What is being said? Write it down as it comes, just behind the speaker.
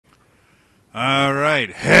All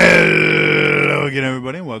right. Hello again,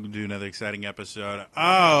 everybody, and welcome to another exciting episode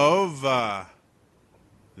of The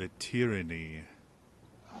Tyranny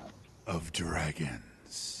of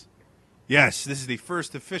Dragons. Yes, this is the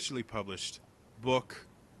first officially published book,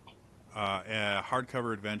 a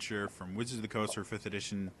hardcover adventure from Wizards of the Coast for 5th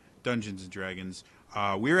edition Dungeons and Dragons.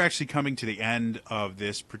 We're actually coming to the end of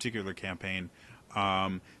this particular campaign.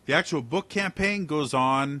 The actual book campaign goes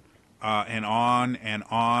on and on and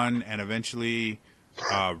on, and eventually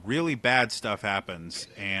really bad stuff happens.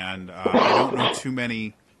 And I don't know too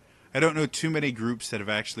many. I don't know too many groups that have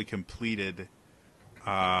actually completed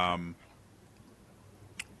the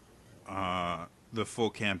full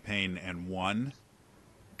campaign and won,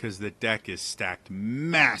 because the deck is stacked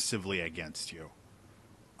massively against you.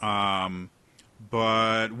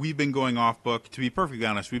 But we've been going off book. To be perfectly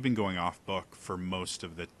honest, we've been going off book for most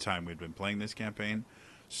of the time we've been playing this campaign.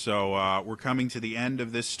 So we're coming to the end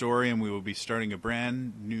of this story, and we will be starting a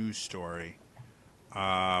brand new story,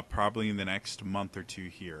 probably in the next month or two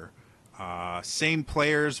here. Same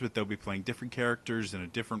players, but they'll be playing different characters in a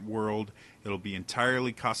different world. It'll be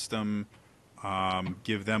entirely custom.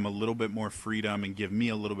 Give them a little bit more freedom, and give me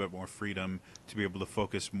a little bit more freedom to be able to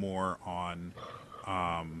focus more on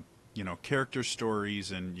character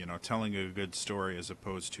stories and, telling a good story as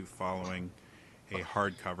opposed to following a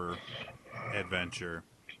hardcover adventure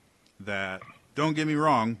that, don't get me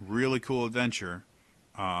wrong, really cool adventure.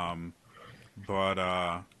 But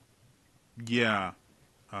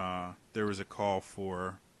there was a call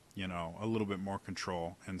for, a little bit more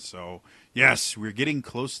control. And so, yes, we're getting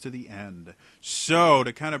close to the end. So,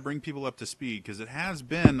 to kind of bring people up to speed, because it has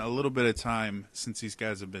been a little bit of time since these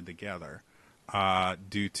guys have been together,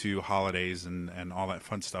 due to holidays and all that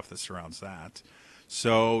fun stuff that surrounds that.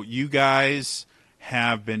 So you guys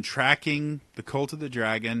have been tracking the Cult of the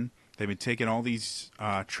Dragon. They've been taking all these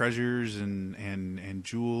treasures and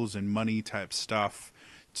jewels and money type stuff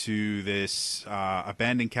to this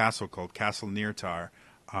abandoned castle called Castle Nirtar,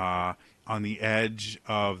 on the edge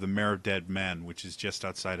of the Mare of Dead Men, which is just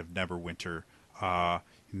outside of Neverwinter,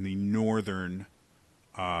 in the northern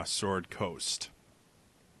Sword Coast.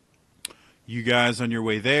 You guys on your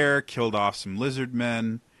way there killed off some lizard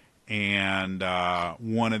men, and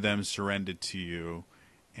one of them surrendered to you,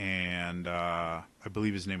 and I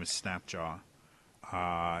believe his name is Snapjaw.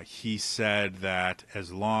 He said that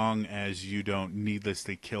as long as you don't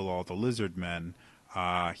needlessly kill all the lizard men,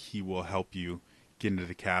 he will help you get into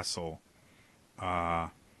the castle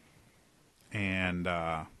and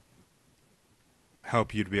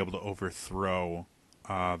help you to be able to overthrow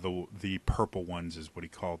the purple ones, is what he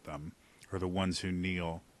called them, or the ones who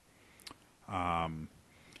kneel.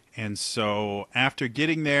 And so after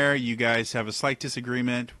getting there, you guys have a slight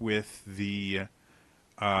disagreement with the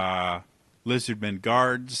lizardmen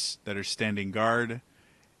guards that are standing guard.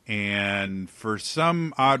 And for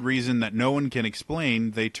some odd reason that no one can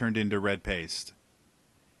explain, they turned into red paste.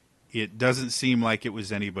 It doesn't seem like it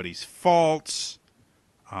was anybody's fault.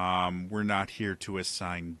 We're not here to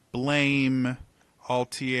assign blame,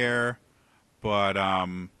 Altier. But,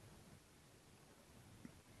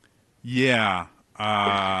 yeah.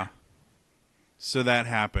 So that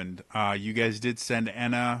happened. You guys did send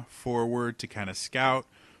Enna forward to kind of scout.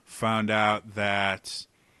 Found out that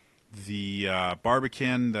the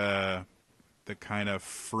Barbican, the kind of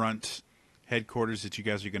front headquarters that you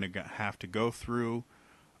guys are going to have to go through,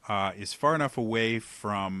 is far enough away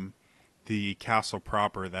from the castle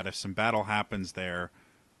proper that if some battle happens there,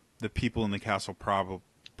 the people in the castle proper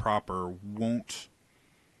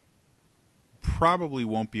probably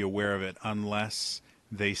won't be aware of it unless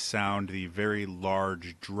they sound the very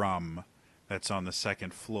large drum that's on the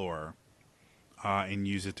second floor and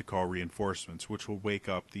use it to call reinforcements, which will wake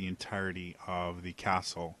up the entirety of the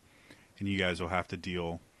castle, and you guys will have to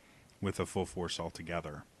deal with a full force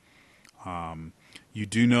altogether. You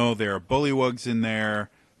do know there are bullywugs in there.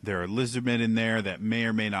 There are lizardmen in there that may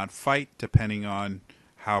or may not fight, depending on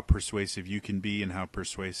how persuasive you can be and how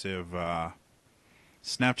persuasive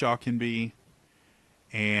Snapjaw can be.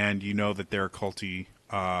 And you know that there are cultist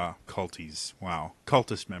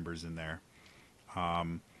members in there.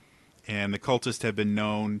 And the cultists have been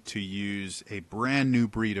known to use a brand new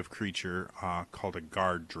breed of creature called a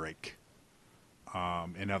guard drake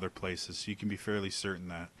in other places. So you can be fairly certain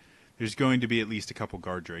that there's going to be at least a couple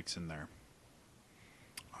guard drakes in there.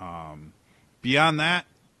 Beyond that,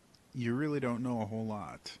 you really don't know a whole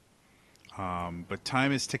lot. But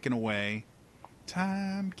time is ticking away.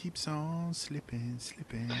 Time keeps on slipping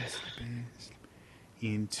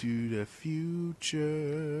into the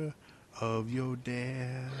future of your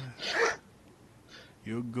death.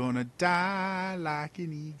 You're gonna die like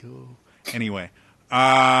an eagle Anyway,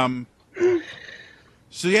 um,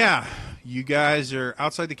 so yeah, you guys are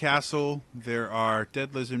outside the castle. There are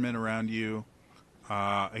dead lizardmen around you.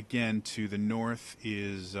 Again, to the north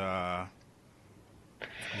is the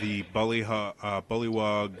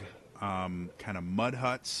bullywug kind of mud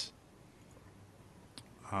huts.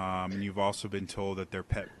 And you've also been told that their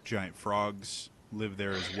pet giant frogs live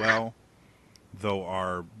there as well, though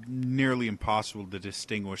are nearly impossible to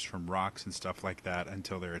distinguish from rocks and stuff like that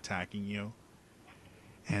until they're attacking you.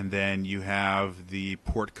 And then you have the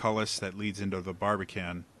portcullis that leads into the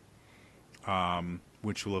Barbican,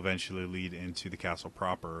 which will eventually lead into the castle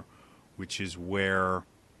proper, which is where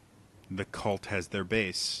the cult has their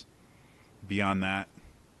base. Beyond that,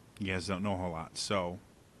 you guys don't know a whole lot. So,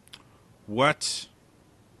 what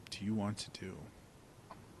do you want to do?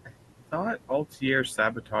 I thought Altier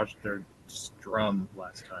sabotaged their drum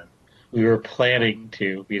last time. We were planning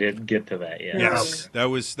to. We didn't get to that yet. Yes, Okay.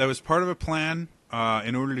 that was part of a plan.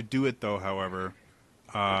 In order to do it, though, however,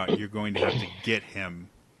 you're going to have to get him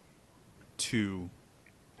to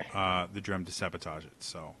the drum to sabotage it.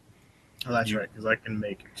 So, Oh, that's you, right, because I can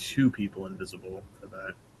make 2 people invisible for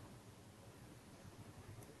that.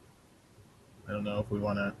 I don't know if we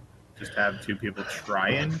want to just have 2 people try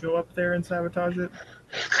and go up there and sabotage it.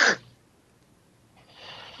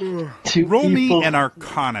 Two roll me people. an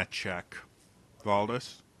Arcana check,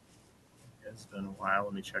 Valdus. It's been a while.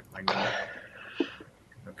 Let me check my number.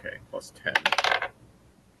 Okay, plus 10.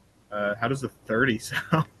 How does the 30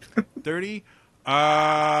 sound? 30.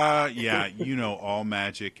 Yeah, you know all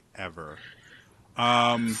magic ever.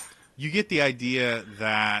 You get the idea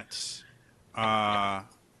that the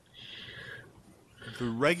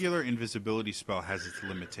regular invisibility spell has its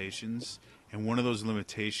limitations, and one of those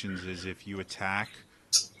limitations is if you attack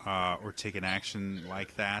or take an action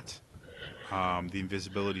like that, the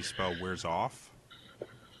invisibility spell wears off.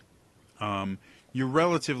 You're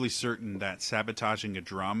relatively certain that sabotaging a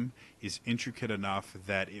drum is intricate enough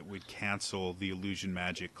that it would cancel the illusion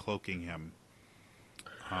magic cloaking him.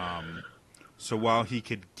 So while he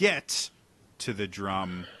could get to the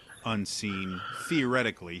drum unseen,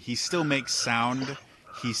 theoretically, he still makes sound.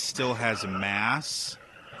 He still has mass.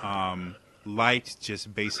 Light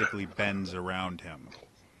just basically bends around him.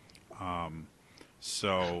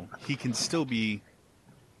 So he can still be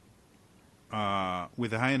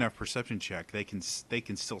with a high enough perception check. They can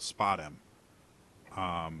still spot him.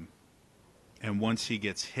 And once he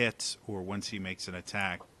gets hit or once he makes an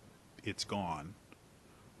attack, it's gone.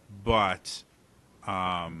 But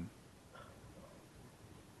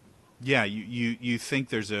yeah, you think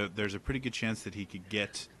there's a pretty good chance that he could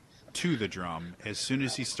get to the drum. As soon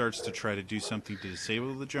as he starts to try to do something to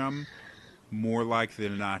disable the drum, more likely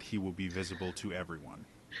than not, he will be visible to everyone.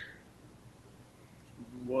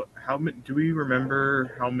 What? How many? Do we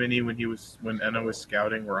remember how many when Enna was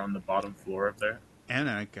scouting were on the bottom floor of there? And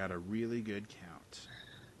I got a really good count.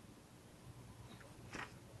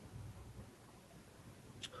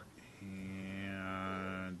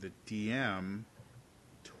 And the DM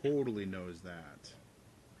totally knows that.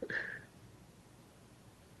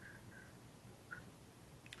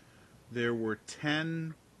 There were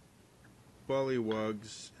 10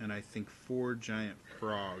 bullywugs and I think 4 giant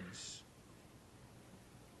frogs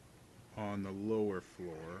on the lower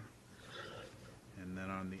floor. And then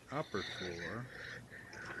on the upper floor,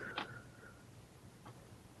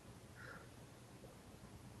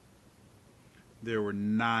 there were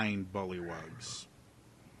 9 bullywugs.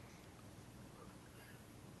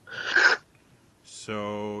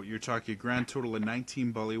 So you're talking a grand total of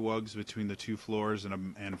 19 bullywugs between the 2 floors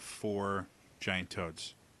and 4 giant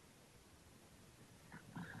toads.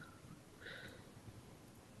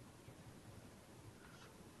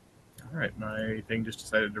 All right, my thing just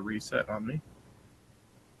decided to reset on me.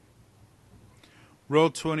 Roll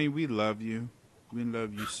 20, we love you. We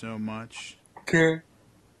love you so much. Okay.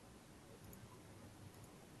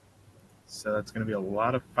 So that's going to be a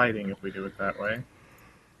lot of fighting if we do it that way.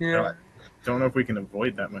 Yeah. Don't know if we can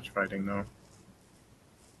avoid that much fighting though.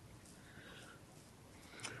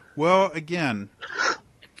 Well, again,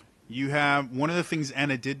 you have one of the things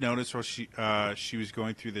Anna did notice while she was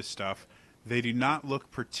going through this stuff. They do not look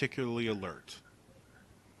particularly alert.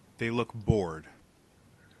 They look bored.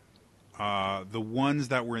 The ones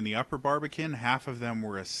that were in the upper Barbican, half of them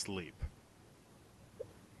were asleep.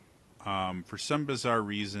 For some bizarre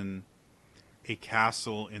reason, a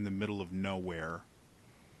castle in the middle of nowhere,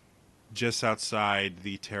 just outside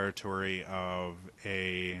the territory of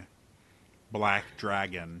a black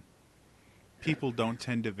dragon, people don't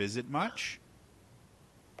tend to visit much.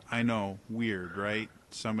 I know, weird, right?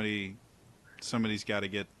 Somebody's got to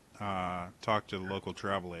get talk to the local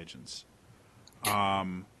travel agents.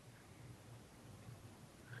 Um,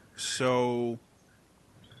 so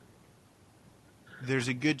there's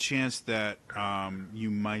a good chance that you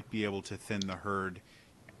might be able to thin the herd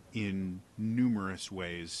in numerous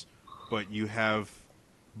ways, but you have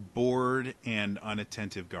bored and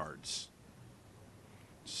unattentive guards.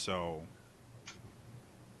 So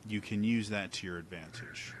you can use that to your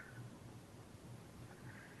advantage.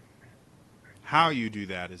 How you do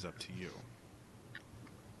that is up to you.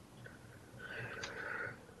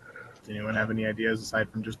 Does anyone have any ideas aside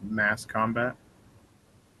from just mass combat?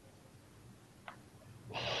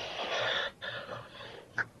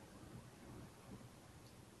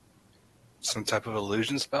 Some type of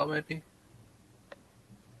illusion spell, maybe?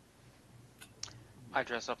 I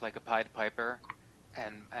dress up like a Pied Piper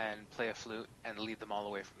and play a flute and lead them all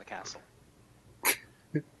away from the castle.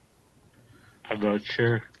 I'm not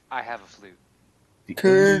sure. I have a flute.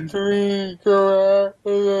 Could we go out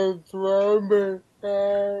in a drum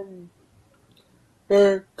and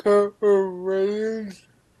a couple rings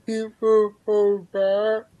people hold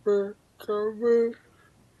back for cover?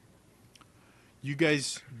 You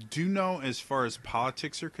guys do know, as far as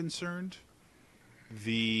politics are concerned,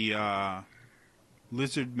 the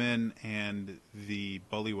lizardmen and the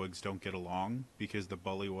bullywugs don't get along because the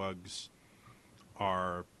bullywugs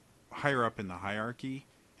are higher up in the hierarchy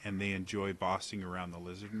and they enjoy bossing around the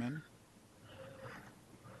lizardmen.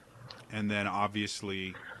 And then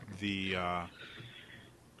obviously the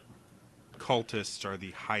cultists are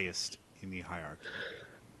the highest in the hierarchy.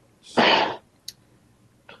 So,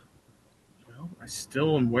 Well, I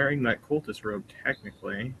still am wearing that cultist robe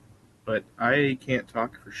technically, but I can't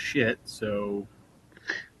talk for shit, so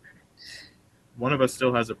one of us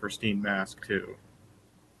still has a pristine mask too.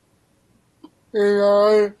 And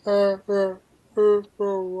I have a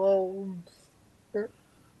purple robes.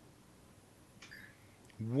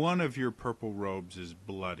 one of your purple robes is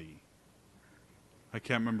bloody. I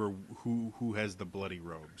can't remember who has the bloody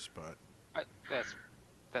robes, but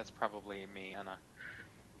That's probably me, Anna.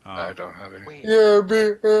 I don't have any. Wait, Yeah,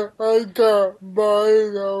 because I got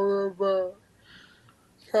mine out of a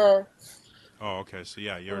cat. oh, okay. So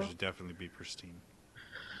yeah, yours would definitely be pristine.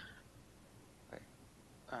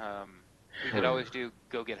 we could always do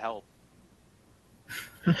go get help.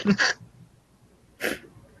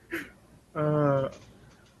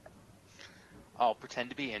 I'll pretend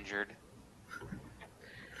to be injured.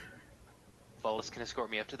 Volus can escort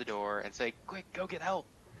me up to the door and say, "Quick, go get help!"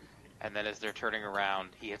 And then as they're turning around,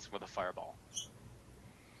 he hits them with a fireball.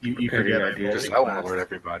 You Pretty forget I idea. rolled Just a I class. won't alert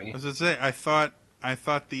everybody. As I say, I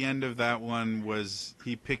thought the end of that one was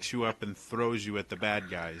he picks you up and throws you at the bad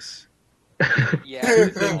guys. Yeah, Two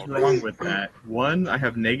it's things all- wrong with that. One, I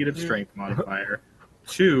have negative strength modifier.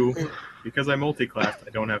 Two, because I multi-classed, I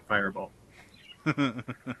don't have fireball.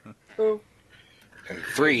 Oh, And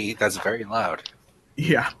 3, that's very loud.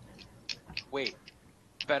 Yeah. Wait,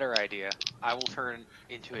 better idea. I will turn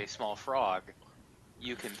into a small frog.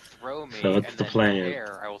 You can throw me, So what's and the then plan?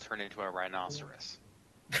 there I will turn into a rhinoceros.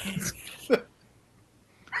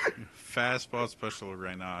 Fastball special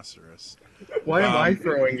rhinoceros. Why am I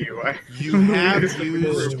throwing you? You have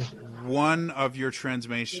used one of your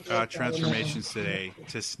transformations today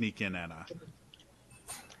to sneak in Enna.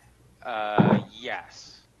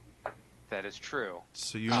 Yes, that is true.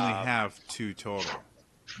 So you only have 2 total.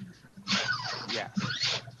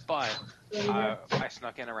 Yes, but I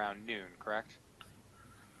snuck in around noon, correct?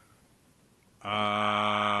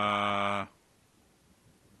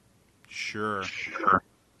 Sure.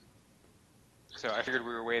 So I figured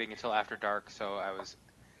we were waiting until after dark, so I was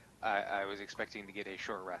expecting to get a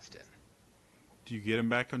short rest in. Do you get him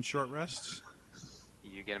back on short rests?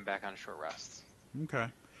 You get him back on short rests. Okay.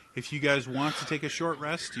 If you guys want to take a short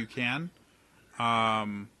rest, you can.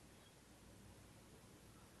 I'm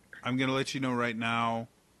going to let you know right now,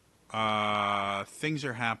 things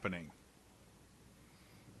are happening.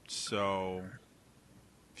 So,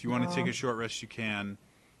 if you want to take a short rest, you can.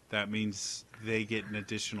 That means they get an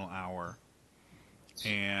additional hour.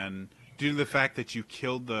 And due to the fact that you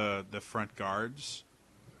killed the front guards,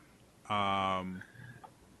 the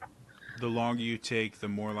longer you take, the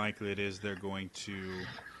more likely it is they're going to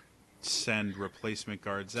send replacement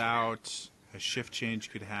guards out. A shift change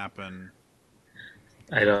could happen.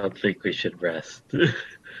 I don't think we should rest.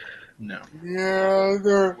 No. yeah,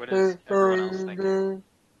 What is everyone else thinking?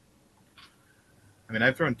 I mean,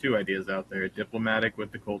 I've thrown 2 ideas out there. Diplomatic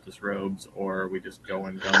with the cultist robes, or we just go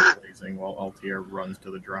in guns blazing while Altair runs to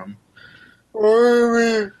the drum. Or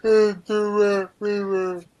we could do it, we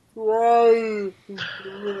were trying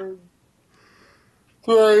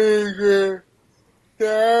to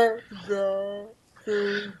get that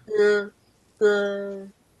to get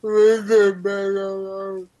with the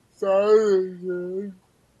better outside.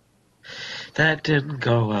 That didn't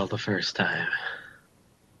go well the first time.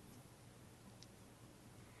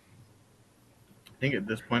 I think at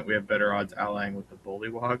this point we have better odds allying with the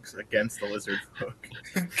bullywogs against the lizard folk.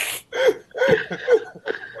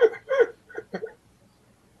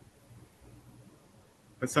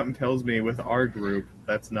 But something tells me with our group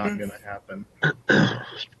that's not going to happen.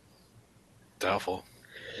 Doubtful.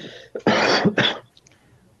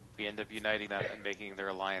 We end up uniting them and making their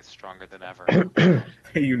alliance stronger than ever.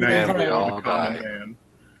 They unite And we around all the common die. man.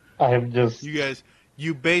 I'm just.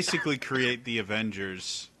 You basically create the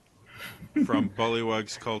Avengers from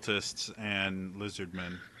Bullywugs, cultists, and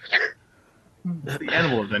lizardmen. It's the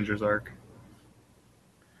Animal Avengers arc.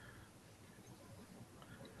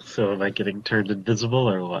 So am I getting turned invisible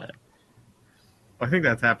or what? I think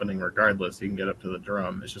that's happening regardless. You can get up to the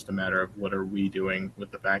drum. It's just a matter of what are we doing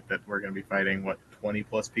with the fact that we're going to be fighting, 20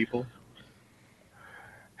 plus people?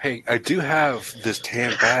 Hey, I do have this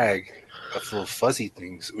tan bag of little fuzzy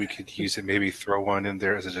things. We could use it, maybe throw one in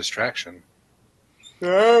there as a distraction.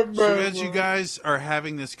 So as you guys are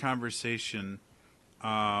having this conversation,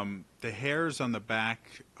 the hairs on the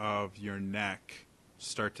back of your neck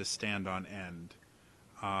start to stand on end,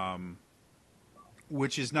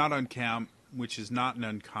 which is not an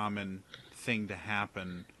uncommon thing to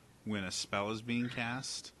happen when a spell is being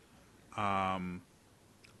cast.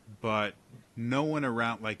 But no one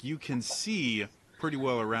around, like you can see pretty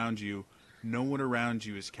well around you, no one around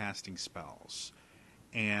you is casting spells.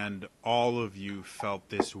 And all of you felt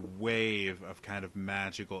this wave of kind of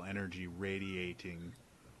magical energy radiating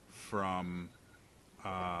from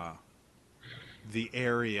the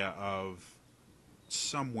area of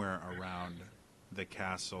somewhere around the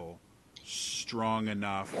castle, strong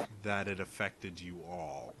enough that it affected you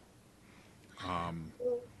all.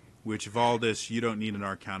 Which, Valdis, you don't need an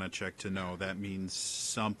Arcana check to know. That means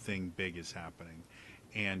something big is happening.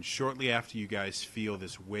 And shortly after you guys feel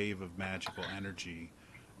this wave of magical energy,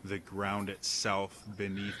 the ground itself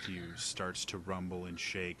beneath you starts to rumble and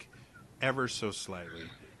shake ever so slightly.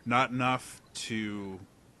 Not enough to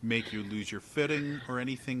make you lose your footing or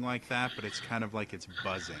anything like that, but it's kind of like it's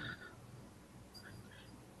buzzing.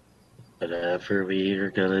 Whatever we are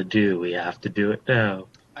gonna do, we have to do it now.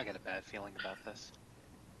 I got a bad feeling about this.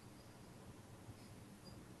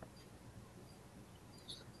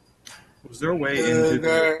 Was there a way into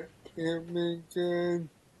the...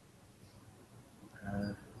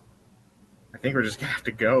 I think we're just going to have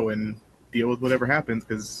to go and deal with whatever happens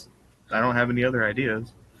because I don't have any other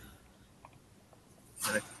ideas.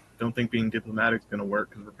 And I don't think being diplomatic is going to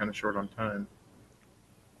work because we're kind of short on time.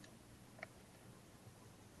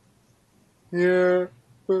 Yeah.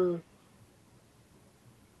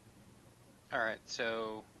 Alright,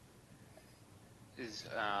 so is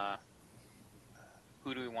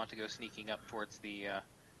who do we want to go sneaking up towards the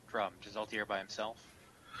drum? Does Altier by himself?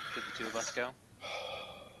 Did the two of us go?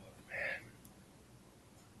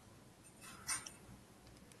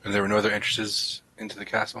 And there were no other entrances into the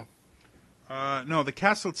castle? No, the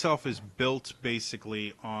castle itself is built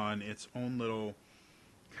basically on its own little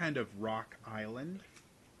kind of rock island.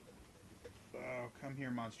 Come here,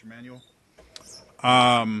 Monster Manual.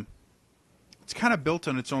 It's kind of built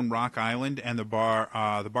on its own rock island, and the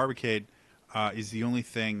barricade is the only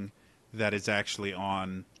thing that is actually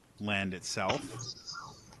on land itself.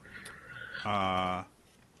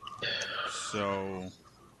 So,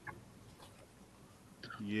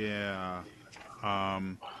 yeah.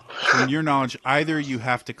 From your knowledge, either you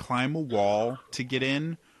have to climb a wall to get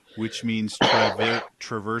in, which means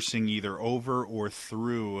traversing either over or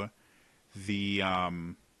through the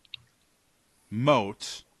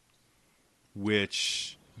moat,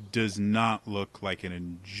 which does not look like an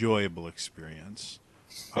enjoyable experience,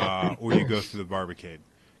 or you go through the barricade.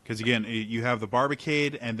 Because again, you have the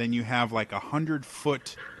barricade, and then you have like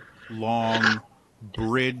 100-foot long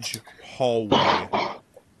bridge hallway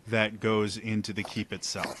that goes into the keep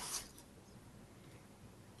itself.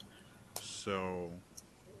 So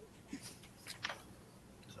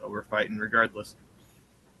we're fighting regardless.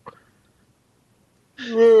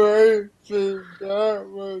 Well, I think that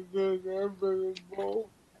was inevitable.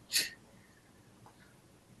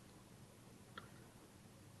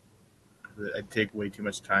 I'd take way too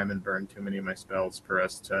much time and burn too many of my spells for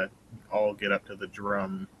us to all get up to the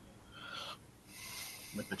drum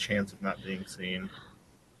with the chance of not being seen.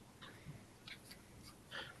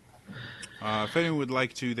 if anyone would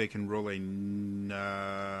like to, they can roll a...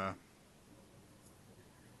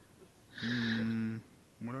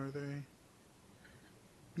 what are they?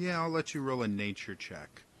 Yeah, I'll let you roll a nature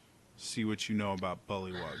check. See what you know about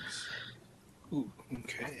bullywugs. Ooh,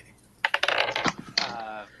 okay.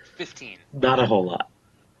 15. Not a whole lot.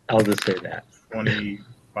 I'll just say that.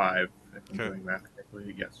 25, if I'm Okay. doing math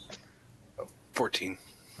correctly. Yes. 14.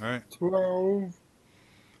 All right. 12.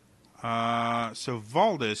 So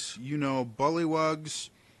Valdis, you know, bullywugs,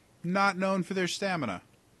 not known for their stamina,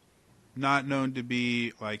 not known to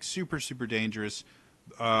be like super super dangerous.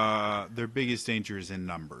 Their biggest danger is in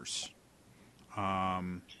numbers.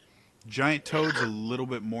 Giant toads a little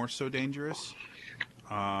bit more so dangerous,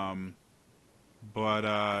 but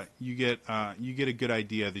you get a good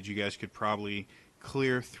idea that you guys could probably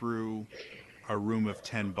clear through a room of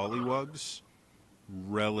 10 bullywugs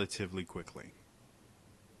relatively quickly.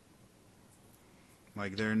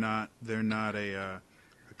 Like they're not a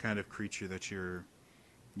kind of creature that you're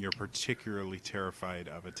particularly terrified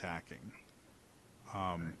of attacking.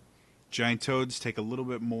 Giant toads take a little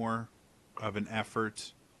bit more of an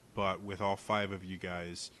effort, but with all 5 of you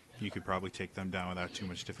guys, you could probably take them down without too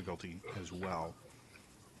much difficulty as well.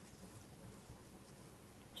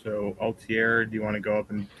 So, Altier, do you want to go up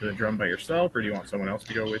into the drum by yourself, or do you want someone else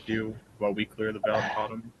to go with you while we clear the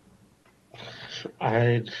bottom?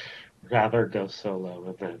 I'd rather go solo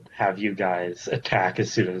and then have you guys attack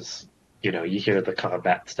as soon as you hear the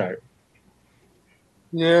combat start.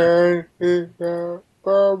 Yeah, it's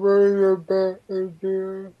probably the best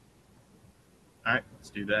idea. All right, let's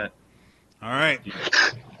do that. All right.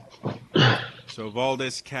 So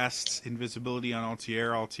Valdis casts invisibility on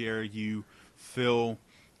Altier. Altier, you feel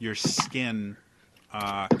your skin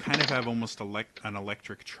kind of have almost an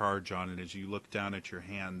electric charge on it. As you look down at your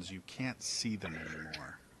hands, you can't see them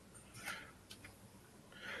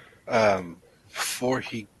anymore. Before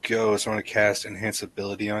he goes, I want to cast Enhance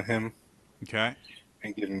Ability on him Okay.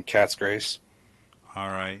 and give him Cat's Grace. All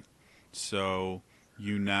right. So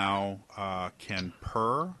you now can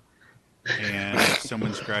purr, and if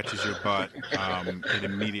someone scratches your butt, it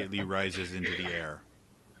immediately rises into the air.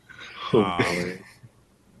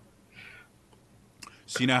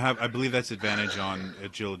 So you now have, I believe that's advantage on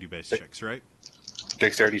agility-based checks, right?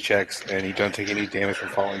 Dexterity checks, and you don't take any damage from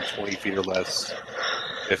falling 20 feet or less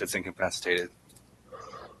if it's incapacitated.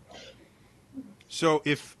 So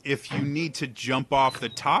if you need to jump off the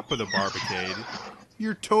top of the barricade,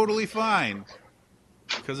 you're totally fine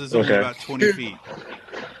because it's only Okay. about 20 feet.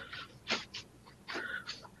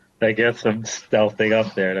 I guess I'm stealthing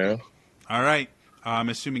up there now. All right. I'm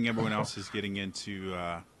assuming everyone else is getting into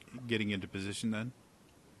position then.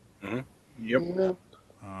 Mm-hmm. Yep. Yep.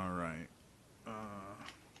 All right.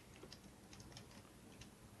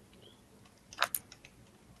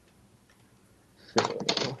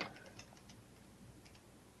 So,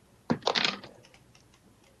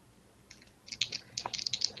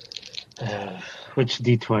 which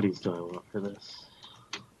d20s do I want for this?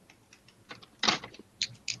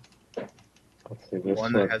 Let's see, this One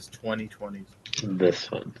one. that has 20 20s. This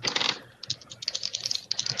one.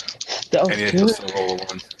 Stealth And yeah, to he'll it. still roll a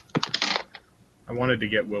 1. I wanted to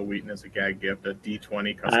get Will Wheaton as a gag gift, a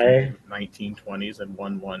D20 custom I- 19 20s and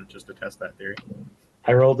 1 1 just to test that theory.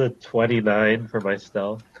 I rolled a 29 for my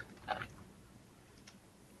stealth. All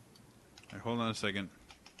right, hold on a second.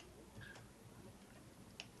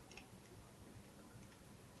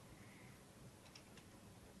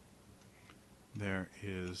 There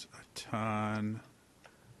is a ton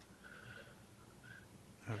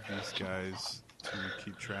of these guys to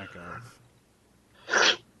keep track of.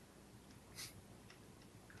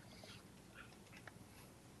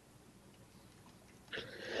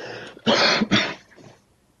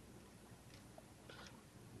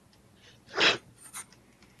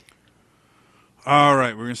 All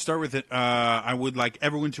right, we're going to start with it. I would like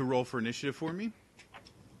everyone to roll for initiative for me.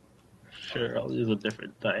 Sure, I'll use a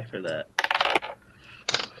different die for that.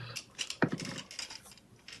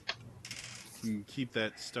 You can keep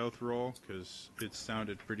that stealth roll because it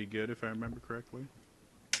sounded pretty good if I remember correctly.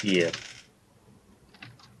 Yeah.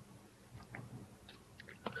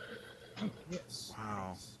 Yes.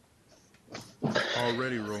 Wow.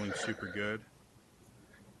 Already rolling super good.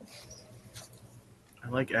 I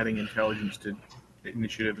like adding intelligence to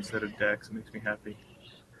initiative instead of dex. It makes me happy.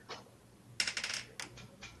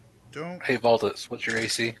 Don't. Hey, Valdis, what's your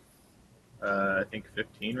AC? I think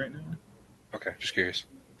 15 right now. Okay, just curious.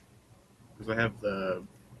 Because I have the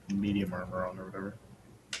medium armor on or whatever.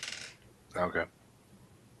 Okay.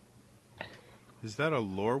 Is that a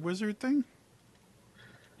lore wizard thing?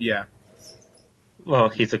 Yeah. Well,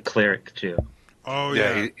 he's a cleric too. Oh,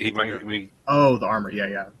 yeah, yeah. he might be. Oh, the armor. Yeah,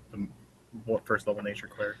 yeah. The first level nature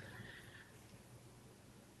cleric.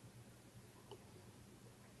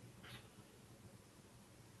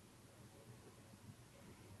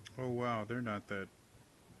 Oh, wow. They're not that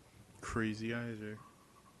crazy either.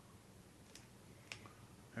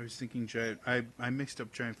 I was thinking giant. I mixed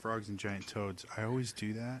up giant frogs and giant toads. I always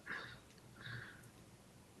do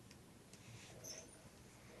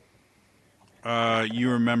that. You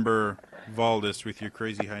remember Valdis with your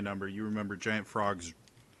crazy high number. You remember giant frogs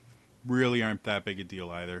really aren't that big a deal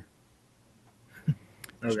either.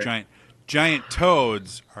 Okay. Giant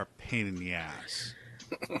toads are a pain in the ass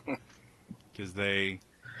because they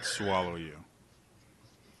swallow you.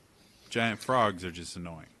 Giant frogs are just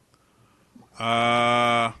annoying.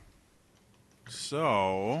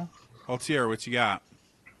 So Altier, what you got?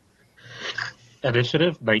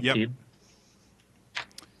 Initiative 19.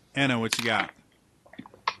 Anna, what you got?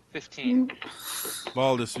 15.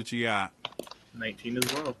 Valdis, what you got? 19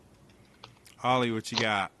 as well. Ollie, what you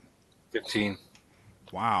got? 15.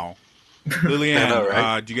 Wow. Lillian, I know,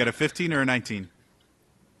 right? do you get a 15 or a 19?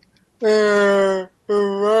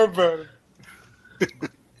 11.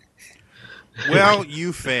 Well,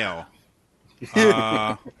 you fail.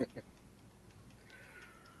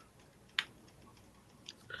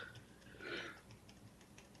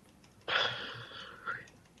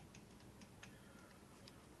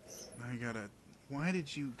 Why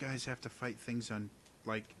did you guys have to fight things on,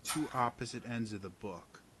 like, two opposite ends of the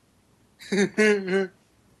book?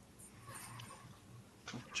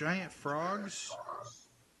 Giant frogs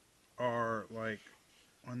are, like,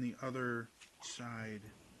 on the other side.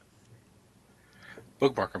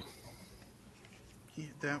 Bookmark them. Yeah,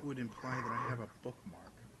 that would imply that I have a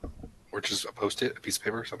bookmark. Or just a post-it, a piece of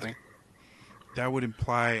paper or something. That would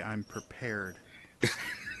imply I'm prepared.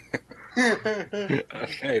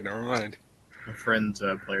 Okay, never mind. My friend's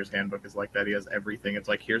player's handbook is like that. He has everything. It's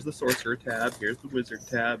like, here's the sorcerer tab, here's the wizard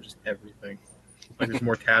tab, just everything. Like, there's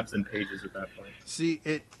more tabs than pages at that point. See,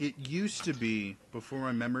 it used to be, before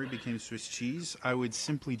my memory became Swiss cheese, I would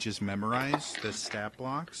simply just memorize the stat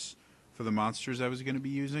blocks for the monsters I was going to be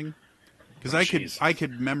using. Because I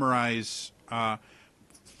could memorize. I'm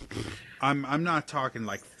not talking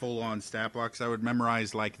like full on stat blocks. I would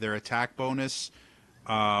memorize like their attack bonus,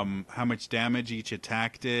 how much damage each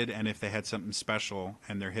attack did, and if they had something special,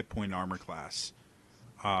 and their hit point armor class.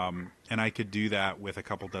 And I could do that with a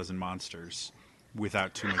couple dozen monsters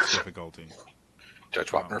without too much difficulty.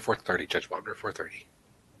 Judge Wapner 430. Judge Wapner 430.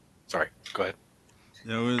 Sorry, go ahead.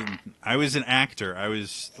 I was an actor. I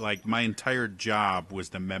was like, my entire job was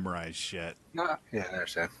to memorize shit. Nah, yeah, I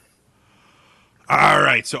understand. All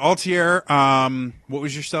right, so Altier, what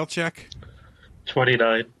was your stealth check?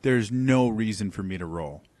 29. There's no reason for me to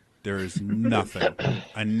roll. There is nothing.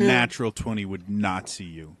 A natural 20 would not see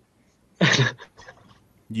you.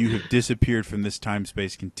 You have disappeared from this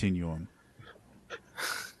time-space continuum.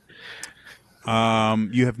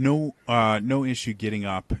 You have no issue getting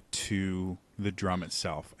up to the drum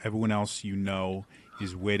itself. Everyone else you know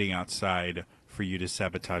is waiting outside for you to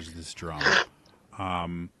sabotage this drum.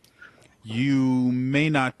 You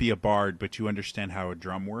may not be a bard, but you understand how a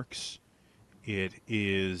drum works. It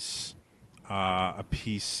is a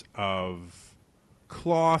piece of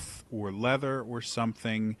cloth or leather or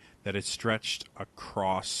something that is stretched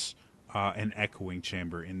across an echoing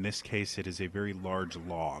chamber. In this case, it is a very large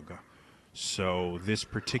log. So this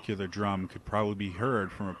particular drum could probably be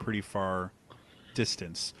heard from a pretty far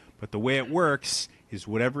distance. But the way it works is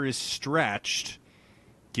whatever is stretched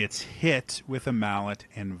gets hit with a mallet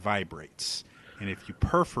and vibrates. And if you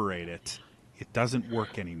perforate it, it doesn't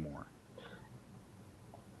work anymore.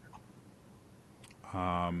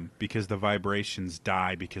 Because the vibrations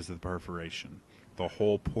die because of the perforation. The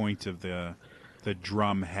whole point of the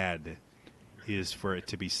drum head is for it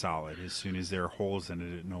to be solid. As soon as there are holes in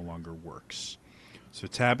it, it no longer works. So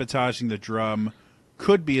sabotaging the drum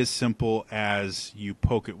could be as simple as you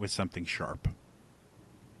poke it with something sharp.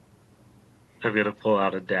 I'm going to pull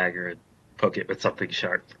out a dagger and poke it with something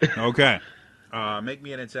sharp. Okay. Make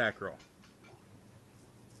me an attack roll.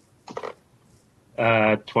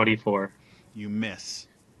 24. You miss.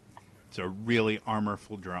 It's a really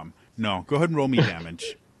armorful drum. No, go ahead and roll me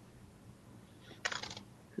damage.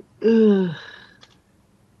 8.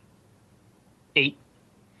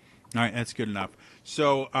 All right, that's good enough.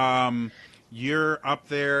 So you're up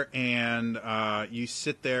there, and you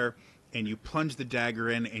sit there, and you plunge the dagger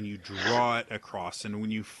in, and you draw it across. And when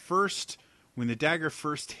the dagger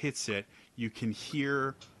first hits it, you can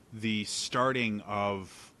hear the starting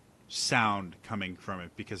of sound coming from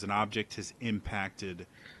it because an object has impacted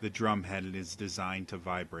the drum head and is designed to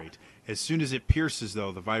vibrate. As soon as it pierces,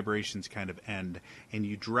 though, the vibrations kind of end, and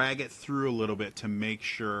you drag it through a little bit to make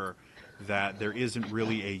sure that there isn't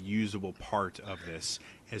really a usable part of this.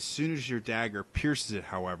 As soon as your dagger pierces it,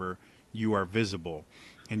 however, you are visible.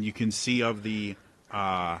 And you can see of the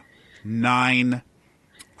 9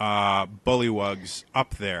 bullywugs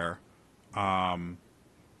up there.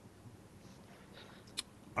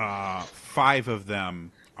 5 of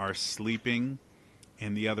them are sleeping,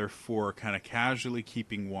 and the other 4 kind of casually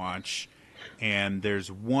keeping watch. And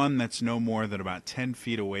there's one that's no more than about 10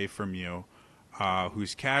 feet away from you,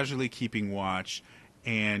 who's casually keeping watch,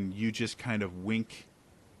 and you just kind of wink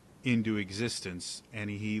into existence, and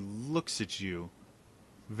he looks at you,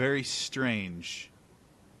 very strange,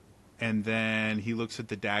 and then he looks at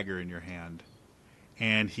the dagger in your hand,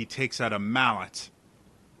 and he takes out a mallet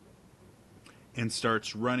and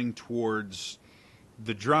starts running towards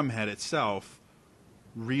the drumhead itself,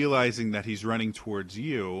 realizing that he's running towards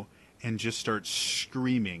you, and just starts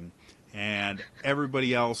screaming. And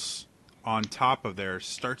everybody else on top of there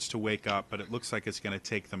starts to wake up, but it looks like it's going to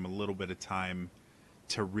take them a little bit of time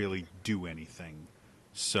to really do anything.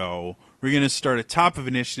 So we're going to start at top of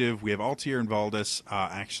initiative. We have Altier and Valdis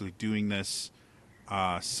actually doing this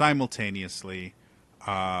simultaneously.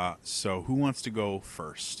 So who wants to go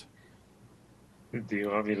first? Do you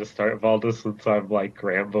want me to start, Valdis, since I'm like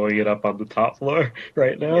Ramboing it up on the top floor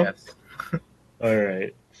right now? Yes. All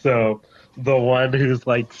right. So the one who's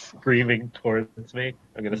like screaming towards me,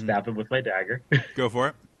 I'm gonna stab him with my dagger. Go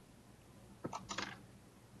for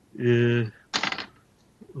Uh,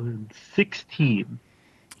 16,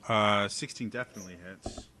 it. 16 definitely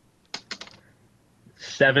hits.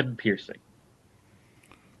 7 piercing.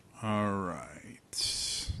 All right.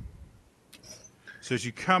 So as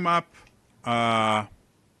you come up,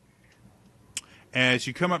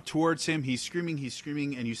 towards him, he's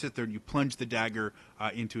screaming, and you sit there and you plunge the dagger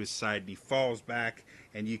into his side, and he falls back,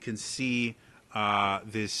 and you can see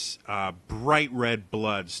this bright red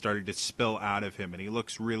blood starting to spill out of him, and he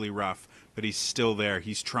looks really rough, but he's still there.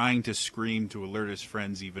 He's trying to scream to alert his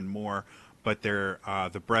friends even more, but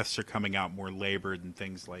the breaths are coming out more labored and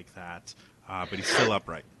things like that, but he's still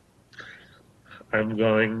upright. I'm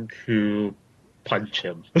going to punch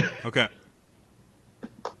him. Okay.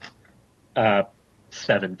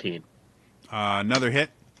 17. Another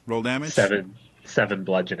hit. Roll damage. 7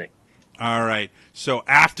 bludgeoning. All right. So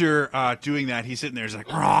after doing that, he's sitting there. He's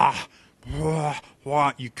like, rah, rah,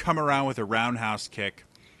 rah. You come around with a roundhouse kick,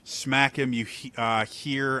 smack him. You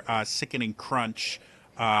hear a sickening crunch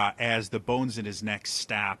as the bones in his neck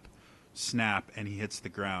snap, and he hits the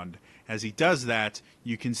ground. As he does that,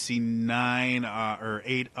 you can see 9 or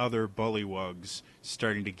 8 other bullywugs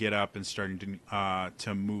starting to get up and starting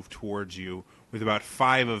to move towards you, with about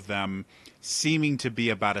 5 of them seeming to be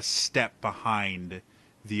about a step behind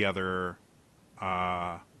the other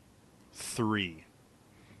 3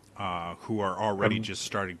 who are already just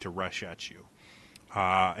starting to rush at you.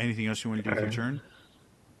 Anything else you want to do with your turn?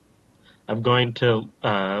 I'm going to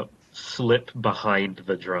slip behind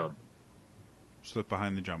the drum. Slip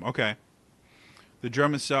behind the drum. Okay. The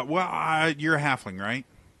drum itself. Well, you're a halfling, right?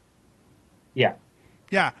 Yeah.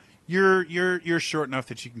 Yeah. You're short enough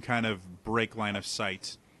that you can kind of break line of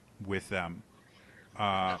sight with them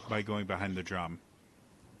by going behind the drum.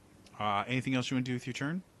 Anything else you want to do with your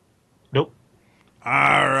turn? Nope.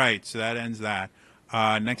 All right. So that ends that.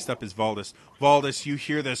 Next up is Valdis. Valdis, you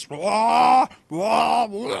hear this.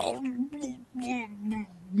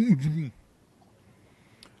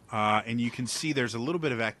 And you can see there's a little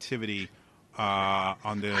bit of activity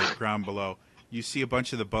on the ground below. You see a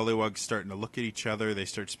bunch of the bullywugs starting to look at each other. They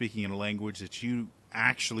start speaking in a language that you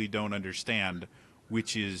actually don't understand,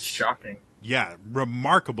 which is Shocking. Yeah,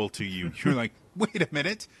 remarkable to you. You're like, wait a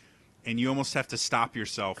minute. And you almost have to stop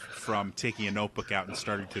yourself from taking a notebook out and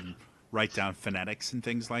starting to write down phonetics and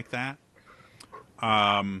things like that.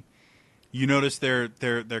 You notice they're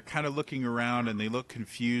kind of looking around and they look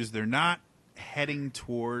confused. They're not heading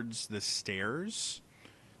towards the stairs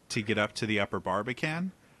to get up to the upper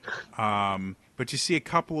barbican. But you see a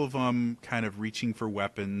couple of them kind of reaching for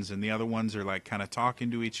weapons, and the other ones are like kind of talking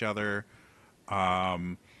to each other.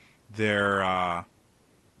 Their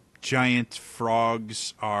giant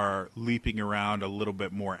frogs are leaping around a little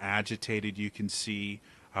bit more agitated, you can see.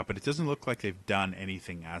 But it doesn't look like they've done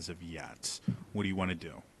anything as of yet. What do you want to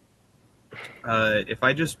do? If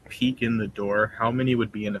I just peek in the door, how many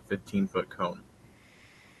would be in a 15-foot cone?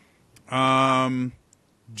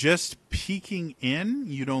 Just peeking in,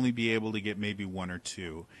 you'd only be able to get maybe 1 or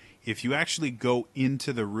 2. If you actually go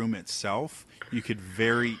into the room itself, you could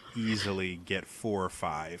very easily get 4 or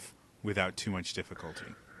 5 without too much difficulty.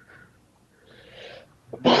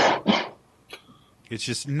 It's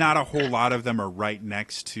just not a whole lot of them are right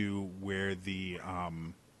next to where the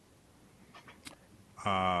the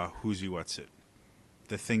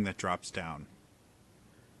thing that drops down.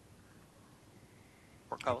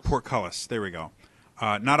 Portcullis. Portcullis. There we go.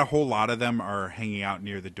 Not a whole lot of them are hanging out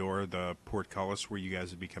near the door, the portcullis where you guys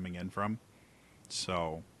would be coming in from.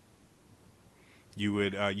 So you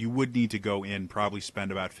would need to go in, probably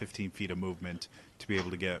spend about 15 feet of movement to be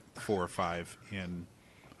able to get 4 or 5 in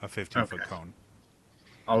a 15-foot Okay. cone.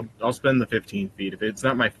 I'll spend the 15 feet. If it's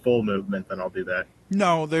not my full movement, then I'll do that.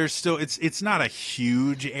 No, there's still it's not a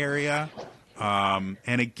huge area, and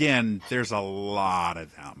again, there's a lot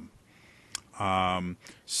of them.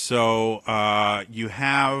 So you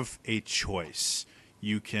have a choice.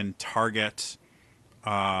 You can target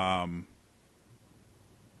 5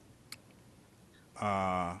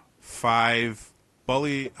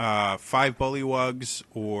 bullywugs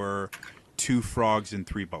or 2 frogs and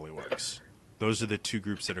 3 bullywugs. Those are the 2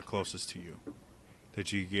 groups that are closest to you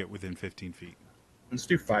that you get within 15 feet. Let's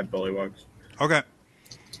do 5 bullywugs. Okay.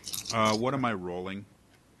 What am I rolling?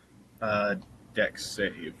 Dex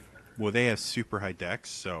save. Well, they have super high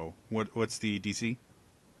dex, so what's the DC?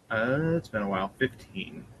 It's been a while.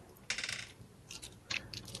 15.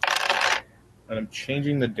 And I'm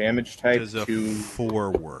changing the damage type Does a to...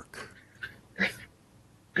 4 work?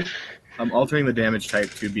 I'm altering the damage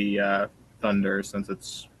type to be thunder, since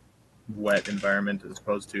it's wet environment as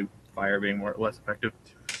opposed to fire being less effective.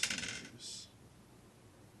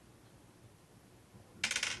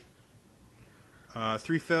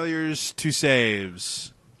 3 failures, 2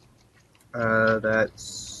 saves.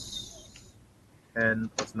 That's 10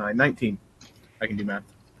 plus 9, 19. I can do math.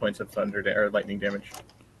 Points of thunder or lightning damage.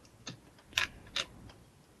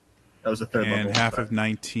 That was a third level. And half of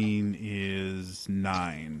 19 is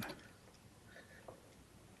 9.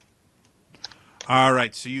 All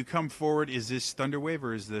right, so you come forward. Is this Thunderwave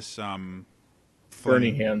or is this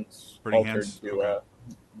Burning Hands Burning altered Hands? to Okay.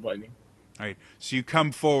 lightning. All right, so you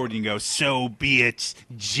come forward and you go, "So be it,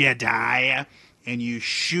 Jedi," and you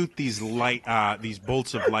shoot these these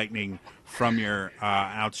bolts of lightning from your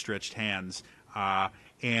outstretched hands.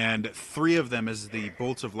 And 3 of them, as the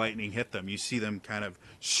bolts of lightning hit them, you see them kind of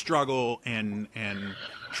struggle and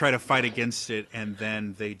try to fight against it, and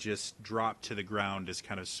then they just drop to the ground as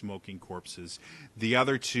kind of smoking corpses. The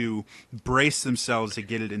other 2 brace themselves to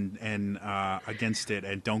get it in against it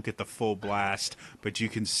and don't get the full blast, but you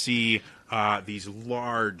can see these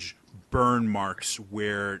large burn marks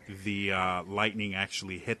where the lightning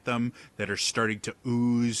actually hit them that are starting to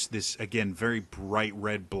ooze this, again, very bright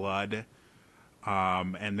red blood.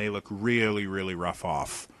 And they look really, really rough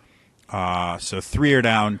off. So 3 are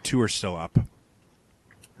down, 2 are still up.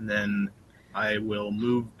 And then I will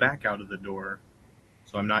move back out of the door,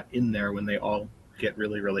 so I'm not in there when they all get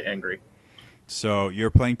really, really angry. So you're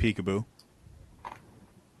playing peekaboo.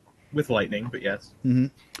 With lightning, but yes. Mm-hmm.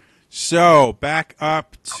 So back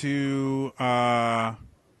up to Altier.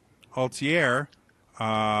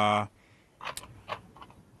 All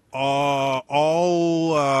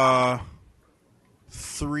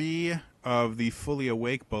 3 of the fully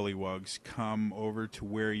awake bullywugs come over to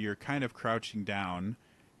where you're kind of crouching down,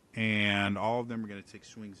 and all of them are going to take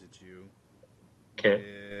swings at you.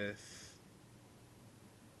 Okay.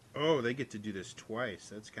 Oh, they get to do this twice.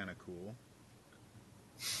 That's kind of cool.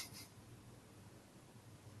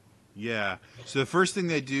 Yeah. So the first thing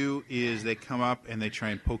they do is they come up and they try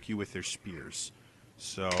and poke you with their spears.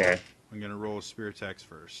 So Okay. I'm going to roll spear attacks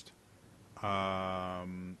first.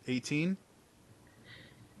 18.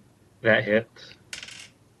 That hits.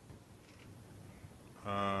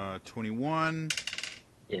 21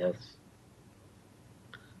 Yes.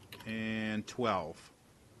 and 12.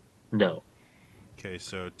 No. Okay,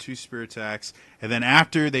 so 2 spear attacks. And then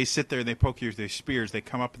after they sit there and they poke you with their spears, they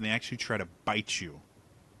come up and they actually try to bite you.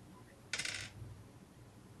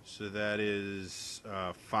 So that is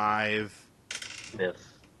 5, Miss.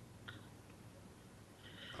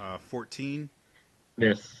 14,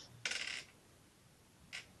 Miss.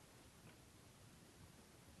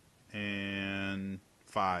 and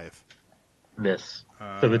 5. Miss.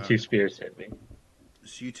 So the 2 spears hit me.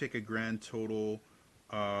 So you take a grand total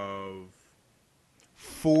of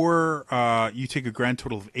 4. You take a grand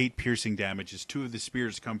total of 8 piercing damage as 2 of the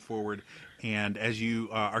spears come forward, and as you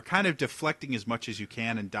are kind of deflecting as much as you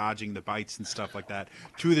can and dodging the bites and stuff like that,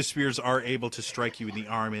 2 of the spears are able to strike you in the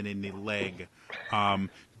arm and in the leg,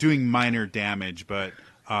 doing minor damage. But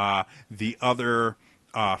the other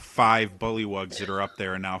 5 bullywugs that are up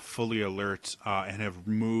there are now fully alert and have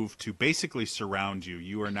moved to basically surround you.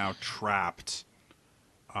 You are now trapped.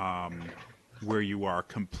 Where you are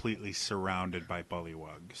completely surrounded by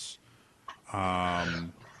bullywugs.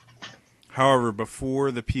 However,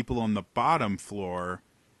 before the people on the bottom floor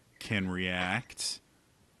can react,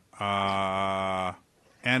 Anna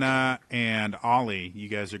and Ollie, you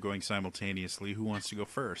guys are going simultaneously. Who wants to go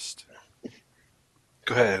first?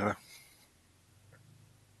 Go ahead, Anna.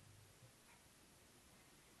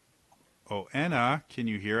 Oh, Anna, can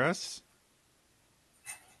you hear us?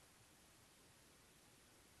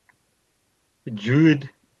 Jude.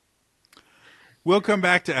 We'll come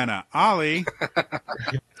back to Anna. Ollie,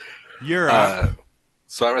 you're up.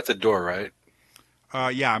 So I'm at the door, right?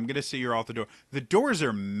 Yeah, I'm going to say you're out the door. The doors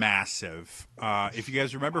are massive. If you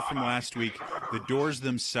guys remember from last week, the doors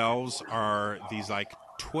themselves are these like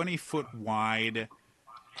 20-foot wide,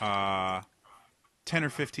 10 or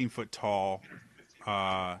 15 foot tall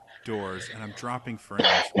doors. And I'm dropping frames.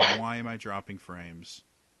 Why am I dropping frames?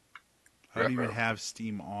 I don't even have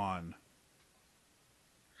Steam on.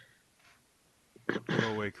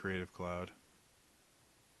 Go away, Creative Cloud.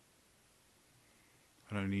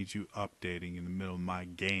 I don't need you updating in the middle of my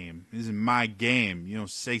game. This is my game. You don't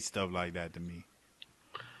say stuff like that to me.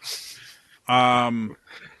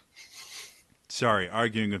 Sorry,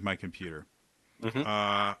 arguing with my computer.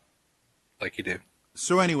 Mm-hmm. Like you do.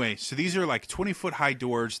 So anyway, so these are like 20-foot high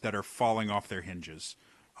doors that are falling off their hinges.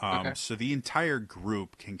 Okay. So the entire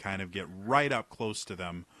group can kind of get right up close to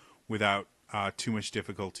them without too much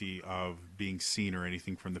difficulty of being seen or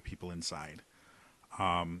anything from the people inside.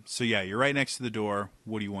 So yeah, you're right next to the door.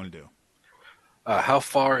 What do you want to do? How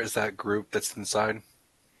far is that group that's inside?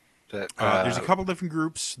 There's a couple different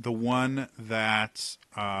groups. The one that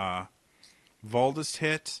Valdis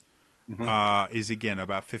hit is, again,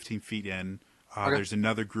 about 15 feet in. Okay. There's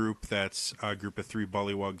another group that's a group of 3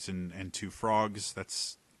 bullywugs and 2 frogs.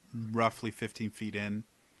 That's roughly 15 feet in.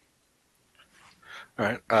 All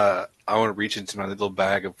right. I want to reach into my little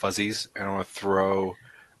bag of fuzzies, and I want to throw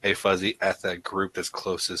a fuzzy at that group that's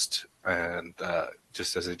closest, and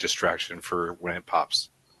just as a distraction for when it pops.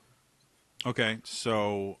 Okay,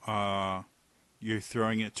 so you're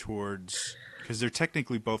throwing it towards... Because they're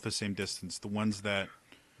technically both the same distance. The ones that...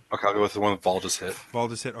 Okay, I'll go with the one that Vol just hit.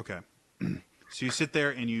 Valdis hit? Okay. So you sit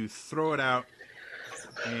there and you throw it out,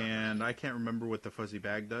 and I can't remember what the fuzzy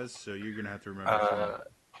bag does, so you're going to have to remember.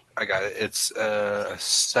 I got it. It's a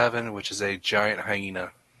 7, which is a giant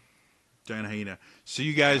hyena. Giant hyena. So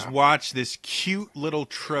you guys watch this cute little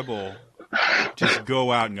treble just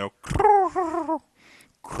go out and go.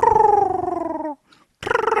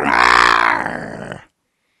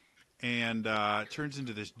 And turns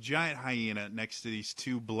into this giant hyena next to these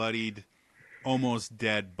 2 bloodied, almost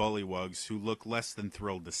dead bullywugs who look less than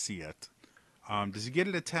thrilled to see it. Does he get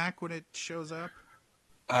an attack when it shows up?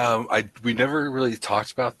 We never really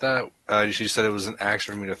talked about that. She said it was an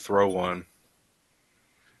action for me to throw one.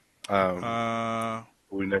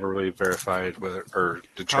 We never really verified whether or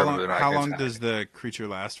determined whether or not How I can long attack. does the creature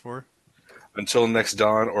last for? Until next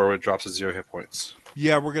dawn, or it drops to 0 hit points.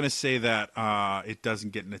 Yeah, we're going to say that it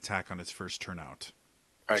doesn't get an attack on its first turn out.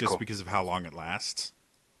 All right, just cool. because of how long it lasts.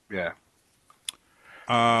 Yeah.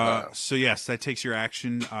 So yes, that takes your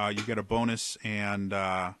action. You get a bonus, and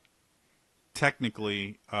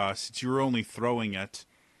technically, since you were only throwing it,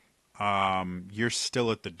 you're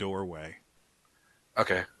still at the doorway.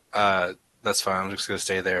 Okay. That's fine. I'm just going to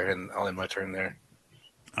stay there, and I'll end my turn there.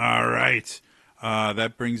 All right.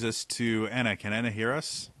 That brings us to Anna. Can Anna hear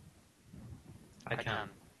us? I can.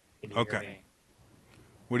 Can you Okay. hear me?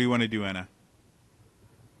 What do you want to do, Anna?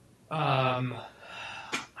 I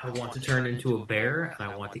want to turn into a bear, and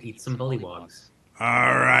I want to eat some bullywugs.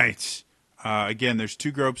 All right. Again, there's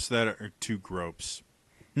 2 groups that are 2 groups.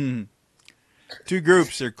 2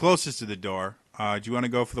 groups. They're closest to the door. Do you want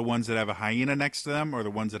to go for the ones that have a hyena next to them, or the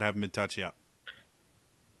ones that haven't been touched yet?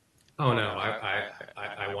 Oh no,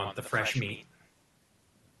 I want the fresh meat.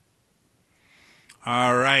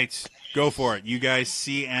 All right, go for it. You guys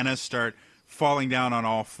see Anna start falling down on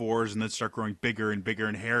all 4s and then start growing bigger and bigger,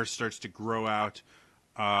 and hair starts to grow out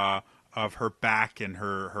of her back, and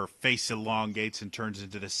her face elongates and turns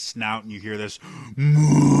into this snout, and you hear this,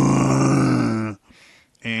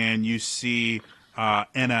 and you see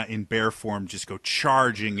Anna in bear form just go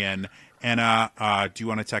charging in. Anna, do you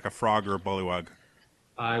want to attack a frog or a bullywug?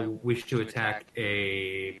 I wish to attack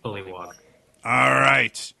a bullywug. All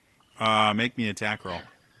right. Make me an attack roll.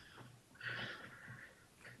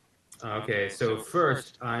 Okay, so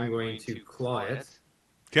first I'm going to claw it.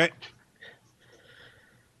 Okay.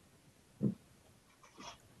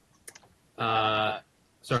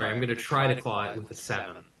 Sorry, I'm going to try to claw it with a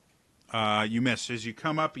 7. You miss. As you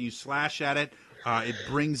come up and you slash at it, it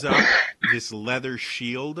brings up this leather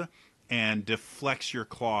shield and deflects your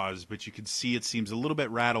claws, but you can see it seems a little bit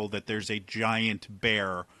rattled that there's a giant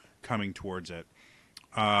bear coming towards it.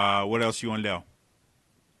 What else you want to do?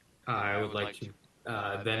 I would like to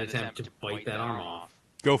then attempt to bite that arm off.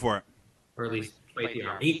 Go for it. Or at least bite the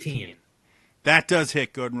arm. 18. That does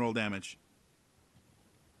hit. Go ahead and roll damage.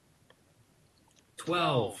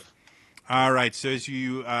 12. All right. So as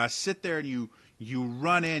you sit there and you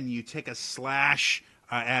run in, you take a slash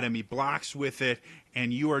at him. He blocks with it,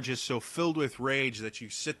 and you are just so filled with rage that you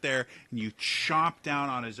sit there and you chomp down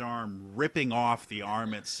on his arm, ripping off the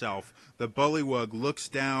arm itself. The bullywug looks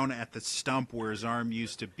down at the stump where his arm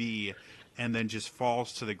used to be, and then just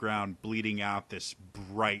falls to the ground, bleeding out this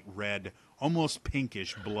bright red, almost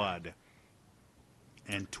pinkish blood,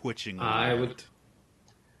 and twitching a I little would bit.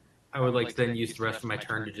 I would like to then use the rest of my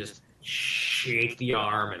turn to just shake the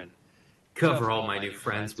arm and cover all my new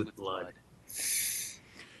friends with blood.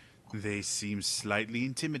 They seem slightly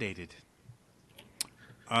intimidated.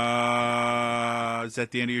 Is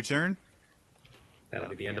that the end of your turn? That'll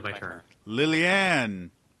be the end of my turn.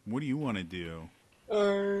 Lillian, what do you want to do?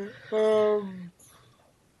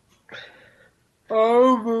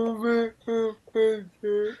 I'll move it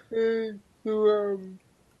into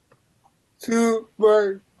to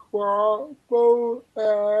my crossbow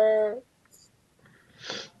and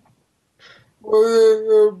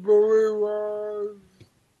whatever bully was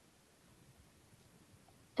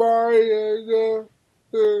fire in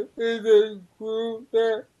a group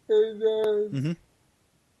that is Mm-hmm.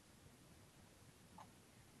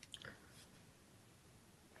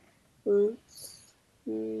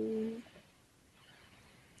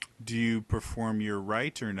 Do you perform your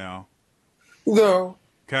right or no? no.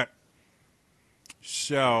 Okay.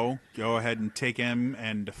 So, go ahead and take him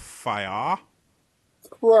and fire.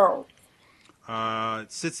 Well,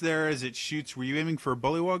 It sits there as it shoots. Were you aiming for a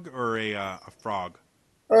bullywug or a frog?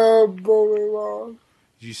 bully was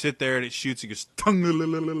You sit there and it shoots. It goes,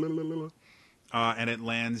 and it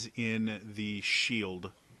lands in the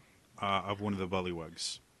shield of one of the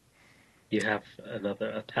bullywugs. You have another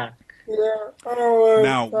attack. yeah. I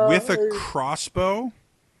Now, with a was crossbow,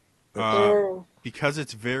 oh, because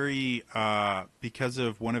it's very because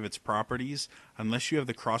of one of its properties, unless you have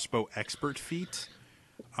the crossbow expert feat,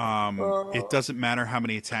 it doesn't matter how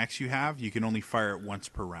many attacks you have. You can only fire it once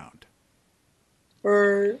per round.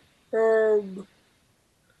 can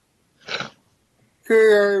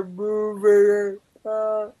I move it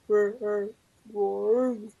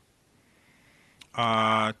forward?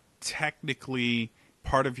 Technically,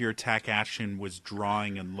 part of your attack action was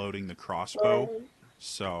drawing and loading the crossbow,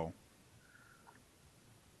 so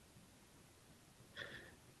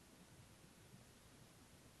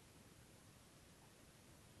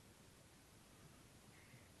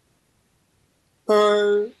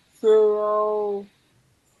So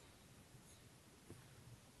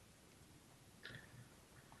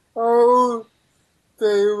I'll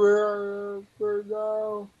stay where I am for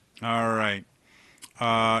now. all right.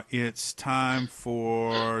 It's time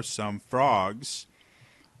for some frogs.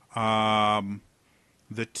 The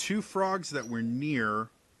two frogs that were near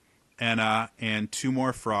Anna and two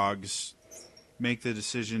more frogs make the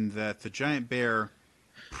decision that the giant bear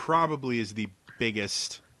probably is the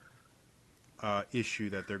biggest issue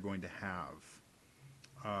that they're going to have.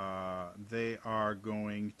 They are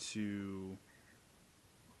going to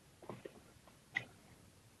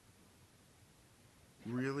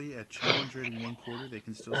really at challenge rating 1/4 they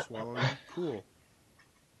can still swallow you. Cool.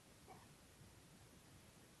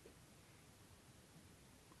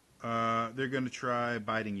 They're going to try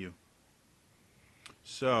biting you.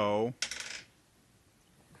 So,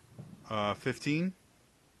 15.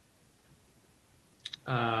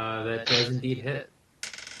 That does indeed hit.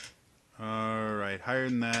 All right, higher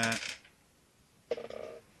than that.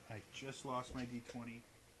 I just lost my d20.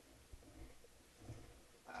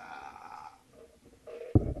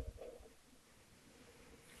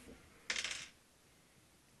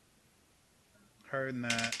 Higher than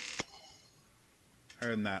that.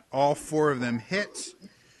 Higher than that. All four of them hit.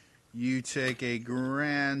 You take a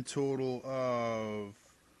grand total of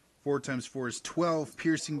 4 times 4 is 12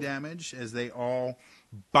 piercing damage as they all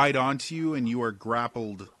bite onto you and you are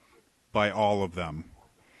grappled by all of them.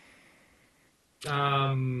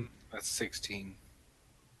 That's 16.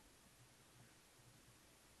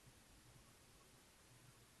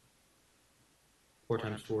 Four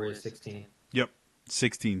times 4 is 16. Yep.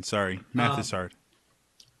 16, sorry. Math is hard.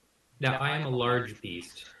 Now, I am a large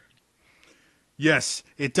beast. Yes,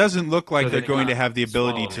 it doesn't look like So they're they going to cannot have the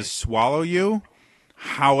ability swallow to me. swallow you.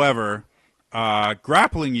 However,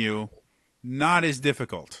 grappling you, not as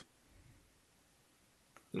difficult.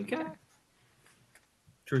 Okay.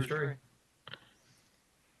 True story.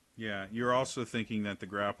 Yeah, you're also thinking that the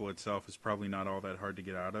grapple itself is probably not all that hard to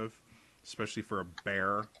get out of, especially for a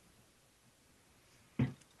bear.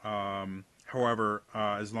 However,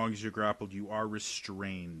 as long as you're grappled, you are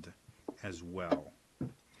restrained as well.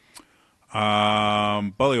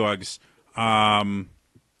 Bullywugs.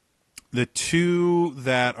 The two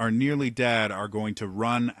that are nearly dead are going to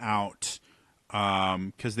run out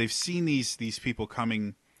because they've seen these people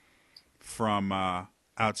coming from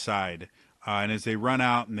outside. And as they run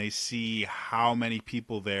out and they see how many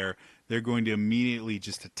people there, they're going to immediately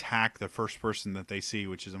just attack the first person that they see,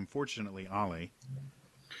 which is unfortunately Ollie.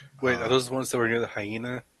 Wait, are those the ones that were near the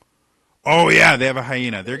hyena? Oh, yeah, they have a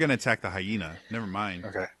hyena. They're going to attack the hyena. Never mind.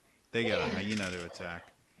 Okay. They got a hyena to attack.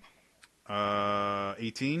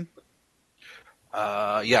 18?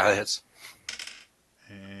 Yeah, that hits.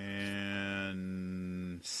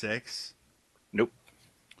 And 6? Nope.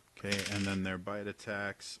 Okay, and then their bite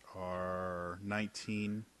attacks are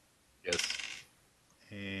 19 Yes.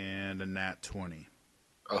 and a nat 20.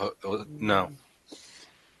 No.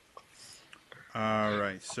 All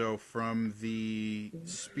right, so from the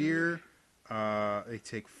spear, they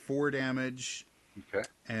take 4 damage, Okay.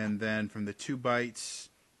 and then from the 2 bites,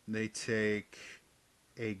 they take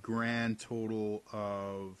a grand total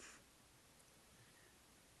of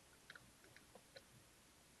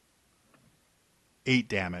 8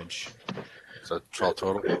 damage. So 12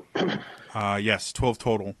 total. Yes, 12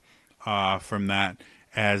 total from that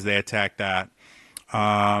as they attack that.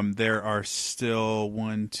 There are still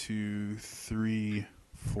 1, 2, 3,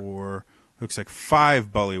 4, looks like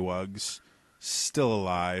 5 bullywugs still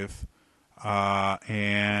alive.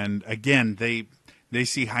 And again, they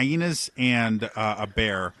see hyenas and a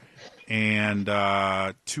bear. And 2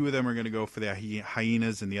 of them are going to go for the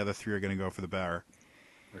hyenas, and the other 3 are going to go for the bear.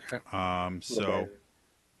 Okay. So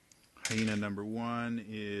hyena number 1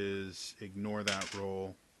 is ignore that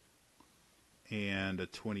roll, and a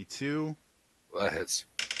 22. That hits.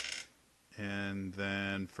 And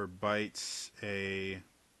then for bites, a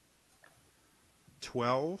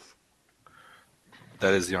 12.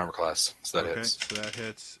 That is the armor class, so that Okay, hits. so that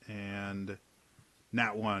hits, and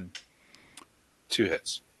nat 1. 2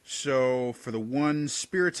 hits. So for the 1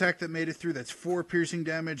 spear attack that made it through, that's 4 piercing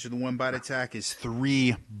damage, and the 1 bite attack is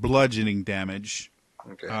 3 bludgeoning damage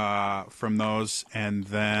Okay. from those. And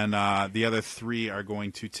then the other 3 are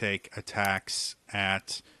going to take attacks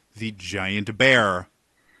at the giant bear,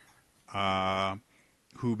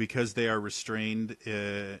 who, because they are restrained,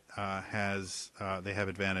 they have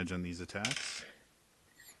advantage on these attacks.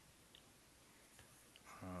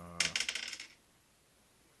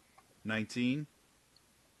 19.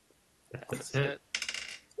 That's it.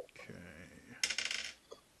 Okay.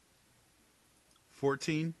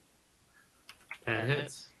 14. That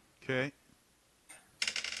hits. Okay.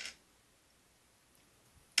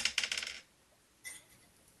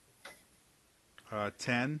 Uh,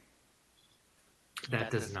 10.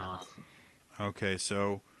 That does not. Okay,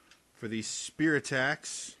 so for these spear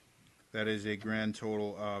attacks, that is a grand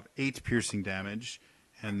total of 8 piercing damage.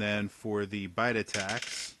 And then for the bite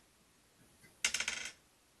attacks,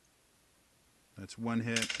 that's 1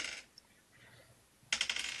 hit.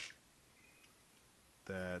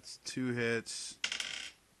 That's 2 hits.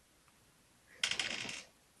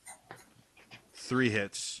 3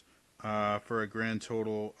 hits for a grand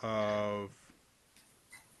total of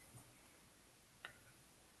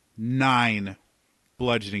 9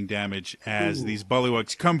 bludgeoning damage as these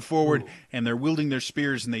bullywugs come forward and they're wielding their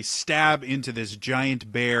spears and they stab into this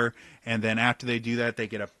giant bear, and then after they do that, they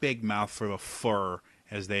get a big mouthful of fur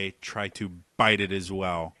as they try to bite it as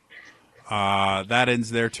well. That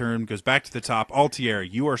ends their turn. Goes back to the top. Altier,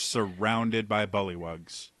 you are surrounded by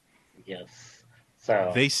bullywugs. Yes.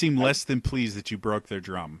 So They seem less than pleased that you broke their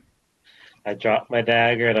drum. I drop my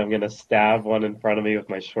dagger and I'm gonna stab one in front of me with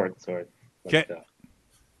my short sword. Okay.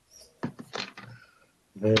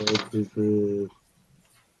 That is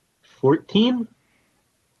 14.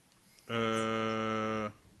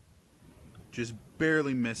 Just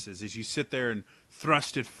barely misses. As you sit there and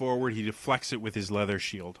thrust it forward, he deflects it with his leather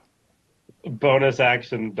shield. Bonus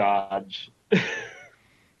action dodge.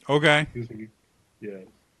 Okay. Yeah.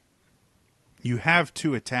 You have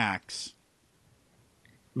 2 attacks.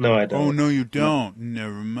 No, I don't. Oh, no, you don't.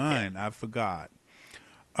 Never mind. I forgot.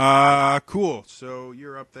 Cool. So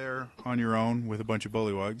you're up there on your own with a bunch of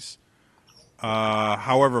bullywugs.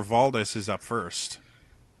 However, Valdis is up first.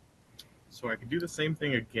 So I could do the same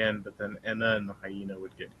thing again, but then Enna and the hyena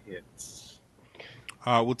would get hit.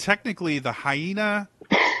 Well, technically, the hyena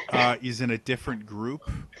is in a different group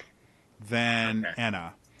than Okay.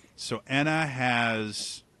 Enna. So Enna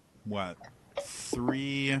has,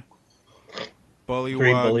 3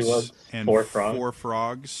 bullywugs and 4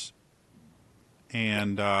 frogs.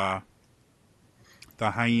 And the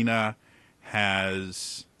hyena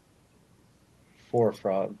has 4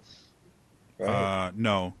 frogs. Right?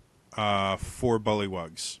 no, 4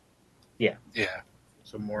 bullywugs. Yeah. Yeah.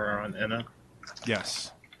 So more on Enna.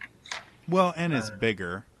 Yes. Well, and it's Uh,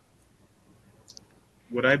 bigger.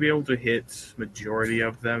 Would I be able to hit majority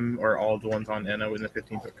of them or all the ones on Enna in the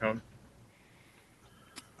 15-foot cone?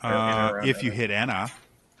 Or in and around If you Enna? hit Enna,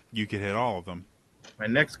 you could hit all of them. My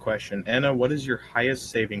next question, Enna, what is your highest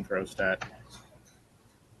saving throw stat?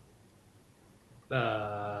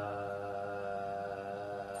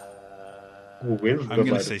 Wisdom, I'm going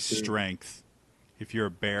to I'd say assume. strength. If you're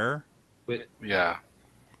a bear, Yeah.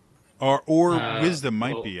 or wisdom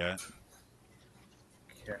might well, be it,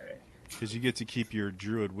 Okay. because you get to keep your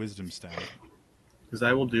druid wisdom stat. Because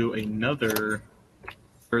I will do another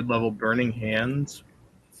third level Burning Hands.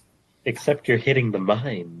 Except you're hitting the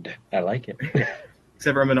mind. I like it.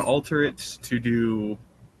 Except for I'm going to alter it to do.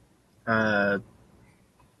 I'm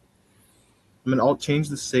going to change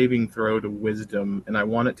the saving throw to Wisdom, and I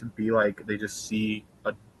want it to be like they just see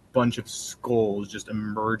a bunch of skulls just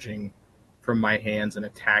emerging from my hands and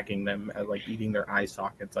attacking them, as like eating their eye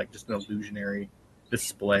sockets, like just an illusionary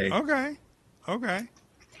display. Okay.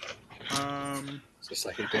 So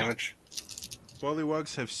psychic damage.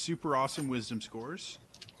 Bullywugs have super awesome wisdom scores.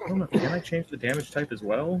 I don't know. Can I change the damage type as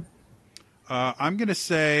well? I'm going to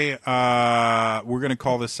say we're going to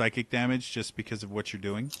call this psychic damage just because of what you're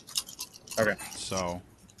doing. Okay. So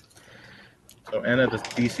Anna, the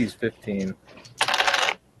DC's 15.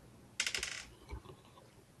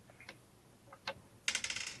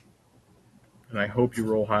 And I hope you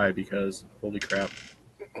roll high because holy crap.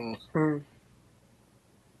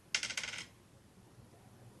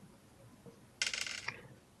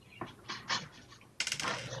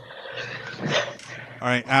 all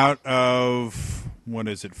right, out of what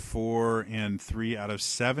is it? 4 and 3 out of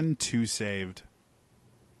 7, 2 saved.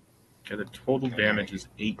 Okay, the total damage is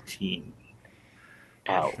 18.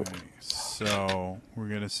 Ow. Okay, so we're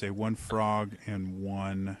going to say 1 frog and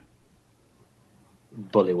 1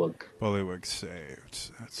 Bullywug. bullywug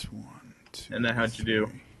saved. That's 1, 2. And then how'd you do?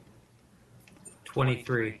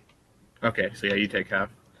 23. Okay, so yeah, you take half.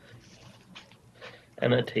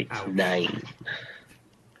 And it takes Ouch. 9.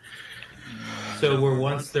 So where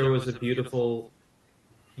once there was a beautiful,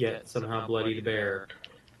 yet somehow bloody bear,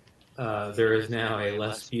 there is now a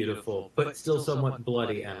less beautiful, but still somewhat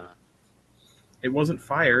bloody Emma. It wasn't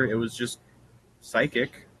fire, it was just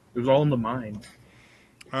psychic. It was all in the mind.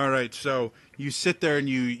 All right, so you sit there and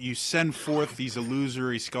you send forth these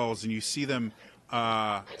illusory skulls, and you see them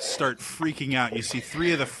start freaking out. You see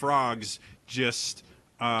 3 of the frogs just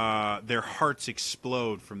their hearts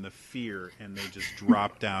explode from the fear, and they just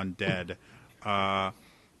drop down dead.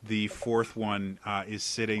 The 4th one is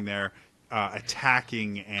sitting there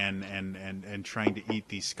attacking and trying to eat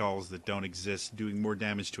these skulls that don't exist, doing more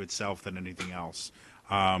damage to itself than anything else.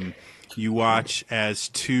 You watch as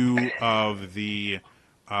 2 of the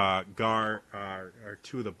or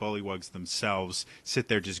 2 of the bullywugs themselves sit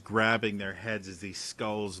there just grabbing their heads as these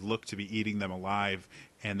skulls look to be eating them alive,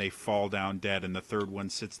 and they fall down dead. And the 3rd one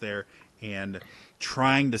sits there and,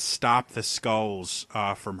 trying to stop the skulls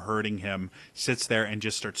from hurting him, sits there and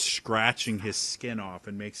just starts scratching his skin off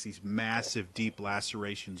and makes these massive deep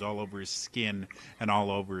lacerations all over his skin and all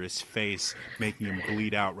over his face, making him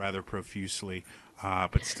bleed out rather profusely,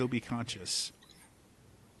 but still be conscious.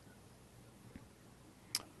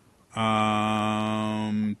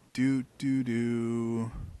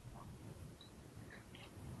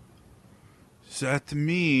 That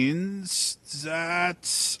means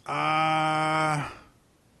that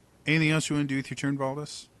anything else you want to do with your turn,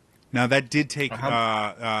 Valdus? Now that did take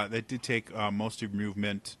most of your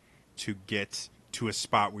movement to get to a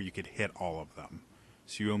spot where you could hit all of them.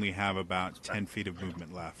 So you only have about 10 feet of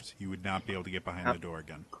movement left. You would not be able to get behind the door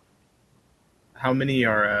again. How many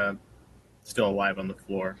are still alive on the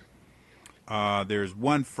floor? There's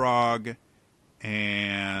 1 frog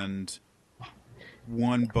and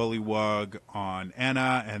 1 bullywug on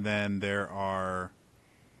Anna, and then there are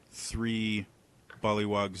 3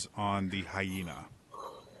 bullywugs on the hyena.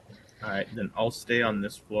 Alright, then I'll stay on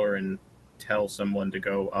this floor and tell someone to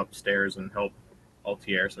go upstairs and help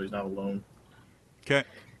Altier so he's not alone. Okay.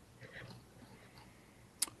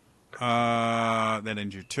 That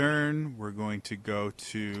ends your turn. We're going to go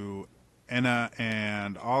to Anna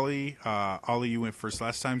and Ollie. Ollie, you went first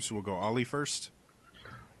last time, so we'll go Ollie first.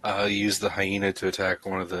 Use the hyena to attack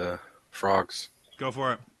one of the frogs. Go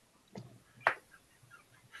for it.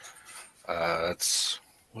 That's,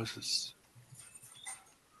 what is this?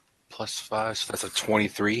 +5, so that's a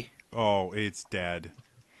 23. Oh, it's dead.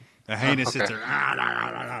 The hyena sits Okay.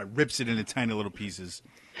 there, rips it into tiny little pieces.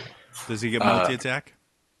 Does he get multi-attack?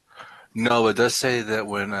 No, it does say that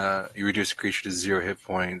when you reduce a creature to 0 hit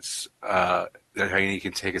points, that hyena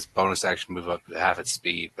can take its bonus action move up to half its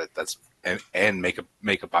speed, but that's and make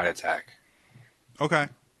a bite attack. Okay.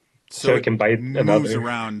 So So it can bite moves another.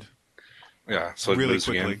 around Yeah, so it really moves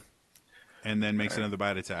quickly again. and then makes Alright. another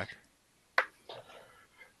bite attack.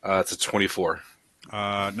 It's a 24.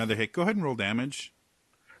 Another hit. Go ahead and roll damage.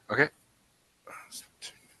 Okay.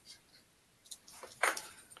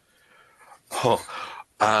 Oh,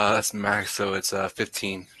 that's max, so it's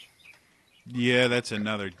 15. Yeah, that's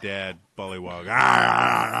another dead bullywug.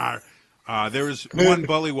 There was one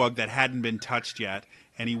bullywug that hadn't been touched yet,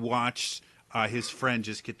 and he watched his friend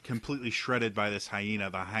just get completely shredded by this hyena.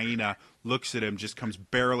 The hyena looks at him, just comes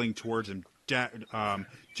barreling towards him,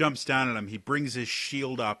 jumps down at him. He brings his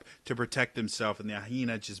shield up to protect himself, and the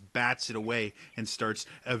hyena just bats it away and starts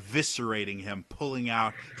eviscerating him, pulling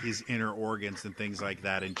out his inner organs and things like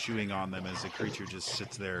that, and chewing on them as the creature just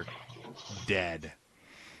sits there dead.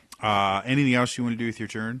 Anything else you want to do with your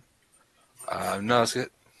turn? No, that's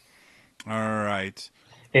it. All right.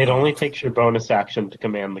 It only takes your bonus action to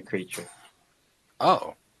command the creature.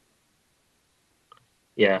 Oh,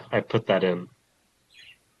 Yeah, I put that in.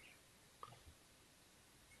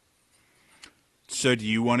 So, do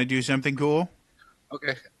you want to do something cool?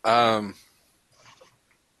 okay.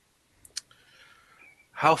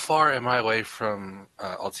 How far am I away from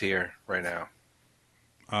Altier right now?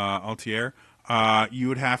 Altier, you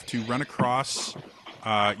would have to run across.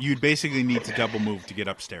 You'd basically need to double move to get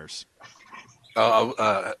upstairs.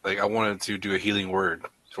 Like I wanted to do a healing word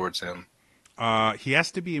towards him. He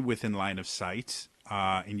has to be within line of sight,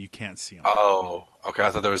 and you can't see him. Oh, okay.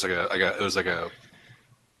 I thought there was it was like a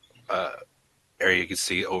area you could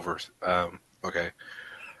see over. Okay.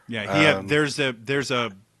 Yeah, Um, there's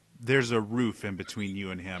a roof in between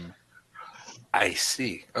you and him. I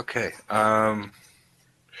see. Okay. I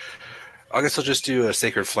guess I'll just do a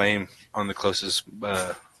sacred flame on the closest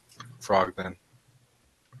frog then.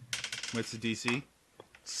 What's the DC?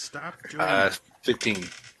 Stop doing 15.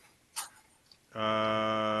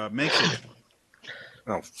 makes it.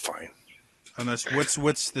 Oh, fine. Unless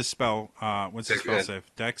what's the spell? What's the Dex, spell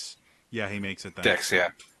save? Dex. Yeah, he makes it then. Dex, yeah.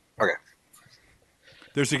 Okay.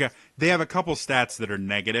 There's a guy. They have a couple stats that are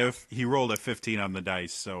negative. He rolled a 15 on the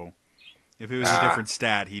dice, so if it was a different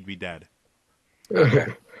stat, he'd be dead. Okay.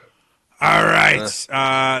 All right.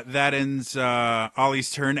 That ends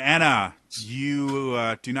Ollie's turn. Anna,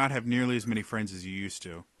 you do not have nearly as many friends as you used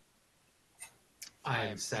to. I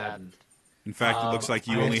am saddened. In fact, it looks like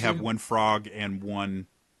you I only have assume- one frog and one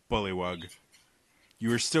bullywug.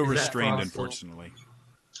 You are still Is that restrained, frog still- unfortunately.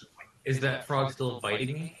 Is that frog still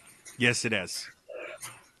biting me? Yes, it is.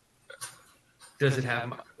 Does it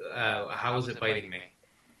have? How is it biting me?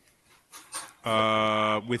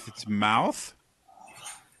 With its mouth.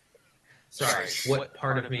 Sorry, what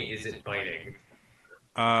part of me is it biting?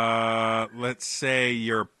 Let's say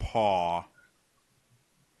your paw.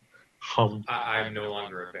 I'm no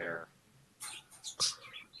longer a bear.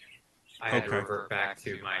 I had to Okay. revert back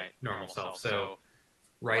to my normal self. So,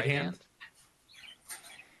 right hand.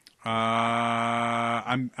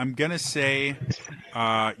 I'm gonna say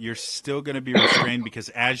you're still gonna be restrained because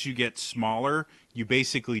as you get smaller, you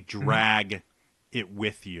basically drag it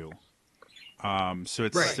with you. So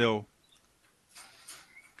it's Right. still.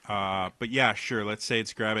 But yeah, sure. Let's say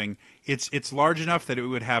it's grabbing. It's large enough that it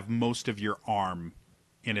would have most of your arm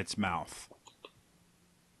in its mouth.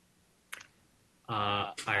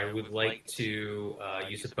 I would like to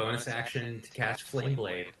use a bonus action to cast Flame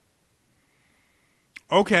Blade.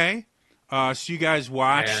 Okay. So you guys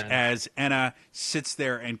watch And- as Enna sits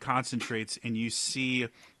there and concentrates, and you see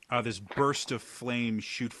this burst of flame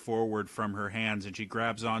shoot forward from her hands, and she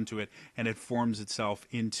grabs onto it, and it forms itself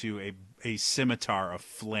into a scimitar of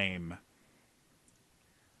flame.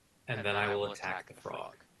 And then I will attack the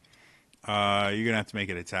frog. You're gonna have to make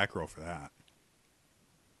an attack roll for that.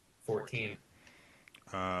 14.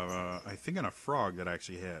 I think on a frog that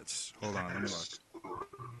actually hits. Hold on, let me look.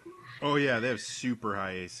 Oh yeah, they have super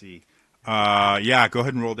high AC. Yeah, go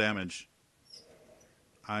ahead and roll damage.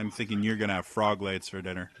 I'm thinking you're gonna have frog legs for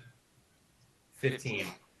dinner. 15.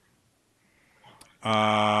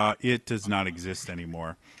 It does not exist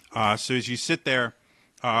anymore. So as you sit there,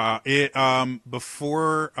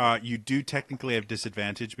 before you do technically have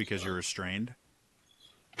disadvantage because you're restrained.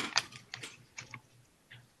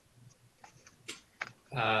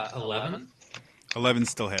 11. 11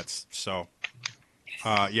 still hits. So,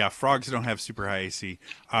 yeah, frogs don't have super high AC.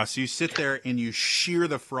 So you sit there and you shear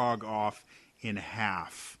the frog off in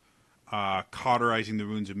half, cauterizing the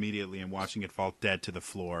wounds immediately and watching it fall dead to the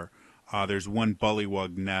floor. There's one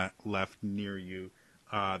bullywug left near you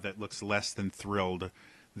that looks less than thrilled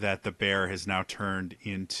that the bear has now turned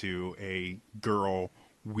into a girl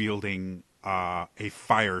wielding a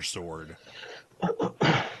fire sword.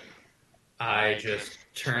 I just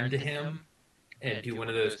turn to him and do one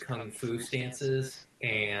of those kung fu stances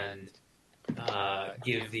and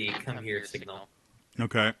give the "come here" signal.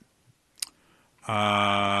 Okay.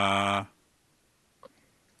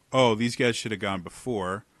 Oh, these guys should have gone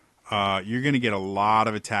before. You're going to get a lot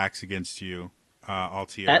of attacks against you,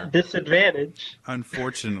 Altier. At disadvantage.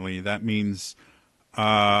 Unfortunately, that means.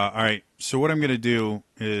 All right. So what I'm going to do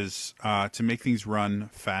is to make things run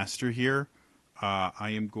faster here. I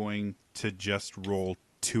am going to just roll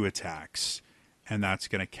 2 attacks, and that's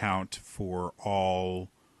going to count for all.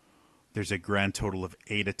 There's a grand total of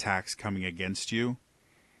 8 attacks coming against you.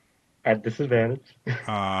 At disadvantage.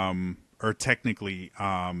 Or technically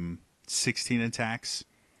 16 attacks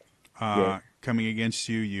Yeah. coming against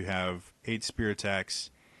you. You have 8 spear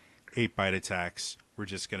attacks, 8 bite attacks. We're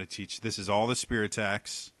just going to teach. This is all the spear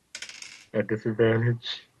attacks. At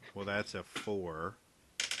disadvantage. Well, that's a 4.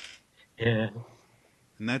 Yeah.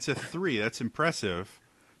 And that's a 3. That's impressive.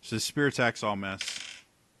 So the spear attacks all miss.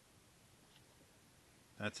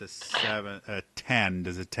 That's a 7. A 10.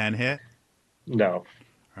 Does a 10 hit? No.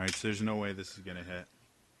 All right, so there's no way this is going to hit.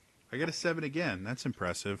 I got a 7 again. That's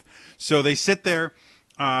impressive. So they sit there,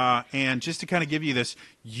 and just to kind of give you this,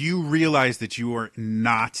 you realize that you are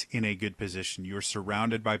not in a good position. You are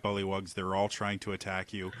surrounded by bullywugs. They're all trying to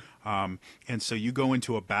attack you. And so you go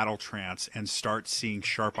into a battle trance and start seeing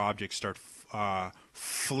sharp objects start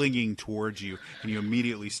flinging towards you, and you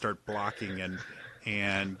immediately start blocking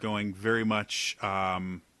and going very much...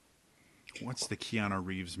 what's the Keanu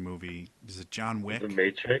Reeves movie? Is it John Wick? The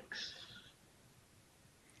Matrix.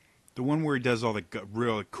 The one where he does all the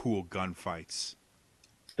really cool gunfights.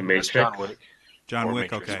 The That's Matrix. John Wick. John Or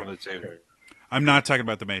Wick, Matrix, okay. one of the two. I'm not talking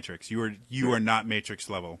about the Matrix. You are not Matrix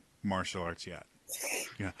level martial arts yet.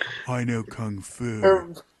 Yeah, I know kung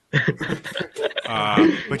fu.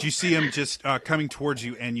 But you see him just coming towards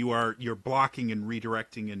you, and you're blocking and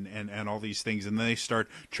redirecting and all these things, and then they start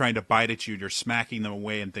trying to bite at you. You're smacking them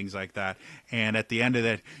away and things like that. And at the end of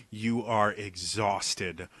that, you are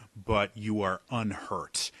exhausted, but you are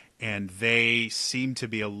unhurt. And they seem to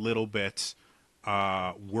be a little bit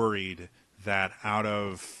worried that out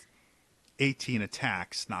of 18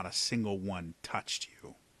 attacks, not a single one touched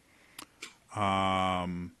you.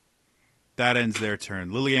 That ends their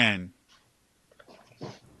turn. Lillian.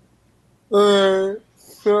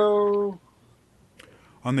 So,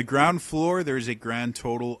 On the ground floor, there is a grand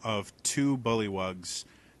total of 2 bullywugs.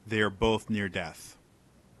 They are both near death.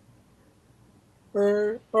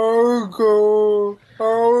 I'll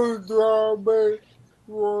drop it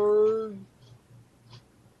once,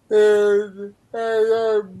 and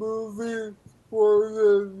I'm moving for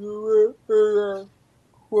the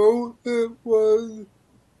quote it was,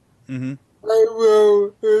 Mm-hmm. I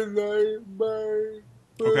will ignite my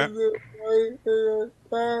Okay.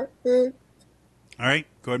 attack it. All right,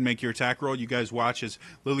 go ahead and make your attack roll. You guys watch as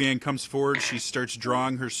Lillian comes forward. She starts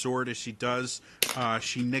drawing her sword. As she does,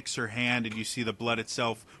 she nicks her hand, and you see the blood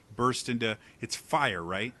itself burst into... It's fire,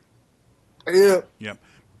 right? Yeah. Yep.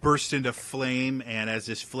 Burst into flame, and as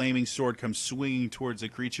this flaming sword comes swinging towards the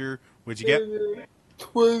creature, what'd you get?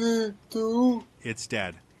 22. It's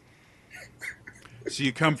dead. So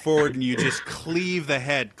you come forward, and you just cleave the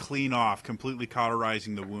head clean off, completely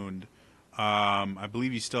cauterizing the wound. I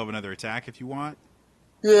believe you still have another attack if you want.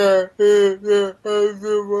 Yeah,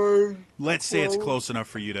 everyone. Let's say it's close enough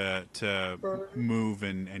for you to move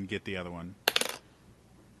and get the other one.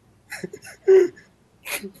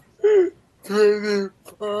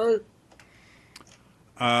 25.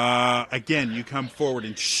 Again, you come forward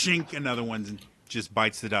and shink another one just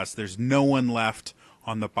bites the dust. There's no one left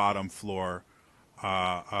on the bottom floor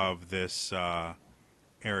of this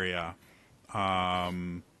area.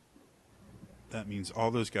 That means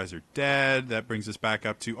all those guys are dead. That brings us back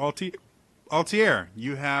up to Altier.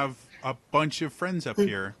 You have a bunch of friends up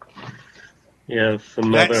here. Yeah,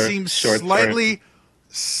 some That other seems short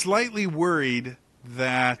slightly worried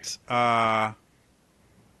that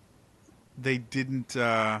they didn't.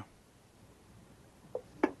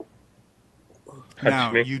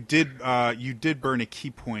 Now me. you did burn a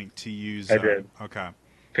key point to use. I did. Okay.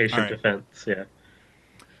 patient all right. defense. Yeah.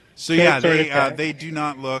 So yeah, Short sword attack. they do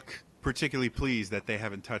not look particularly pleased that they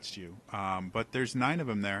haven't touched you. But there's 9 of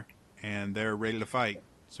them there, and they're ready to fight.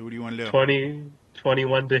 So what do you want to do?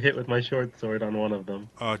 21 to hit with my short sword on one of them.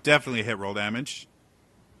 Definitely a hit roll damage.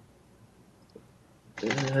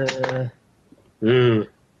 Ooh,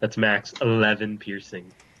 that's max 11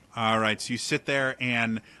 piercing. All right, so you sit there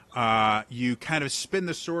and you kind of spin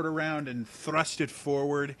the sword around and thrust it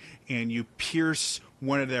forward, and you pierce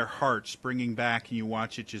one of their hearts, bringing back, and you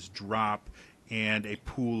watch it just drop, and a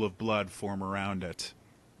pool of blood form around it.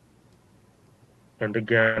 And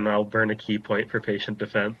again, I'll burn a key point for patient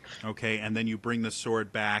defense. Okay, and then you bring the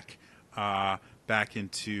sword back, back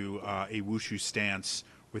into a wushu stance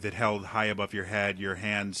with it held high above your head, your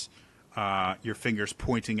hands, your fingers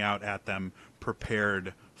pointing out at them,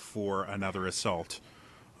 prepared for another assault.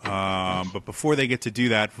 But before they get to do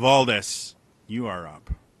that, Valdis, you are up.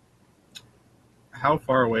 How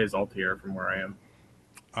far away is Altair from where I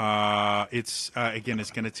am? It's again,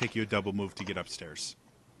 it's going to take you a double move to get upstairs.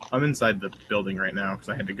 I'm inside the building right now because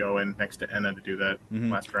I had to go in next to Enna to do that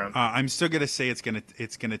last round. I'm still going to say it's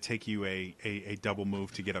gonna take you a double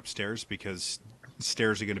move to get upstairs because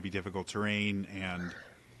stairs are going to be difficult terrain and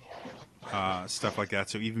stuff like that.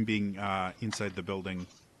 So even being inside the building,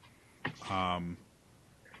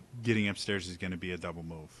 getting upstairs is going to be a double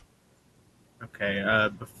move. Okay,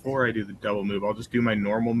 before I do the double move, I'll just do my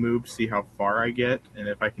normal move, see how far I get, and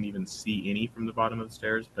if I can even see any from the bottom of the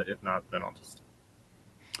stairs. But if not, then I'll just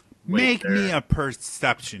Make there. me a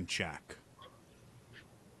perception check.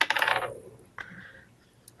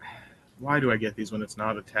 Why do I get these when it's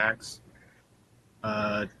not attacks?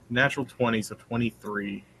 Natural 20, so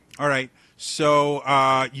 23. All right. So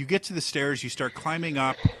you get to the stairs. You start climbing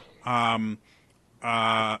up.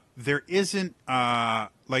 There isn't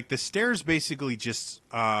like the stairs. Basically, just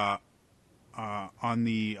on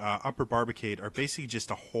the upper barricade are basically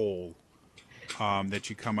just a hole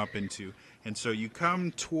that you come up into, and so you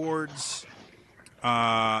come towards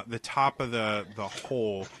the top of the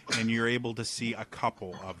hole, and you're able to see a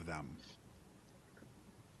couple of them.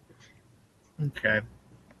 Okay.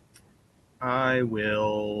 I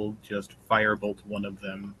will just firebolt one of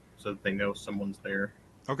them so that they know someone's there.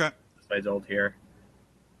 Okay. Besides Altair.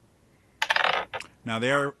 Now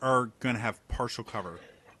they are going to have partial cover,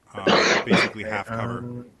 basically half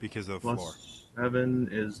cover because of the floor. Plus 7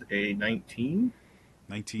 is a 19.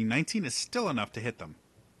 19 is still enough to hit them.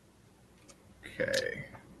 Okay.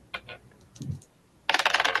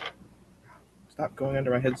 Stop going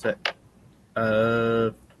under my headset.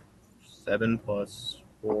 7 plus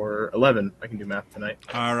 4, 11. I can do math tonight.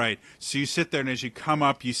 All right. So you sit there, and as you come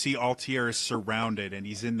up, you see Altair is surrounded, and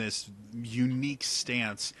he's in this unique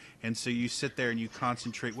stance. And so you sit there and you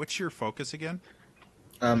concentrate. What's your focus again?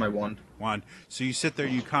 My wand. Wand. So you sit there,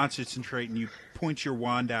 you concentrate, and you point your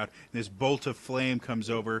wand out, and this bolt of flame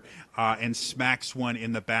comes over and smacks one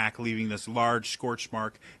in the back, leaving this large scorch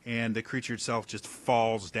mark, and the creature itself just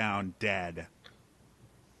falls down dead.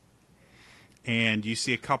 And you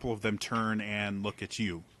see a couple of them turn and look at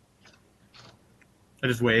you. I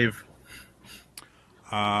just wave.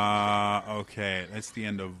 Okay, that's the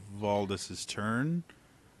end of Valdis's turn.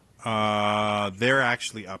 They're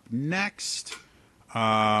actually up next.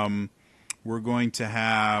 We're going to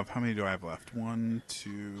have, how many do I have left? 1,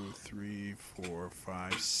 2, 3, 4,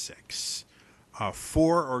 5, 6.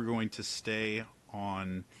 4 are going to stay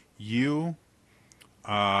on you.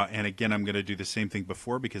 And again, I'm going to do the same thing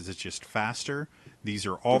before because it's just faster. These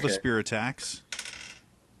are all the spear attacks.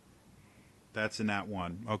 That's in that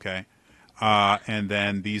one. Okay. And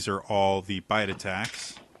then these are all the bite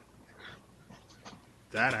attacks.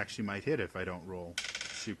 That actually might hit if I don't roll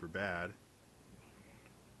super bad.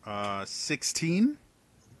 16.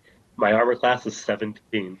 My armor class is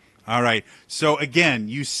 17. All right. So again,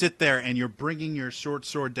 you sit there and you're bringing your short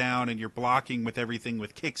sword down and you're blocking with everything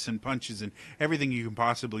with kicks and punches and everything you can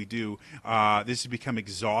possibly do. This has become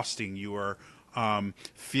exhausting. You are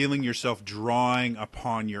feeling yourself drawing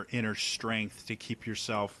upon your inner strength to keep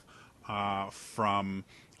yourself from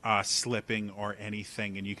slipping or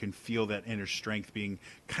anything, and you can feel that inner strength being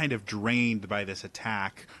kind of drained by this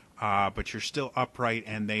attack, but you're still upright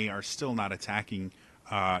and they are still not attacking,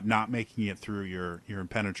 not making it through your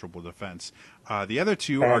impenetrable defense. The other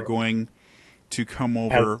two are going to come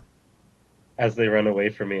over. As they run away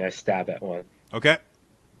from me, I stab at one. Okay.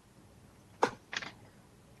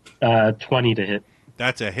 20 to hit.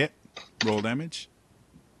 That's a hit. Roll damage.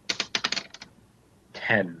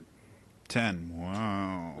 10. 10.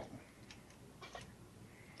 Wow.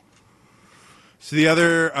 So the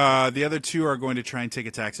other two are going to try and take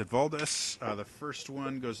attacks at Valdis. The first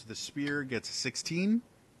one goes to the spear, gets a 16.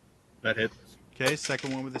 That hits. Okay,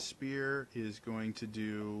 second one with the spear is going to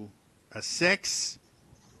do a 6.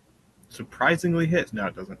 Surprisingly hits. No,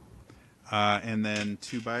 it doesn't. And then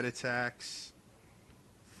 2 bite attacks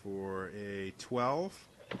for a 12.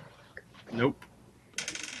 Nope.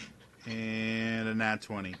 And a nat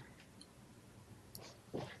 20.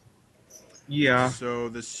 Yeah. So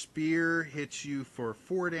the spear hits you for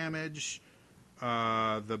 4 damage.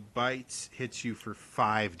 The bite hits you for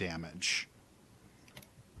 5 damage.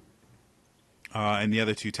 And the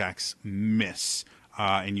other 2 attacks miss.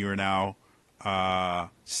 And you are now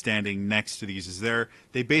standing next to these.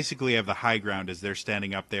 They basically have the high ground as they're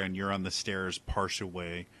standing up there, and you're on the stairs part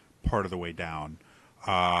of the way down.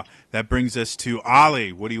 That brings us to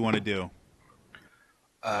Ollie. What do you want to do?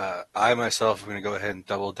 I myself am going to go ahead and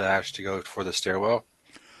double dash to go for the stairwell.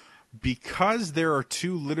 Because there are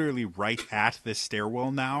 2 literally right at this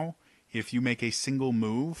stairwell now, if you make a single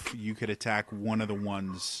move, you could attack one of the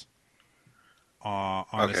ones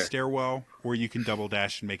on the stairwell, or you can double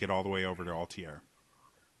dash and make it all the way over to Altier.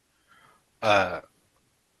 I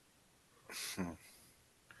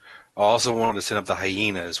also wanted to set up the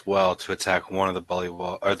hyena as well to attack one of the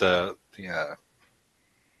bullywog, or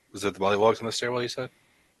was it the bullywogs on the stairwell you said?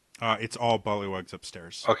 It's all bullywugs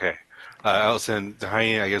upstairs. Okay. I'll send the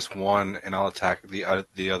hyena, I guess, one, and I'll attack the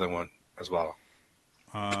other one as well.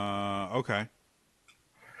 Okay.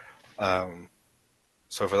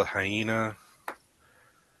 So for the hyena,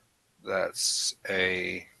 that's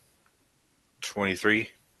a 23.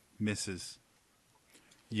 Misses.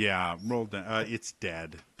 Yeah, roll down. It's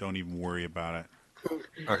dead. Don't even worry about it.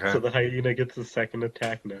 Okay. So the hyena gets a second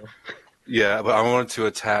attack now. Yeah, but I want to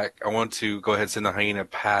attack. I want to go ahead and send the hyena.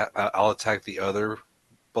 I'll attack the other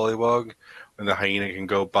bullywug, and the hyena can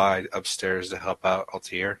go by upstairs to help out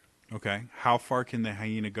Altier. Okay. How far can the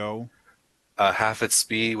hyena go? Half its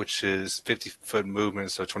speed, which is 50-foot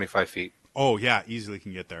movement, so 25 feet. Oh, yeah, easily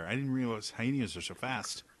can get there. I didn't realize hyenas are so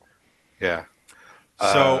fast. Yeah.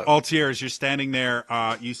 So, Altier, as you're standing there,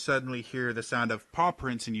 you suddenly hear the sound of paw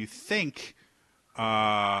prints, and you think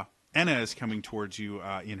Enna is coming towards you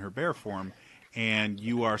in her bear form, and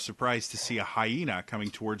you are surprised to see a hyena coming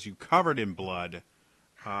towards you covered in blood,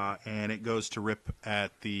 and it goes to rip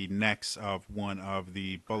at the necks of one of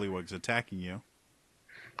the bullywugs attacking you.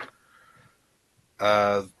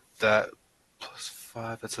 That plus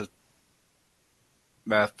 5, that's a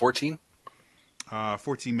math 14.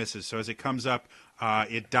 14 misses. So as it comes up,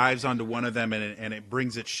 it dives onto one of them, and it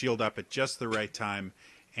brings its shield up at just the right time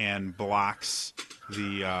and blocks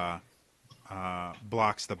the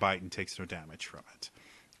bite and takes no damage from it.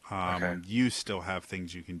 Okay. You still have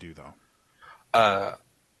things you can do, though.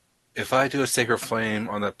 If I do a Sacred Flame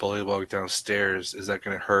on that bullywug downstairs, is that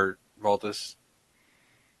going to hurt Valdis?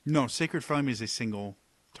 No, Sacred Flame is a single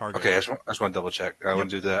target. Okay, I just want to double check. I want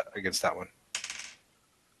to do that against that one.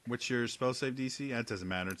 What's your spell save DC? That doesn't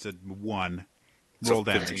matter. It's a 1. So Roll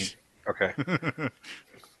 15. damage. Okay.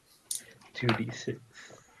 2d6.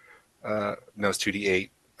 No, it's 2d8.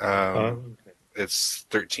 Okay. It's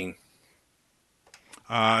 13.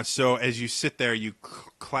 So as you sit there, you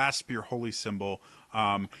clasp your holy symbol,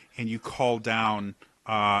 and you call down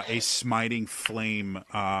a smiting flame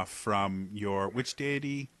from your... Which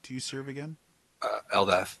deity do you serve again?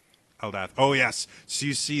 Eldath. Eldath. Oh, yes. So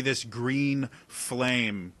you see this green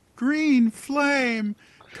flame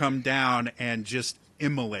come down and just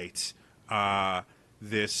immolate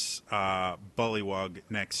this bullywug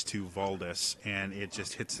next to Valdis, and it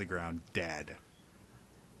just hits the ground dead.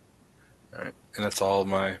 All right. And that's all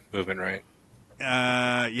my movement, right?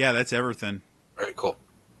 Yeah, that's everything. All right, cool.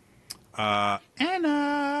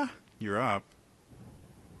 Anna, you're up.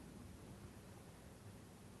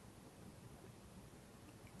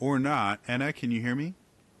 Or not. Anna, can you hear me?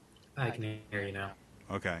 I can hear you now.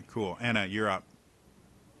 Okay, cool. Anna, you're up.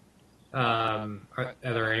 Are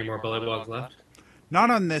there any more bullywugs left? Not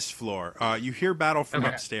on this floor. You hear battle from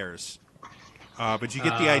Okay. upstairs. But you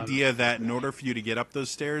get the idea that in order for you to get up those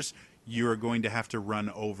stairs, you are going to have to run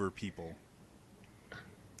over people.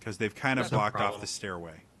 Because they've kind of That's no blocked off problem. the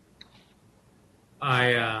stairway.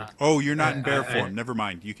 Oh, you're not in bear form. Never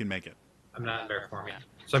mind. You can make it. I'm not in bear form yet.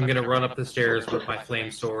 So I'm going to run up the stairs with my flame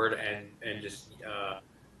sword and just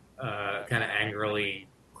kind of angrily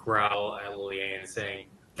growl at Lillian, saying,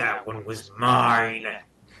 "That one was mine."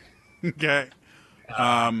 Okay.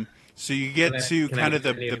 So you get to kind of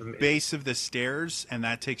the base of the stairs, and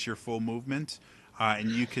that takes your full movement. And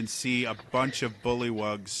you can see a bunch of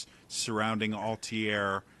bullywugs surrounding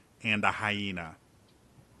Altier and a hyena.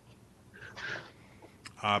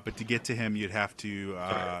 But to get to him, you'd have to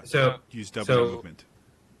use double movement.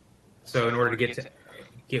 So in order to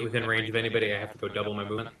get within range of anybody, I have to go double my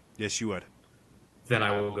movement. Yes, you would. Then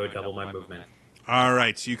I will go double my movement. All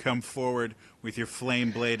right, so you come forward with your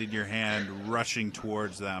flame blade in your hand, rushing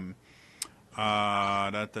towards them.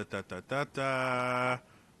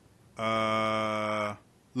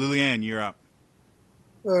 Lillian, you're up.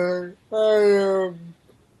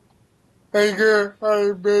 I I guess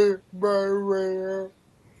I made my way up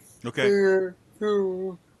Okay. here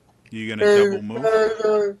too. You gonna double move?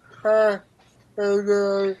 And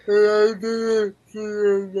I didn't see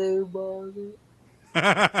your name on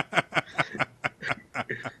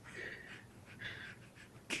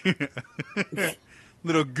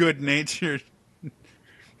Little good natured.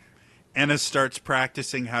 Anna starts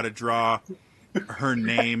practicing how to draw her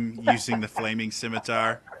name using the flaming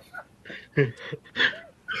scimitar.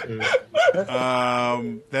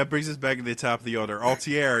 That brings us back to the top of the order.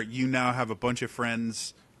 Altier, you now have a bunch of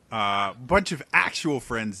friends, bunch of actual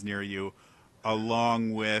friends near you,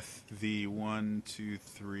 along with the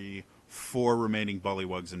 4 remaining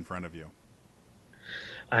bullywugs in front of you.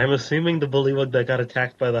 I'm assuming the bullywug that got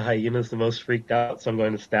attacked by the hyena is the most freaked out, so I'm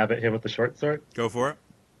going to stab at him with the short sword. Go for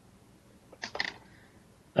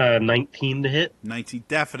it. 19 to hit. 19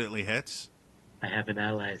 definitely hits. I have an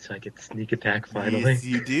ally, so I get sneak attack finally. Yes,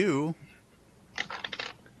 you do.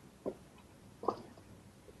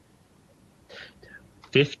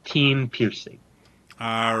 15 piercing.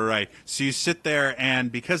 All right. So you sit there,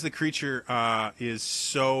 and because the creature is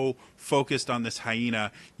so focused on this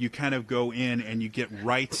hyena, you kind of go in and you get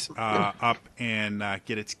right up and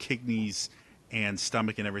get its kidneys and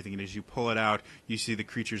stomach and everything. And as you pull it out, you see the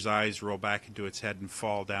creature's eyes roll back into its head and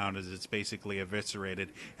fall down as it's basically eviscerated.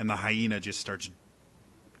 And the hyena just starts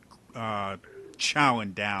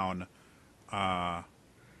chowing down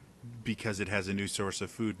because it has a new source of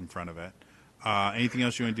food in front of it. Anything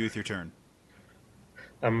else you want to do with your turn?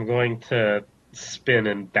 I'm going to spin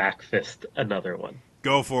and back fist another one.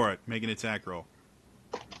 Go for it. Make an attack roll.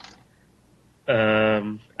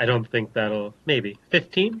 I don't think that'll... Maybe.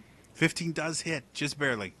 15? 15 does hit, just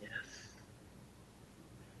barely. Yes.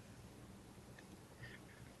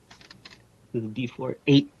 D4,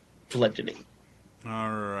 8 bludgeoning.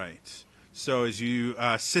 All right. So as you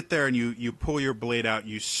sit there and you pull your blade out,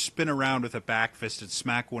 you spin around with a back fist and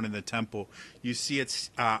smack one in the temple. You see its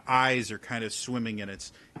eyes are kind of swimming and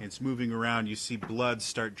it's moving around. You see blood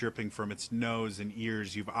start dripping from its nose and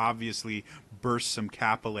ears. You've obviously burst some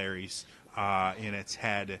capillaries in its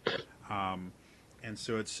head, and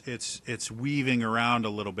so it's weaving around a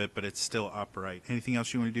little bit, but it's still upright. Anything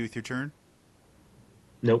else you want to do with your turn?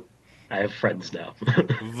 Nope. I have friends now.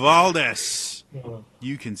 Valdez,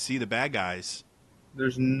 you can see the bad guys.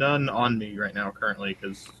 There's none on me right now currently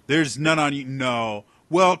because There's none on you. No.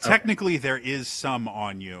 Well, technically there is some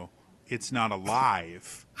on you. It's not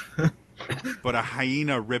alive. But a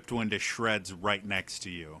hyena ripped one to shreds right next to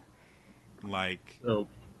you. Like, so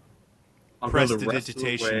I'll go the rest of the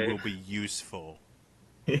prestidigitation way. will be useful.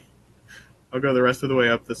 I'll go the rest of the way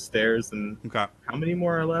up the stairs. And Okay. how many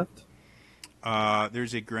more are left?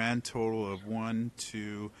 There's a grand total of 1,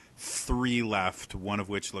 2, 3 left, one of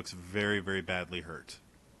which looks very, very badly hurt.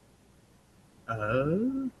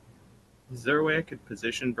 Is there a way I could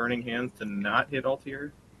position Burning Hands to not hit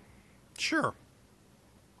Altier? Sure.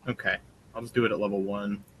 Okay, I'll just do it at level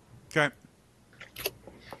 1. Okay.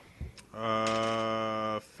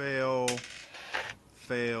 Fail.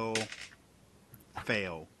 Fail.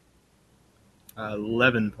 Fail.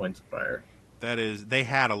 11 points of fire. That is, they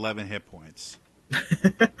had 11 hit points.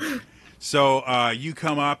 So you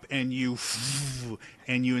come up and you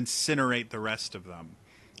incinerate the rest of them.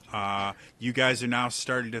 You guys are now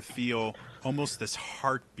starting to feel almost this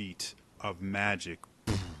heartbeat of magic.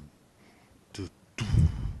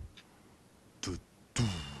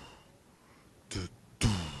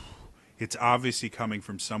 It's obviously coming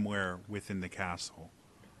from somewhere within the castle.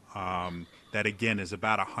 That again is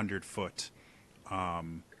about 100 foot.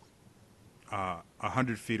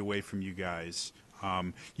 100 feet away from you guys.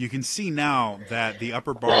 You can see now that the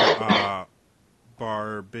upper barbicade,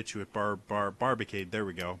 there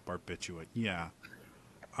we go, barbiturate, yeah.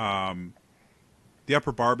 The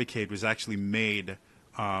upper barricade was actually made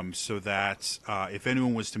so that if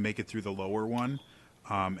anyone was to make it through the lower one,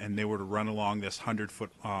 and they were to run along this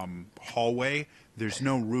 100-foot hallway, there's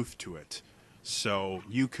no roof to it. So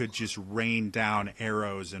you could just rain down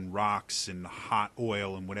arrows and rocks and hot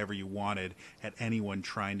oil and whatever you wanted at anyone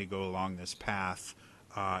trying to go along this path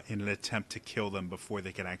in an attempt to kill them before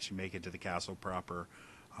they can actually make it to the castle proper.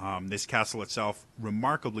 This castle itself,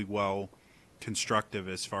 remarkably well constructive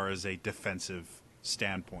as far as a defensive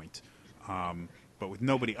standpoint. But with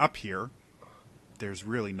nobody up here, there's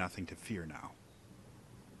really nothing to fear now.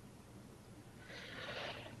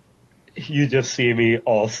 You just see me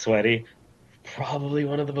all sweaty. Probably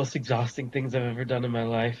one of the most exhausting things I've ever done in my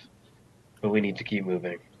life. But we need to keep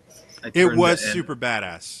moving. It was super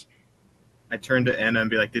badass. I turned to Anna and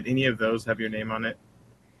be like, did any of those have your name on it?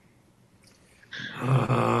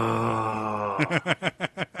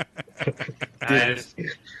 I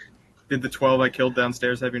Did the 12 I killed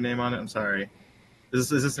downstairs have your name on it? I'm sorry. Is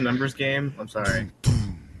this a numbers game? I'm sorry.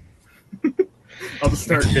 I'll just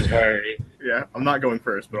start. Should hurry. Yeah, I'm not going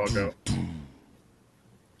first, but I'll go.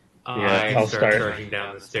 Yeah, I I'll start start. charging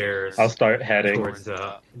down the stairs I'll start heading, towards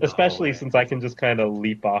the especially hallway. since I can just kind of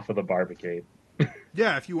leap off of the barricade.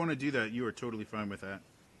 Yeah, if you want to do that, you are totally fine with that.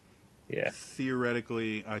 Yeah,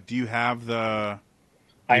 Theoretically, do you have the?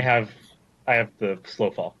 I have the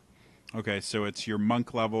slow fall. Okay, so it's your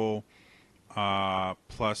monk level,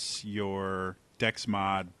 plus your dex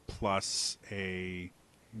mod plus a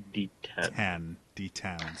D10.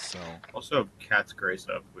 D10. So, Also have Cat's Grace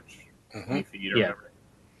up, which you feed or Yeah. whatever.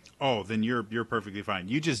 oh, then you're perfectly fine.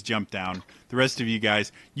 You just jump down. The rest of you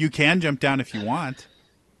guys, you can jump down if you want.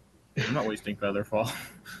 I'm not wasting feather fall.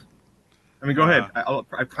 I mean, go ahead.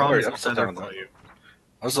 I promise I'm I'll still feather down fall there. you.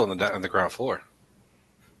 I was on the ground floor.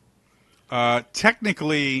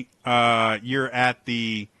 Technically, you're at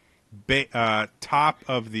the top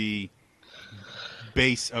of the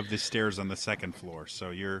base of the stairs on the second floor.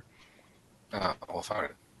 So you're Well, fine.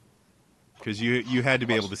 because you had to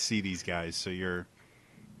be able to see these guys. So you're,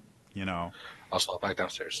 you know. I'll slide back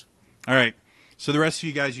downstairs. All right. So the rest of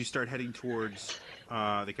you guys, you start heading towards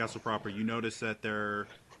the castle proper. You notice that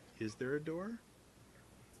is there a door?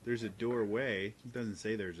 There's a doorway. It doesn't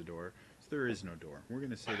say there's a door. So there is no door. We're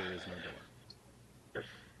going to say there is no door.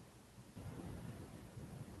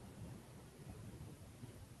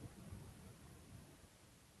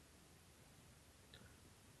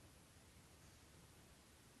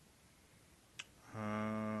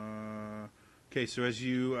 Okay, so as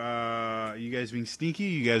you guys being sneaky,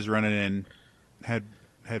 you guys running in head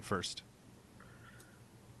first.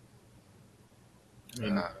 I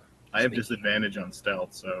mean, I have disadvantage on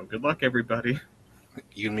stealth, so good luck, everybody.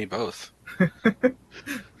 You and me both.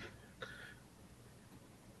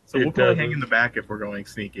 So we'll probably hang in the back if we're going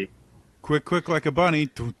sneaky. Quick like a bunny.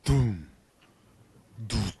 Doom, doom.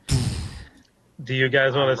 Do you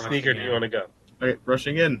guys want to I'm sneak or do rushing you in. want to go? Okay,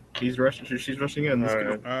 rushing in. He's rushing. She's rushing in. Let's All go.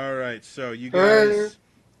 right. All right, so you guys,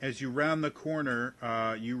 as you round the corner,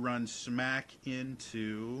 you run smack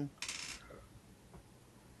into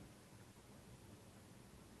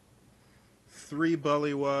 3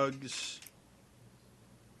 bullywugs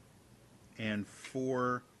and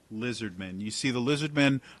 4 lizardmen. You see the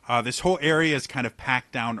lizardmen. This whole area is kind of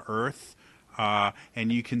packed down earth,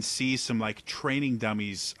 and you can see some like training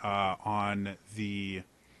dummies on the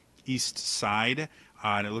east side.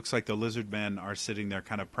 And it looks like the lizardmen are sitting there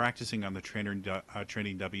kind of practicing on the training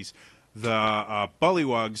dummies. The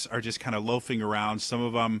bullywugs are just kind of loafing around. Some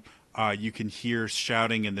of them you can hear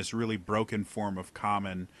shouting in this really broken form of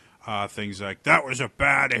common. Things like, "That was a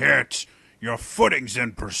bad hit. Your footing's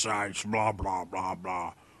imprecise, blah, blah, blah,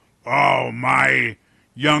 blah. Oh, my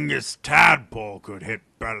youngest tadpole could hit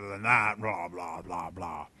better than that, blah, blah, blah,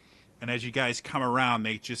 blah." And as you guys come around,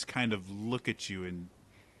 they just kind of look at you and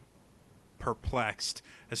perplexed,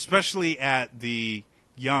 especially at the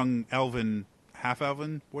young elven,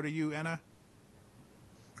 half-elven. What are you, Anna?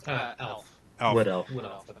 Elf. Elf. Wood elf. Wood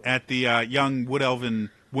elf. At the young wood elven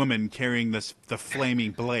woman carrying the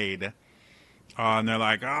flaming blade. And they're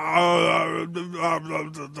like, I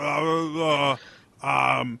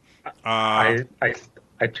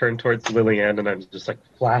turn towards Lillian and I'm just like,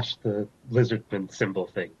 flash the lizardman symbol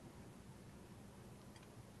thing.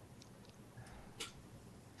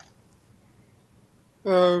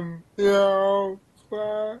 Yeah,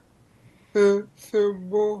 the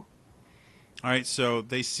symbol. all right, so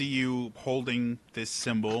they see you holding this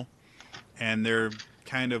symbol, and they're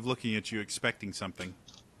kind of looking at you, expecting something.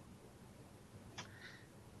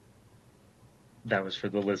 That was for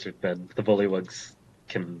the lizardmen. The bullywugs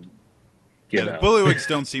can, Yeah, the bullywugs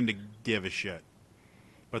don't seem to give a shit.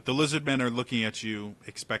 But the lizardmen are looking at you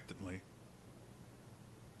expectantly.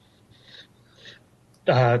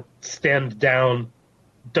 Stand down.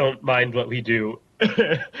 Don't mind what we do.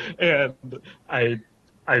 And I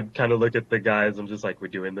kind of look at the guys. I'm just like, we're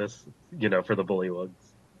doing this, for the bullywugs.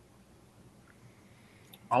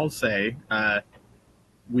 I'll say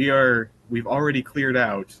we've already cleared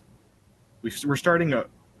out. We're starting a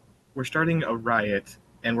riot,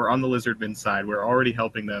 and we're on the lizardman side. We're already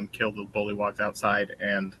helping them kill the bullywugs outside,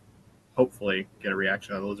 and hopefully get a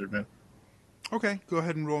reaction out of the lizardmen. Okay, go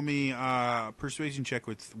ahead and roll me persuasion check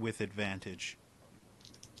with advantage.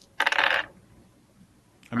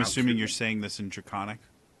 I'm Wow, assuming 2. you're saying this in Draconic.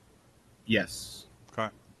 Yes. Okay.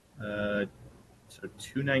 So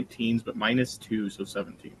 2 19s, but -2, so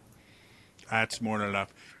 17. That's more than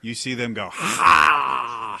enough. You see them go,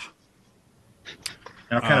 ha!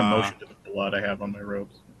 And I'll kind of motion to the blood I have on my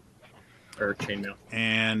robes. or chainmail.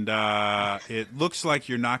 And it looks like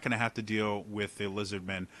you're not going to have to deal with the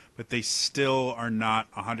lizardmen, but they still are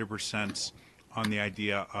not 100% on the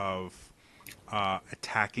idea of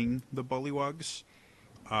attacking the bullywugs.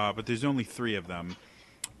 But there's only 3 of them.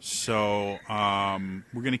 So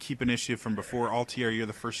we're going to keep initiative from before. Altier, you're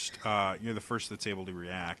the first. You're the first that's able to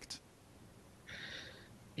react.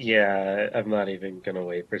 Yeah, I'm not even gonna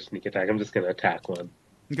wait for sneak attack. I'm just gonna attack one.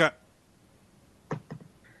 Okay.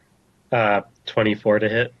 24 to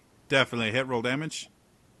hit. Definitely a hit. Roll damage.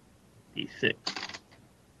 D6.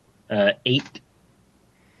 8.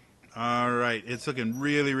 All right. It's looking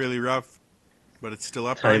really, really rough, but it's still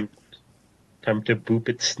upright. Time to boop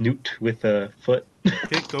its snoot with a foot.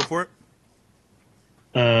 Okay, go for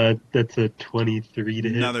it. That's a 23 to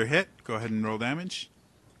hit. Another hit. Go ahead and roll damage.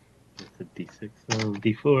 That's a D6.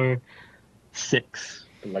 D4. 6.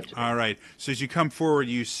 Bludgeoning. All right. So as you come forward,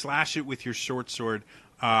 you slash it with your short sword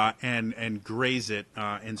and graze it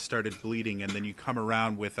and started bleeding, and then you come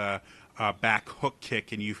around with a back hook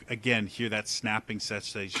kick, and you again hear that snapping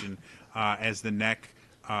sensation as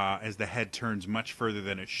the head turns much further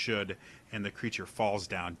than it should, and the creature falls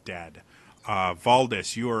down dead.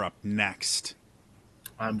 Valdis, you are up next.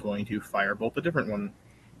 I'm going to firebolt a different one.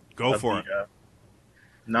 Go for it.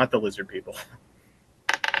 Not the lizard people.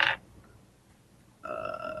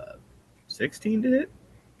 16 to hit?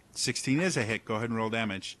 16 is a hit. Go ahead and roll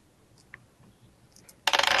damage.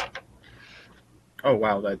 Oh,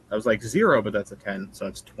 wow. I was like 0, but that's a 10, so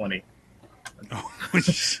it's 20. Oh,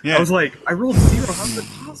 yeah. I was like, I rolled 0. How's that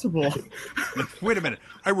possible? Wait a minute.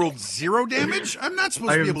 I rolled 0 damage? I'm not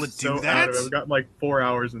supposed to be able to do that. I've got like 4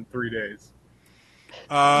 hours and 3 days.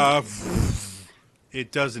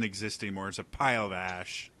 It doesn't exist anymore. It's a pile of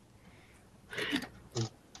ash.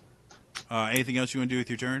 Anything else you want to do with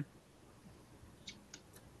your turn?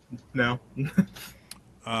 No.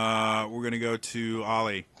 We're going to go to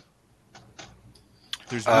Ollie.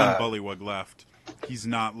 There's one bullywug left. He's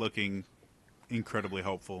not looking incredibly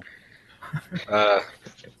hopeful. I'll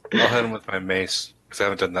hit him with my mace, because I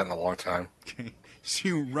haven't done that in a long time. Okay. So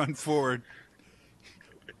you run forward.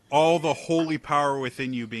 All the holy power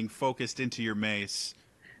within you being focused into your mace.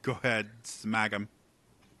 Go ahead, smack him.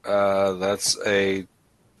 That's a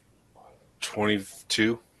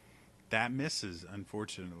 22. That misses,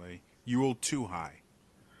 unfortunately. You rolled too high.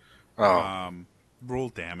 Oh. Roll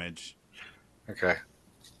damage. Okay.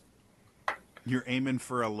 You're aiming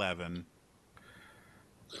for 11.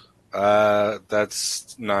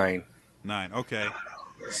 That's 9. 9. Okay.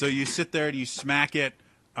 So you sit there and you smack it,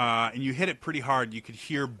 and you hit it pretty hard. You could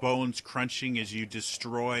hear bones crunching as you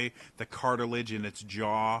destroy the cartilage in its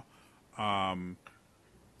jaw.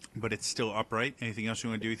 But it's still upright. Anything else you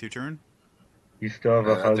want to do with your turn? You still have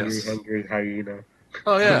a Yes. hungry hyena.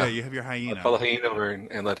 Oh, yeah. Yeah, you have your hyena. I'll call the hyena over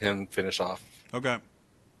and let him finish off. Okay.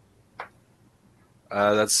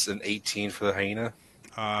 That's an 18 for the hyena.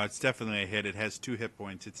 It's definitely a hit. It has 2 hit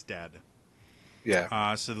points. It's dead.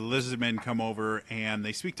 Yeah. So the lizardmen come over and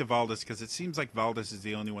they speak to Valdis because it seems like Valdis is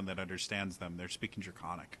the only one that understands them. They're speaking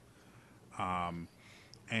Draconic.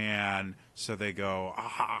 And so they go,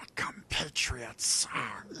 compatriots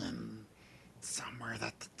are in somewhere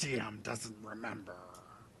that the DM doesn't remember.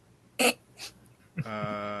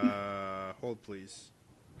 Hold, please.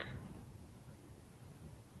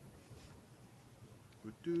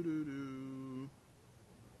 Do-do-do-do.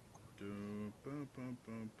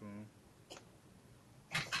 Do-bum-bum-bum-bum.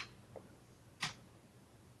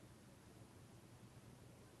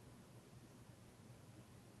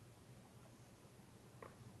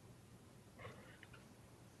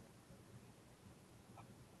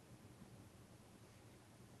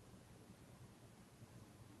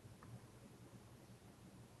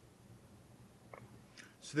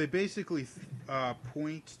 So they basically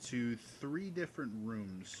point to 3 different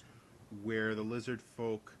rooms where the lizard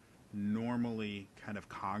folk normally kind of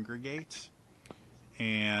congregate,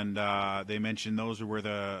 and they mention those are where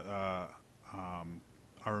our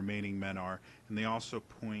remaining men are, and they also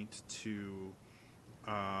point to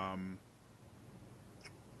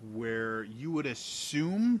where you would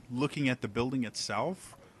assume, looking at the building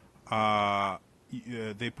itself,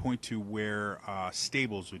 they point to where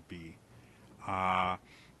stables would be.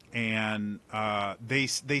 And they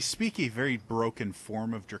speak a very broken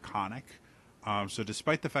form of Draconic. So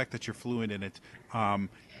despite the fact that you're fluent in it,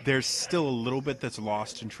 there's still a little bit that's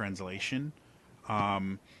lost in translation.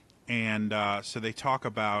 And so they talk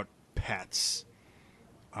about pets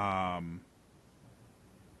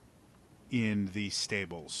in the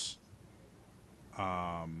stables.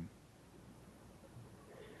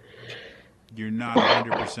 You're not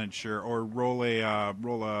 100% sure, or roll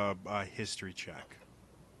a history check.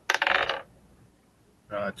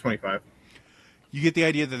 25. You get the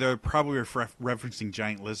idea that they're probably referencing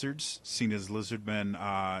giant lizards, seen as lizardmen,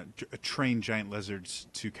 trained giant lizards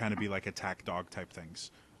to kind of be like attack dog type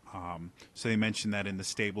things. So they mentioned that in the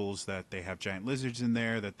stables that they have giant lizards in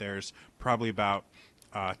there, that there's probably about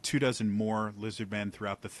 24 more lizardmen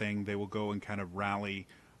throughout the thing. They will go and kind of rally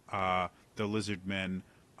the lizardmen,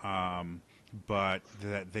 but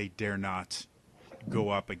that they dare not go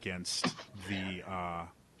up against the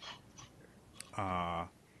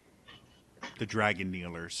dragon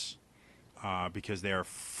kneelers, because they are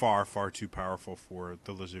far, far too powerful for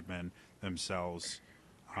the lizardmen themselves.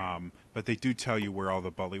 But they do tell you where all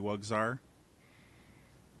the bullywugs are,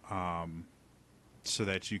 so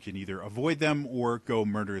that you can either avoid them or go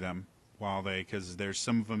murder them because there's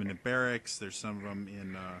some of them in the barracks, there's some of them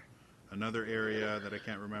in another area that I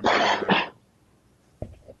can't remember.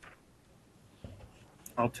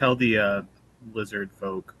 I'll tell the lizard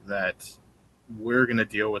folk that we're going to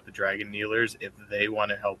deal with the dragon kneelers if they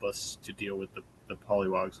want to help us to deal with the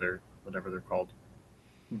polywogs or whatever they're called.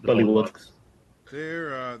 The Bullywugs.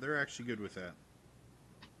 They're actually good with that.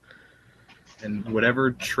 And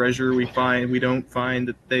whatever treasure we don't find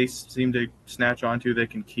that they seem to snatch onto, they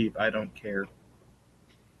can keep. I don't care.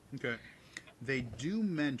 Okay. They do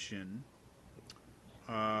mention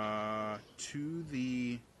in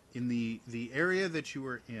the area that you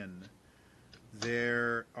are in,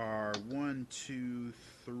 there are 1, 2,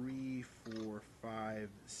 3, 4, 5,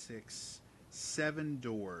 6, 7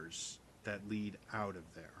 doors that lead out of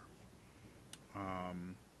there.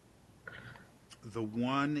 The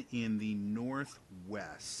one in the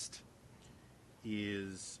northwest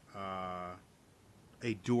is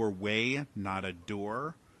a doorway, not a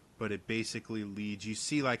door, but it basically leads. You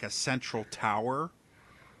see like a central tower,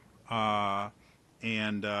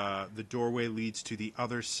 and the doorway leads to the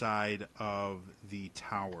other side of the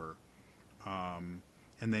tower. And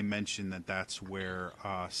they mention that that's where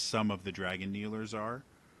some of the dragon kneelers are.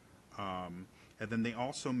 And then they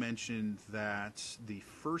also mentioned that the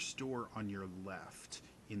first door on your left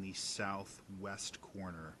in the southwest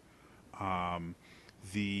corner,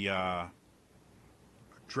 the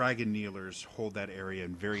dragon kneelers hold that area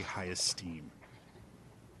in very high esteem.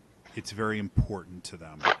 It's very important to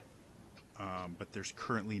them. But there's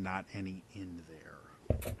currently not any in there.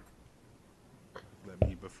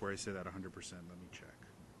 Before I say that 100%, let me check.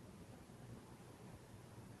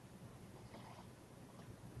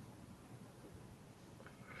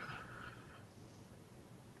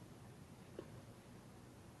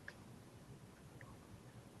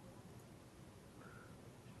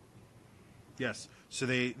 Yes. So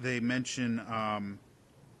they mention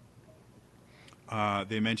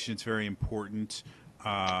it's very important,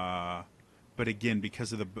 but again,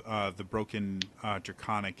 because of the broken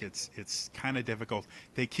draconic, it's kind of difficult.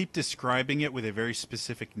 They keep describing it with a very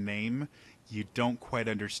specific name. You don't quite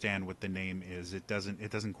understand what the name is. It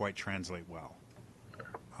doesn't quite translate well.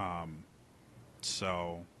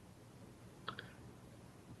 So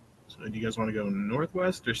do you guys want to go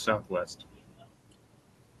northwest or southwest?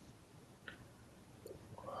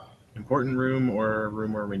 Important room or a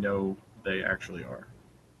room where we know they actually are?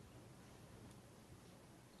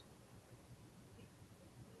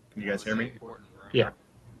 Can you guys hear me? Yeah.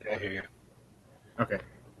 I hear you. Okay.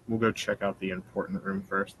 We'll go check out the important room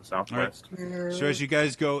first, the southwest. So as you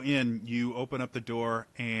guys go in, you open up the door,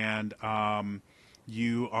 and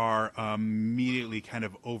you are immediately kind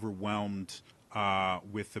of overwhelmed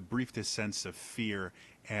with the briefest sense of fear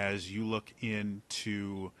as you look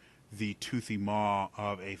into the toothy maw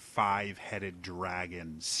of a 5-headed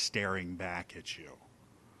dragon staring back at you.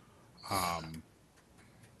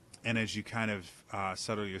 And as you kind of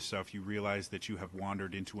settle yourself, you realize that you have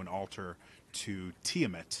wandered into an altar to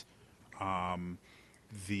Tiamat,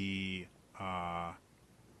 the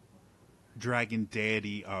dragon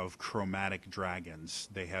deity of chromatic dragons.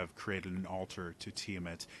 They have created an altar to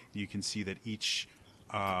Tiamat. You can see that each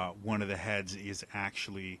one of the heads is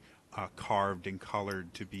actually carved and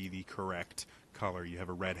colored to be the correct color. You have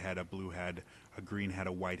a red head, a blue head, a green head,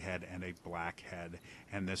 a white head, and a black head.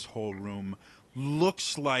 And this whole room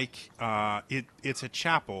looks like it's a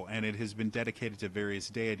chapel, and it has been dedicated to various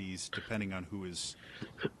deities depending on who has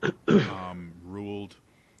ruled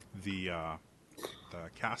the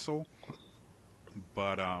castle.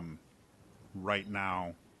 But right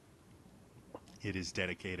now, it is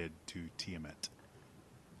dedicated to Tiamat.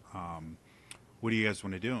 What do you guys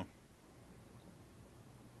want to do?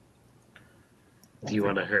 Do you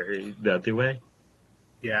want to hurry the other way?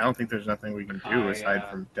 Yeah, I don't think there's nothing we can do aside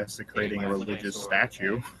from desecrating a religious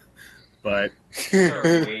statue. But Start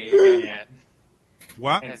waving it.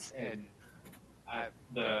 What? And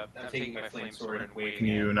I'm taking my flame sword and waving Can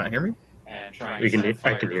you it not hear me? and trying We to can. set I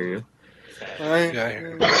fire can hear to you. the statue. Yeah, I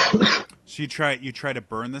hear you. So you try to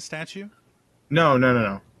burn the statue? No. Can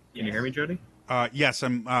you Yes. hear me, Jody? Yes,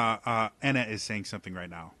 I'm. Anna is saying something right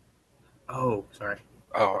now. Oh, sorry.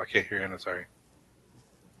 Oh, I can't hear you. I'm sorry.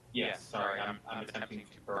 Yes, sorry, I'm attempting to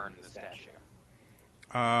burn the statue.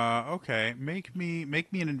 Okay. Make me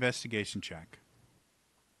an investigation check.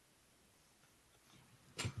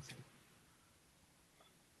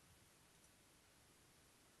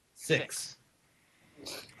 Six.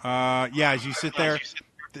 Yeah. As you sit there,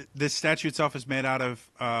 the statue itself is made out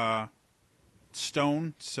of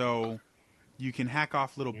stone, so you can hack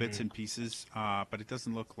off little bits and pieces, but it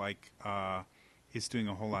doesn't look like it's doing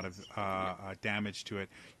a whole lot of damage to it.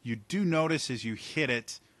 You do notice as you hit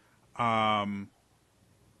it, you're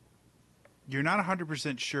not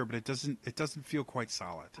 100% sure, but it doesn't feel quite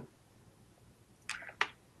solid.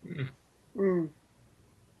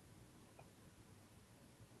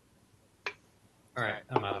 All right,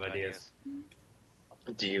 I'm out of ideas.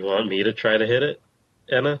 Do you want me to try to hit it,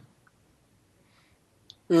 Anna?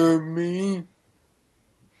 Me?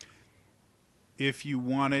 If you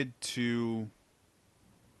wanted to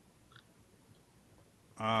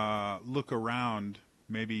look around,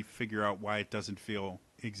 maybe figure out why it doesn't feel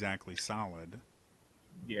exactly solid.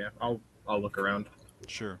 Yeah, I'll look around.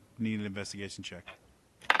 Sure. Need an investigation check.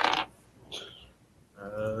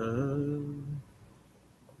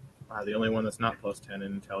 The only one that's not plus 10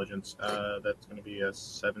 in intelligence. That's going to be a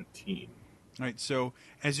 17. All right, so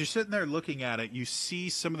as you're sitting there looking at it, you see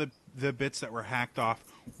some of the bits that were hacked off.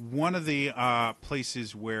 One of the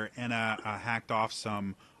places where Enna hacked off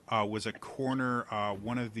some was a corner,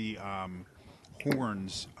 one of the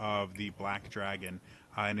horns of the black dragon.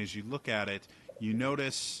 And as you look at it, you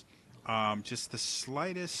notice just the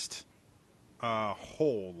slightest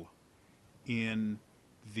hole in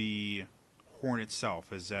the horn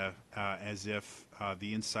itself, as if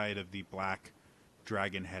the inside of the black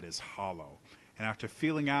dragon head is hollow. And after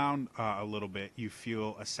feeling out a little bit, you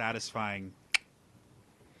feel a satisfying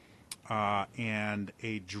and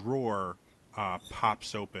a drawer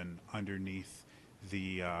pops open underneath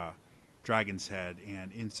the dragon's head,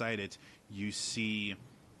 and inside it you see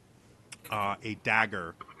a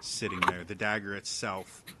dagger sitting there. The dagger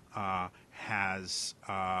itself has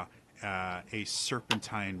a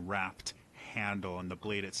serpentine wrapped handle, and the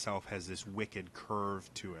blade itself has this wicked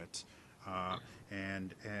curve to it.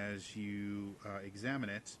 And as you examine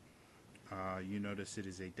it, you notice it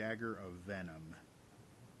is a dagger of venom.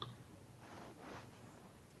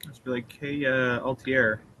 Let's be like, hey,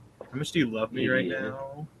 Altier, how much do you love me right Yeah.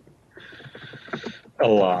 now? A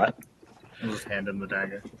lot. I'll just hand him the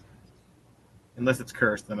dagger. Unless it's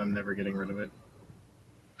cursed, then I'm never getting rid of it.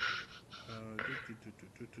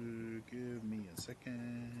 Give me a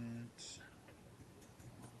second.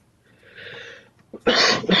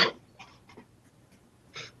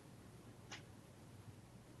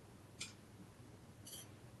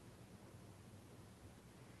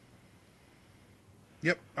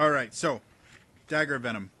 Yep. All right. So, dagger of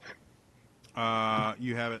venom.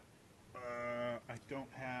 You have it. I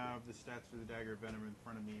don't have the stats for the dagger of venom in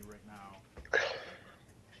front of me right now.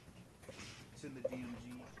 It's in the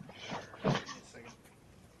DMG. Give me a second.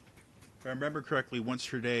 If I remember correctly, once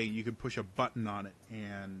per day you can push a button on it,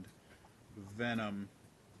 and venom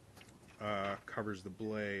covers the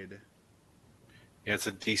blade. Yeah, it's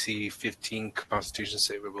a DC 15 Constitution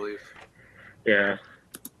save, I believe. Yeah.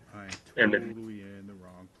 I'm And totally in the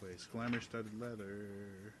wrong place. Glamour-studded leather.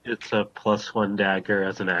 It's a +1 dagger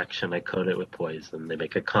as an action. I coat it with poison. They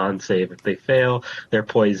make a con save. If they fail, they're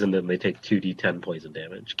poisoned and they take 2d10 poison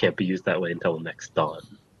damage. Can't be used that way until next dawn.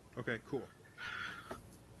 Okay, cool.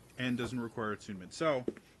 And doesn't require attunement. So,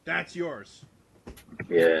 that's yours.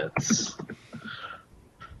 Yes.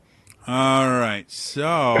 All right.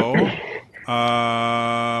 So,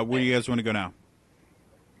 where do you guys want to go now?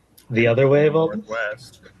 The other way of all this?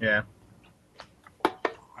 Northwest. Yeah.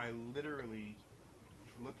 I literally,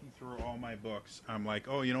 looking through all my books, I'm like,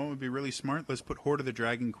 oh, you know what would be really smart? Let's put Horde of the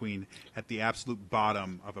Dragon Queen at the absolute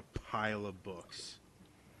bottom of a pile of books.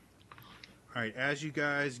 All right, as you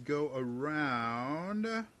guys go around,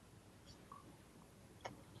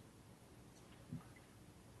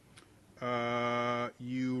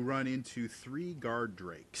 you run into 3 guard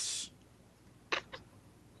drakes.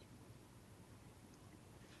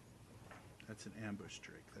 That's an ambush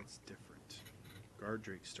drake. That's different. Guard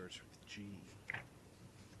drake starts with G.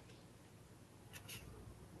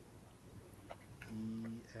 E,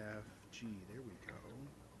 F, G. There we go.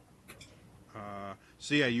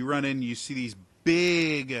 So yeah, you run in. You see these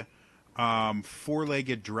big,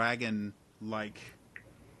 4-legged dragon-like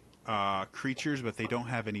creatures, but they don't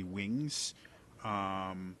have any wings,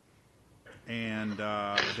 and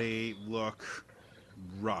they look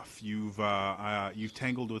rough. You've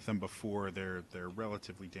tangled with them before. They're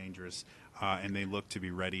relatively dangerous, and they look to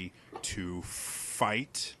be ready to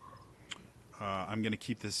fight. I'm going to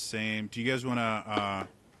keep this same. Do you guys want to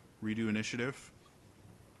redo initiative?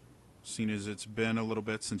 Seeing as it's been a little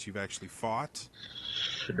bit since you've actually fought.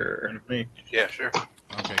 Sure. Fine with me. Yeah, sure.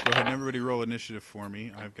 Okay, go ahead and everybody roll initiative for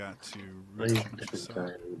me. I've got to Why is change different this up.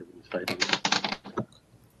 time fighting?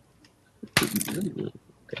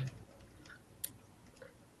 Okay.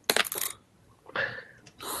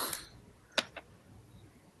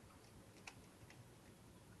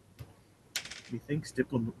 Methinks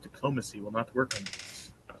diplomacy will not work on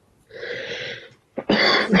this.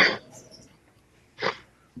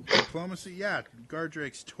 Diplomacy, yeah.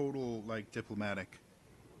 Gardrake's total like diplomatic.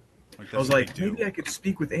 I was what like, they do. maybe I could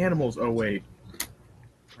speak with animals. Oh wait,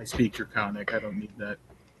 I speak Draconic. I don't need that.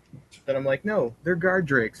 Then I'm like, no, they're guard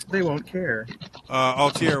drakes. They won't care.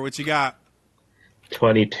 Altier, what you got?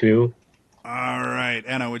 22. All right,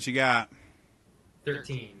 Anna, what you got?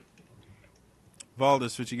 13.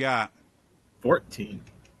 Valdis, what you got? 14.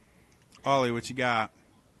 Ollie, what you got?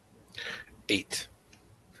 8.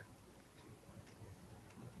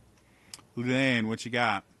 Lane, what you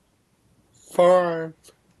got? 5.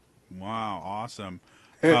 Wow, awesome.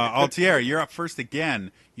 Altier, you're up first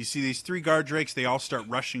again. You see these 3 guard drakes. They all start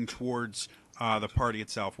rushing towards the party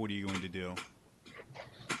itself. What are you going to do?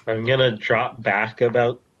 I'm gonna drop back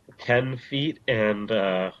about 10 feet and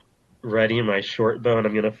ready my short bow, and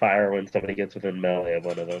I'm gonna fire when somebody gets within melee of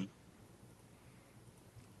one of them.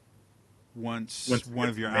 Once Once one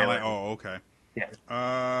it of your gets melee. ally. Oh, okay.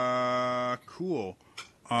 Yeah. Cool.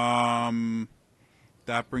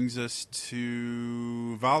 That brings us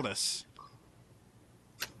to Valdis.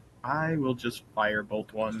 I will just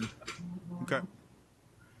firebolt one. Okay.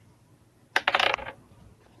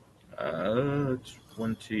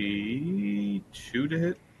 22 to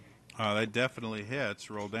hit. That definitely hits.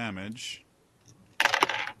 Roll damage.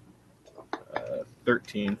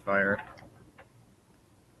 13 fire.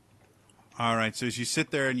 All right. So as you sit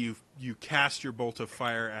there and you cast your bolt of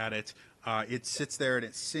fire at it, it sits there and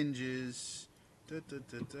it singes.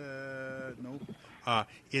 Nope.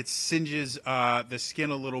 It singes the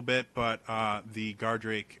skin a little bit, but the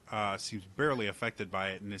Gardrake seems barely affected by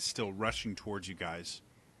it and is still rushing towards you guys.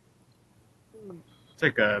 It's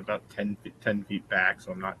like about 10 feet back,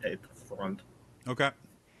 so I'm not at the front. Okay.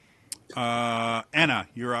 Anna,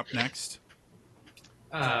 you're up next.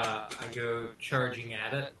 I go charging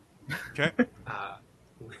at it. Okay.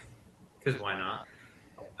 Because why not?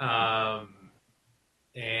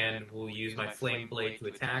 And we'll use my flame blade to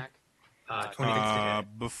attack. 26 to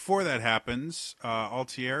hit. Before that happens,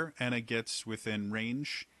 Altier, Anna gets within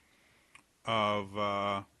range of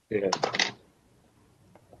Yeah.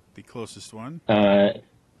 the closest one.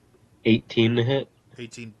 18 to hit.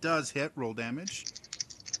 18 does hit. Roll damage.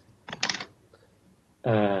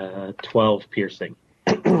 12 piercing.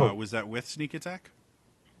 Was that with sneak attack?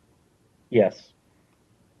 Yes.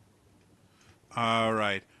 All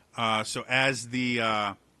right. So as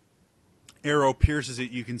the arrow pierces it,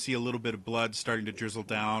 you can see a little bit of blood starting to drizzle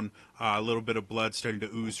down, a little bit of blood starting to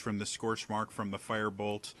ooze from the scorch mark from the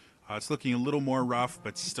firebolt. It's looking a little more rough,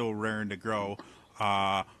 but still raring to grow.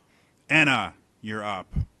 Anna, you're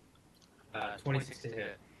up. 26 to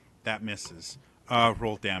hit. That misses.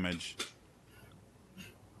 Roll damage.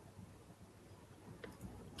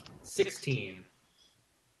 16.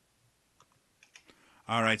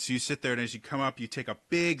 All right, so you sit there, and as you come up, you take a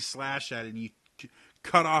big slash at it, and you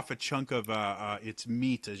cut off a chunk of its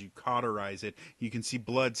meat as you cauterize it. You can see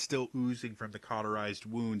blood still oozing from the cauterized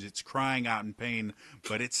wounds. It's crying out in pain,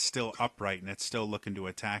 but it's still upright, and it's still looking to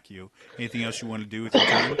attack you. Anything else you want to do with your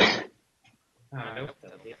turn? Nope.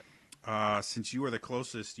 That'll be it. Since you are the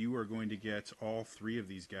closest, you are going to get all 3 of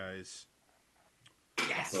these guys.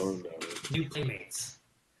 Yes! Oh no. New playmates.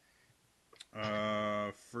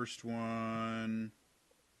 First one...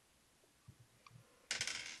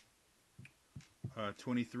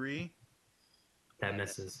 23. That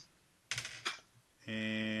misses.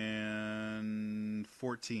 And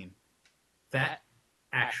 14. That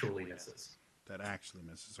actually misses. That actually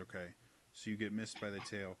misses. Okay. So you get missed by the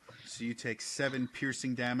tail. So you take 7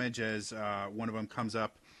 piercing damage as one of them comes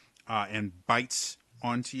up and bites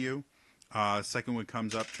onto you. Second one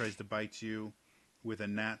comes up, tries to bite you with a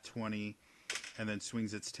nat 20, and then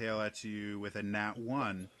swings its tail at you with a nat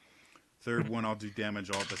 1. Third one, I'll do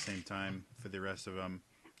damage all at the same time for the rest of them.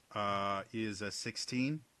 Is a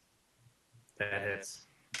 16. That hits.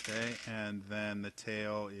 Okay, and then the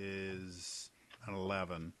tail is an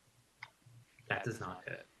 11. That does not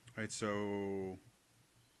hit. All right, so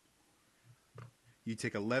you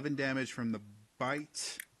take 11 damage from the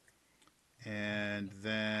bite, and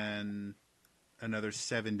then another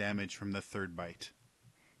 7 damage from the third bite.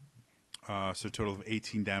 So a total of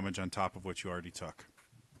 18 damage on top of what you already took.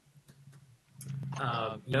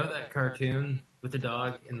 You know that cartoon with the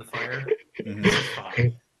dog in the fire? Mhm. This is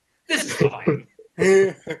fine. This is fine.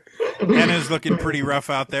 Anna's looking pretty rough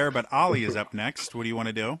out there, but Ollie is up next. What do you want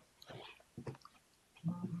to do?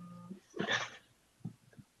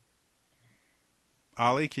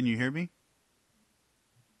 Ollie, can you hear me?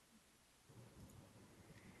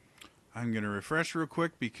 I'm going to refresh real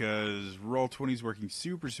quick because Roll20 is working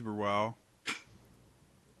super, super well.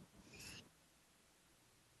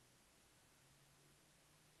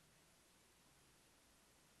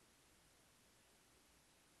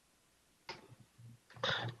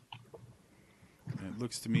 It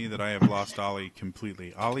looks to me that I have lost Ollie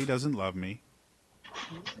completely. Ollie doesn't love me.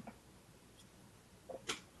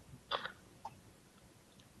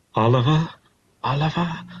 Oliver?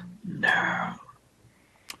 No.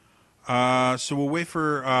 So we'll wait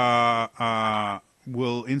for...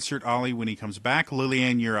 we'll insert Ollie when he comes back.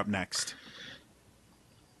 Lillian, you're up next.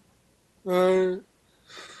 So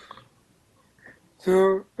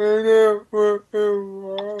Anna was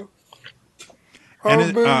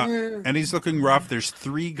And he's looking rough. There's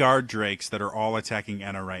 3 guard drakes that are all attacking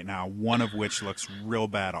Enna right now, one of which looks real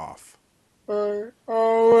bad off. I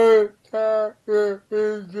always thought that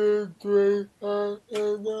it is great on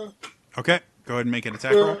Anna. Okay, go ahead and make an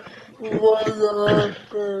attack roll. One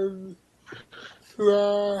happened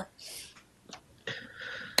slash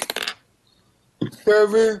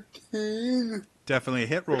 17. Definitely a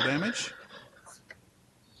hit. Roll damage.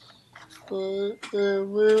 But it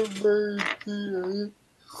will be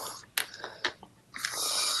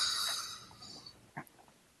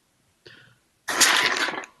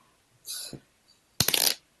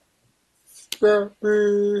that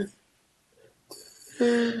is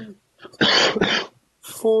 10,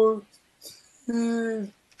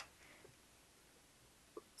 14,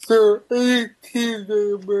 so 18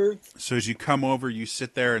 damage. So as you come over, you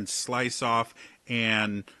sit there and slice off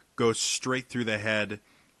and go straight through the head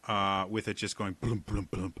with it just going bloom, bloom,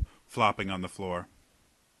 bloom, flopping on the floor.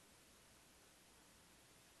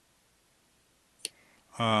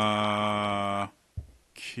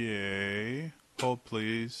 Okay. Hold,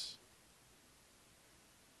 please.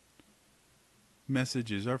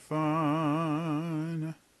 Messages are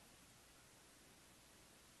fun.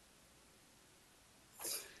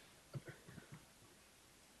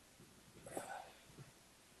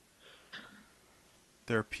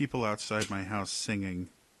 There are people outside my house singing,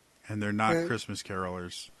 and they're not Okay. Christmas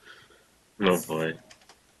carolers. Oh boy.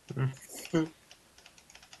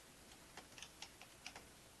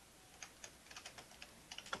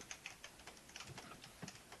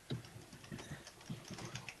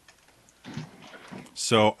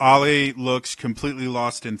 So Ollie looks completely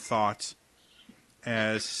lost in thought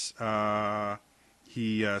as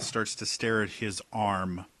he starts to stare at his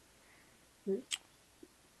arm.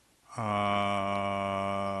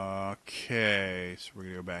 Okay, so we're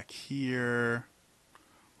going to go back here.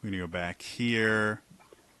 We're going to go back here.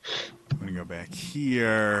 We're going to go back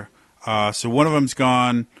here. So one of them's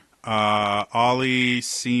gone. Ollie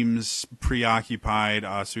seems preoccupied,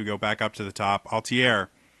 so we go back up to the top. Altier,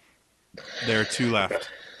 there are 2 left.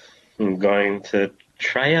 I'm going to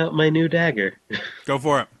try out my new dagger. Go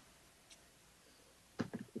for it.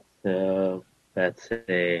 So that's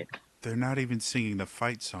a They're not even singing the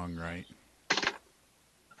fight song right.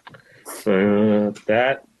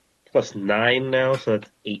 that plus 9 now, so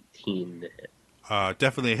that's 18 to hit.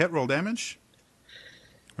 Definitely a hit. Roll damage.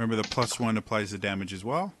 Remember the +1 applies the damage as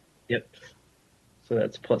well. Yep. So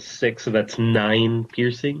that's plus 6, so that's 9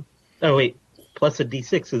 piercing. Oh wait, plus a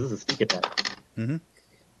d6, so this is a sneak attack. Mm-hmm.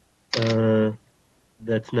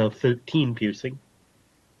 That's now 13 piercing.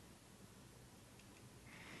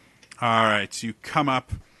 All right, so you come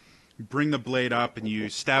up, you bring the blade up, and you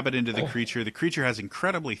stab it into the creature. The creature has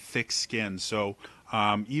incredibly thick skin, so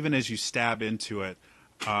even as you stab into it,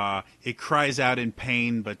 it cries out in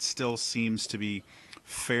pain, but still seems to be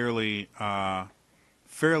fairly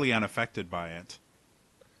unaffected by it,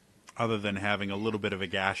 other than having a little bit of a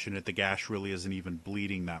gash in it. The gash really isn't even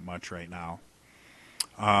bleeding that much right now.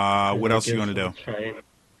 What else do you want to do? Try and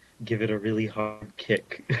give it a really hard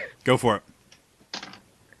kick. Go for it.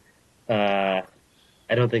 I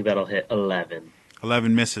don't think that'll hit 11.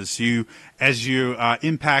 11 misses. So as you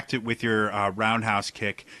impact it with your roundhouse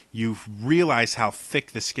kick, you realize how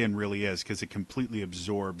thick the skin really is because it completely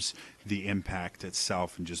absorbs the impact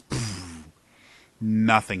itself and just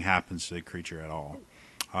Nothing happens to the creature at all.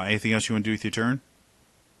 Anything else you want to do with your turn?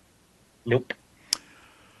 Nope.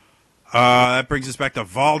 That brings us back to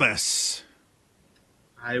Valdis.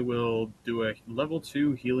 I will do a level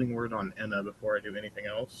 2 healing word on Enna before I do anything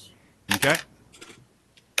else. Okay.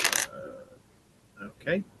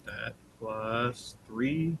 Okay, that plus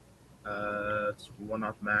 3. It's 1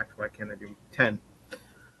 off max. Why can't I do 10?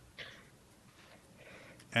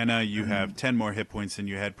 Anna, you have 10 more hit points than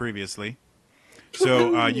you had previously.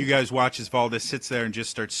 So you guys watch as Valdis sits there and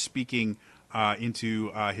just starts speaking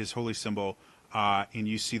into his holy symbol, and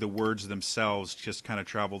you see the words themselves just kind of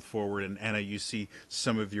traveled forward. And Anna, you see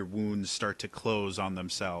some of your wounds start to close on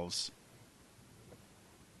themselves.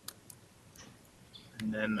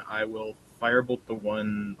 And then I will firebolt the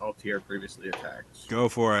one Altier previously attacked. Go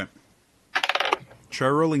for it. Try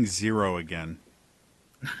rolling 0 again.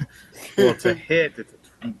 Well, it's a hit. It's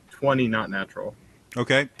a 20, not natural.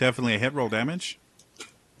 Okay, definitely a hit. Roll damage.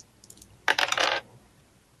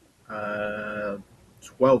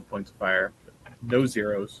 12 points of fire. No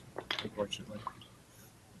zeros, unfortunately.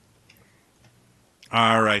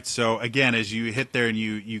 All right. So again, as you hit there and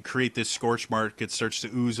you create this scorch mark, it starts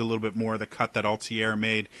to ooze a little bit more. The cut that Altier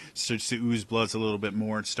made starts to ooze bloods a little bit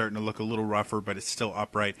more. It's starting to look a little rougher, but it's still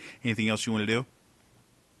upright. Anything else you want to do?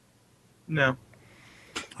 No.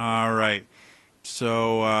 All right.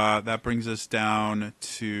 So that brings us down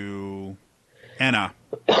to Anna.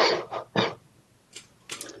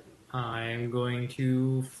 I'm going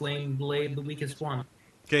to Flame Blade the weakest one.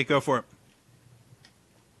 Okay, go for it.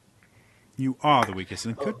 You are the weakest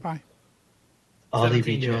link. Goodbye. Ollie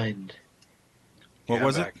 17 to hit. rejoined. What Yeah,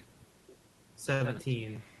 was back. it?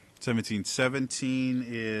 17. 17. 17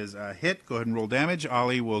 is a hit. Go ahead and roll damage.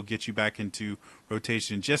 Ollie will get you back into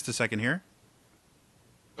rotation in just a second here.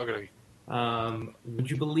 Okay. Would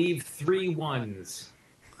you believe 3 ones?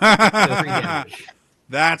 So 3 damage.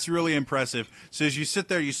 That's really impressive. So as you sit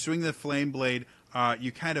there, you swing the flame blade,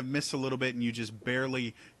 you kind of miss a little bit, and you just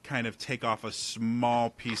barely kind of take off a small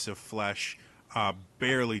piece of flesh,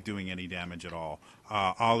 barely doing any damage at all.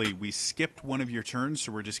 Ollie, we skipped one of your turns,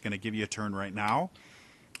 so we're just going to give you a turn right now.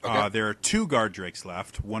 Okay. There are 2 guard drakes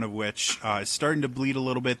left, one of which is starting to bleed a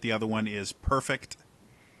little bit. The other one is perfect,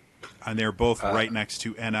 and they're both right next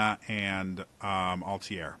to Enna and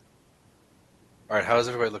Altier. All right. How's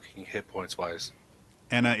everybody looking hit points wise?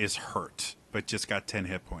 Enna is hurt, but just got 10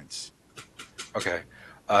 hit points. Okay.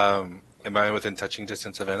 Am I within touching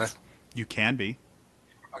distance of Anna? You can be.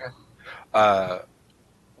 I'll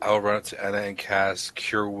run up to Anna and cast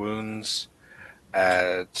Cure Wounds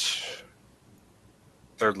at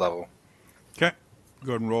 3rd level. Okay.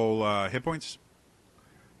 Go ahead and roll hit points.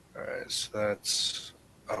 All right. So that's.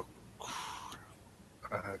 Oh.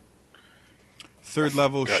 3rd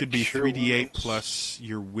level Got should be cure 3d8 wounds. plus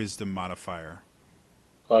your wisdom modifier.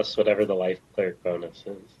 Plus whatever the life cleric bonus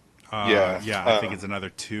is. Yeah. I think it's another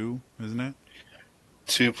 2, isn't it?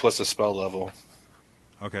 2 plus a spell level.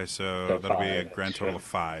 Okay, so So that'll be a 5, grand total of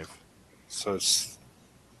 5. So it's.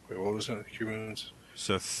 Wait, what was it? Cure Wounds?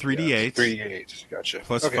 So 3d8 3d8. Gotcha.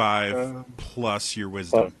 plus Okay, 5 plus your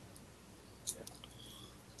wisdom.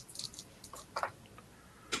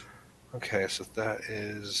 Okay, so that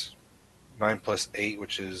is 9 plus 8,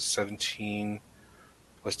 which is 17,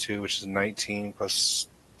 plus 2, which is 19, plus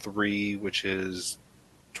 3, which is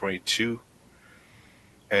 22,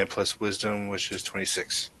 and plus wisdom, which is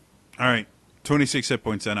 26. All right, 26 hit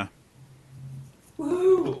points, Enna.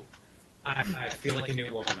 Woo! I feel like a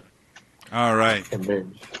new woman. All right. And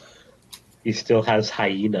then he still has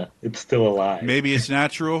hyena. It's still alive. Maybe it's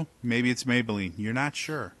natural, maybe it's Maybelline. You're not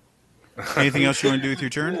sure. Anything else you want to do with your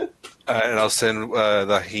turn? And I'll send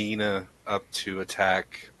the hyena up to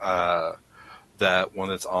attack that one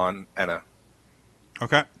that's on Enna.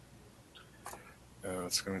 Okay.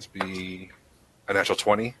 It's going to be a natural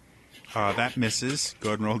 20. That misses. Go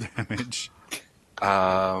ahead and roll damage.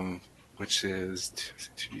 Which is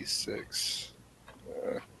 2d6.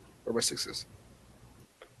 Where are my 6s?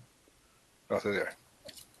 Oh, there.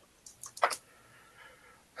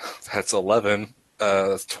 That's 11.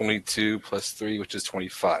 That's 22 plus 3, which is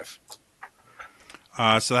 25.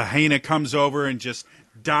 So the hyena comes over and just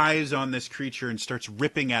dives on this creature and starts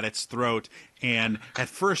ripping at its throat. And at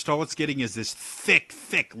first, all it's getting is this thick,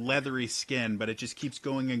 leathery skin, but it just keeps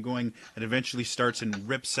going and going, and eventually starts and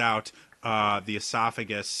rips out the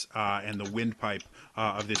esophagus and the windpipe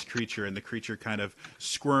of this creature. And the creature kind of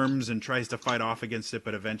squirms and tries to fight off against it,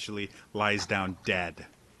 but eventually lies down dead.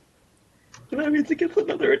 That means it gets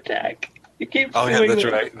another attack. It keeps Oh, yeah, doing that's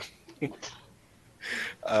it. right.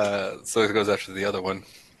 So it goes after the other one.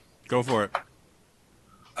 Go for it.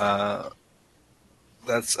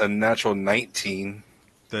 That's a natural 19.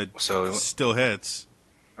 That So still hits.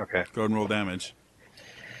 okay. Go ahead and roll damage.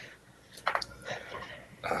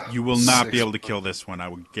 You will not be able to kill this one. I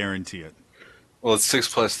will guarantee it. Well, it's 6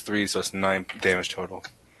 plus 3, so it's 9 damage total.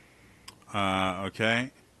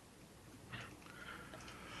 Okay.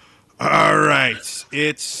 All right.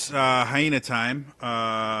 It's hyena time.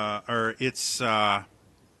 Or it's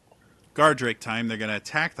Gardrake time. They're going to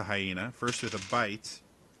attack the hyena. First with a bite.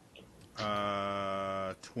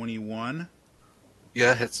 21.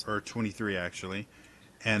 Yeah, it hits. Or 23, actually.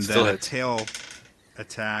 And Still then hits. a tail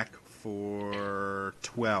attack for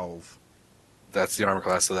 12. That's the armor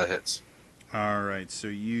class, so that hits. All right. So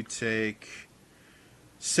you take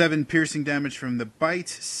 7 piercing damage from the bite,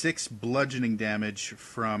 6 bludgeoning damage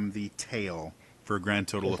from the tail, for a grand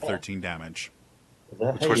total of 13 damage. Is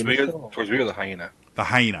that Towards me, hyena still alive? towards me or the hyena? The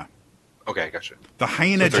hyena. Okay, gotcha. The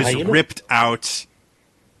hyena So the just hyena- ripped out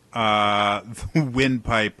the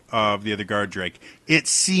windpipe of the other guard drake. It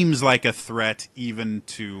seems like a threat even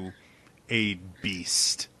to a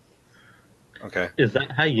beast. Okay. Is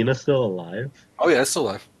that hyena still alive? Oh yeah, it's still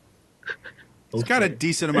alive. It's got a Okay.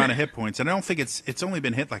 decent amount of hit points, and I don't think it's only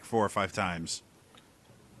been hit like 4 or 5 times.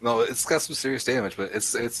 No, it's got some serious damage, but it's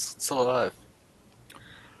still alive.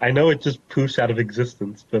 I know it just poofs out of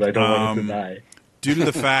existence, but I don't want it to die. Due to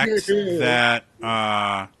the fact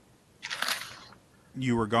that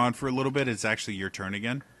you were gone for a little bit, it's actually your turn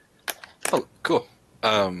again. Oh, cool.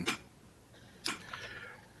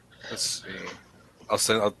 Let's see.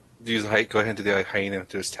 I'll use the height. Go ahead and do the hyena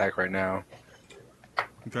to attack right now.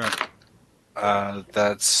 Okay.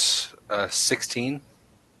 That's 16.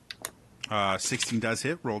 16 does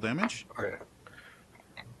hit. Roll damage. Okay.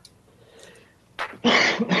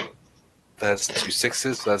 That's 2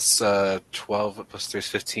 6s. That's 12 plus 3 is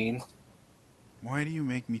 15. Why do you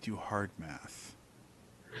make me do hard math?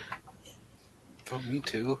 Oh, me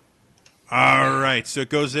too. All right, so it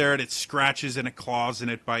goes there and it scratches and it claws and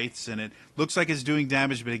it bites and it looks like it's doing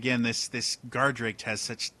damage, but again, this Gardrake has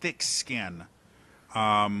such thick skin.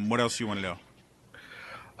 What else do you want to know?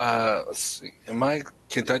 Let's see. Can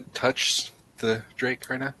I touch the Drake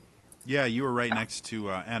right now? Yeah, you were right next to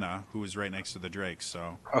Enna, who was right next to the Drake.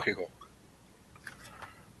 So Okay, cool.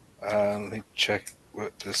 Let me check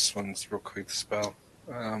what this one's real quick. The spell.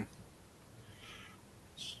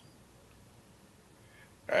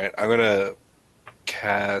 All right, I'm gonna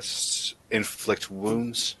cast Inflict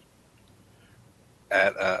Wounds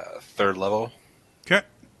at 3rd level. okay,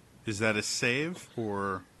 is that a save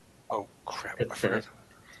or? Oh crap! I It's forgot.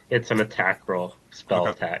 It's an attack roll, spell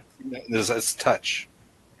Okay. attack. It's touch.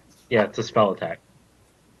 Yeah, it's a spell attack.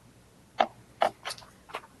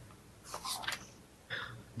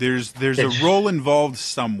 There's a roll involved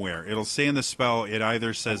somewhere. It'll say in the spell. It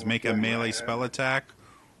either says make a melee spell attack,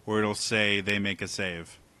 or it'll say they make a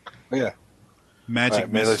save. Oh, yeah. Magic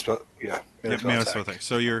Melee miss. spell. Yeah. Yep, melee spell attack.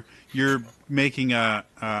 So you're making an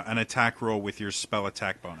attack roll with your spell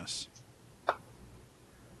attack bonus.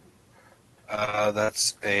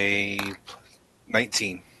 That's a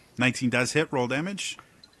 19. 19 does hit. Roll damage.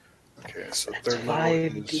 Okay, so 3rd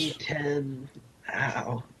level is... 5d10.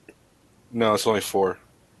 Ow. No, it's only 4.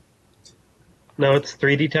 No, it's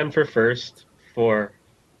 3d10 for first, for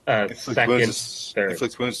Inflict second, wounds is- third.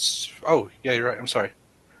 Inflict wounds. Oh, yeah, you're right. I'm sorry.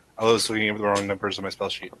 I was looking at the wrong numbers on my spell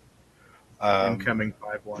sheet. Incoming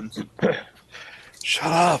 5-1s.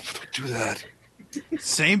 Shut up! Don't do that.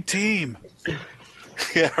 Same team.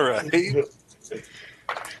 Yeah, right.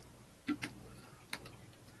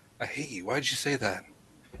 I hate you. Why'd you say that?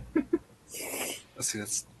 Let's see.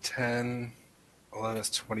 That's 10, 11, that's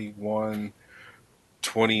 21,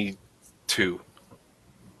 22.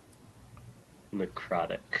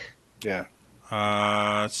 Necrotic. Yeah.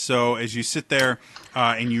 So as you sit there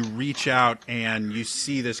and you reach out and you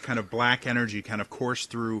see this kind of black energy kind of course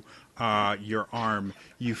through your arm,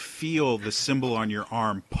 you feel the symbol on your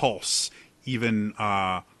arm pulse even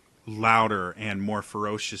louder and more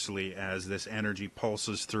ferociously as this energy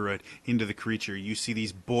pulses through it into the creature. You see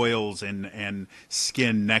these boils and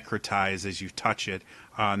skin necrotize as you touch it.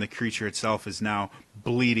 And the creature itself is now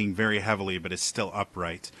bleeding very heavily, but is still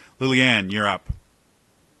upright. Lilianne, you're up.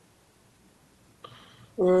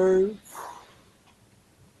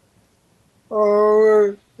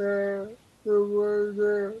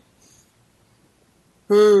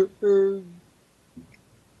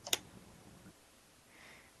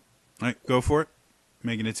 All right, go for it.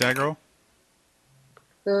 Make an attack roll.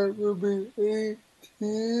 That would be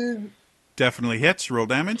 18. Definitely hits. Roll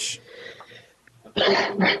damage.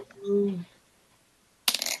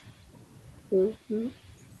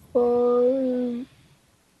 55.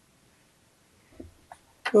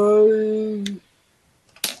 5.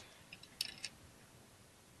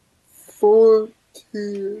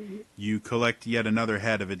 14. You collect yet another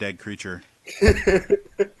head of a dead creature.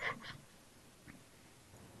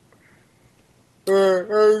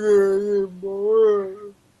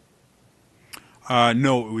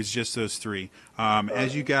 No, it was just those three.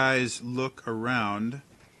 As you guys look around,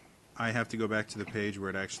 I have to go back to the page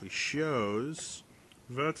where it actually shows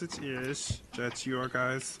what it is that you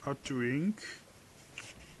guys are doing.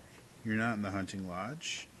 You're not in the hunting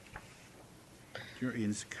lodge. You're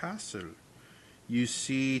in the castle. You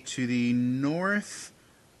see to the north.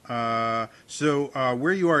 Where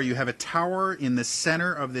you are, you have a tower in the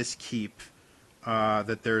center of this keep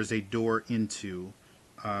that there is a door into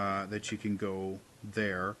that you can go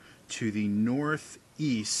there. To the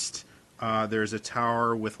northeast, there's a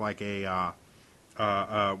tower with like a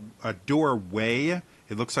doorway.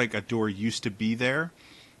 It looks like a door used to be there.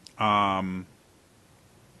 And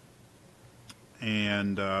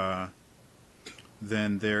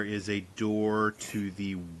then there is a door to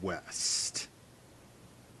the west.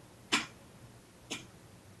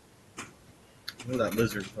 Well, that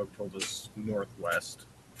lizard folk told us northwest.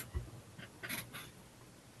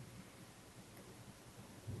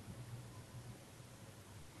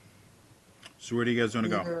 So where do you guys want to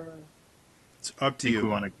go? Yeah. It's up I to think you. we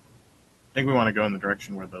want to. I think we want to go in the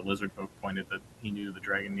direction where the lizard folk pointed that he knew the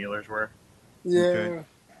dragon kneelers were. Yeah. Okay.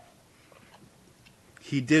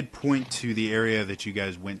 He did point to the area that you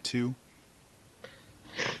guys went to.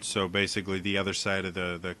 So basically the other side of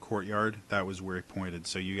the courtyard, that was where he pointed.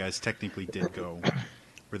 So you guys technically did go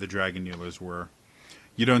where the dragon kneelers were.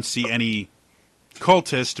 You don't see any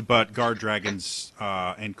cultist, but guard dragons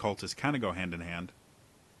and cultists kind of go hand in hand.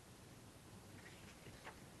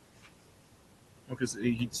 Because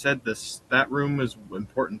he said that room was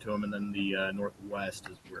important to him, and then the northwest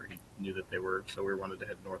is where he knew that they were. So we wanted to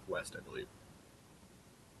head northwest, I believe.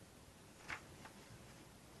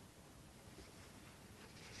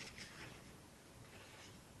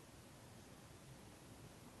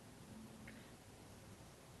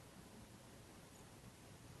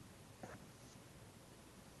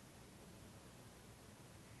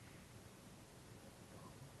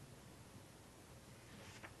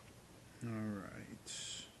 All right.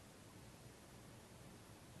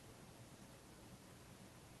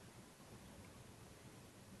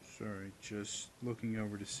 Sorry, just looking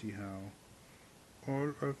over to see how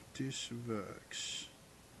all of this works.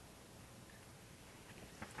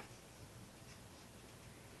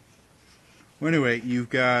 Well, anyway, you've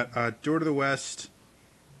got a door to the west,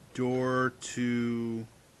 door to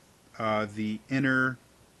the inner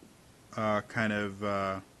kind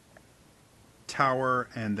of tower,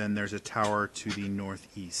 and then there's a tower to the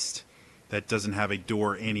northeast that doesn't have a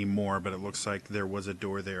door anymore, but it looks like there was a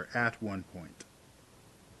door there at one point.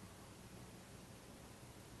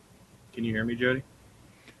 Can you hear me, Jody?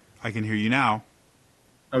 I can hear you now.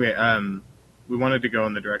 Okay. We wanted to go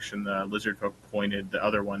in the direction the lizard folk pointed. The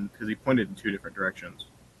other one, because he pointed in two different directions.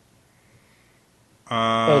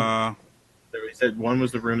 Uh, So he said one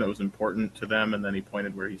was the room that was important to them, and then he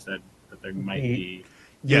pointed where he said that there might be.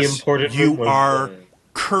 The yes, important you room was are the-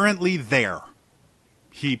 currently there.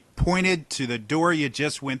 He pointed to the door you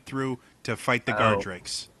just went through to fight the guard Oh.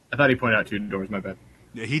 drakes. I thought he pointed out two doors. My bad.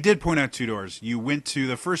 Yeah, he did point out two doors. You went to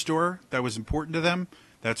the first door that was important to them.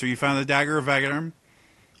 That's where you found the dagger of Vagadarm.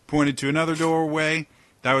 Pointed to another doorway.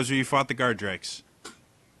 That was where you fought the guard drakes.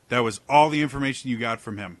 That was all the information you got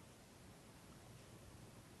from him.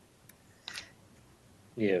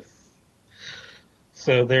 Yes.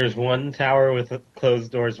 So there's one tower with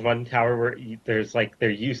closed doors, one tower where there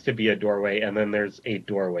used to be a doorway, and then there's a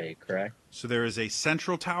doorway, correct? So there is a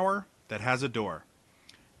central tower that has a door.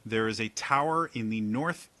 There is a tower in the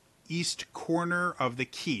northeast corner of the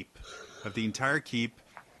keep, of the entire keep.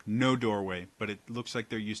 No doorway, but it looks like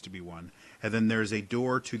there used to be one. And then there's a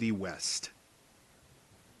door to the west.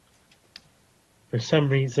 For some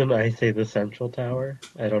reason, I say the central tower.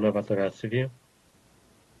 I don't know about the rest of you.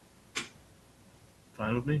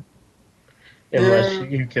 Fine with me. Unless Yeah.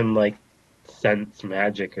 you can, sense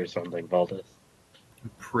magic or something, Baldus. I'm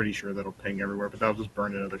pretty sure that'll ping everywhere, but that'll just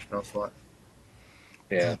burn another spell slot.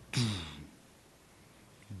 Yeah.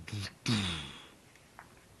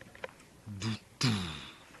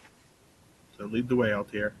 So lead the way,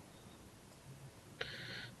 Altier.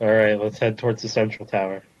 Alright, let's head towards the central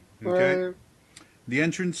tower. Okay. Right. The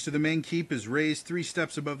entrance to the main keep is raised 3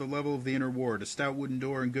 steps above the level of the inner ward. A stout wooden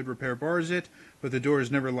door in good repair bars it, but the door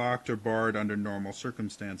is never locked or barred under normal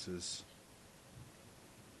circumstances.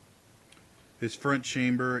 This front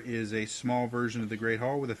chamber is a small version of the Great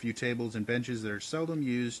Hall with a few tables and benches that are seldom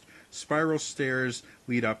used. Spiral stairs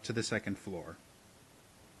lead up to the second floor.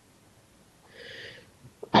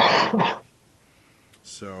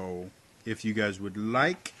 So, if you guys would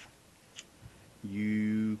like,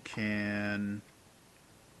 you can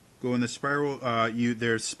go in the spiral.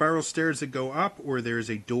 There's spiral stairs that go up, or there's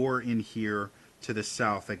a door in here to the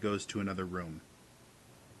south that goes to another room.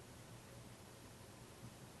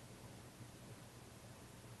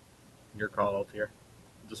 Your call, Altair.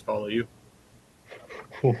 I'll just follow you.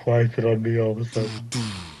 Why is it on me all of a sudden?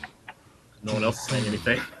 No one else is saying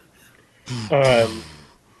anything.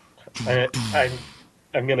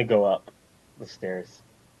 I'm gonna go up the stairs.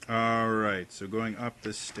 All right. So going up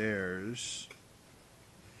the stairs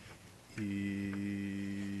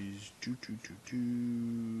is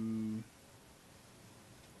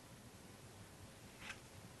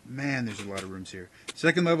Man, there's a lot of rooms here.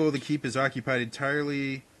 Second level of the keep is occupied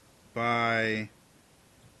entirely by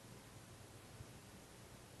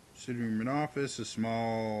sitting room and office. A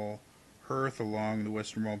small hearth along the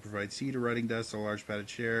western wall provides heat, a writing desk, a large padded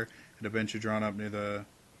chair, and a bench are drawn up near the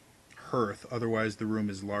hearth. Otherwise, the room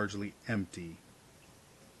is largely empty.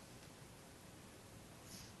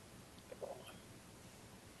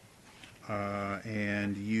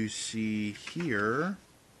 And you see here,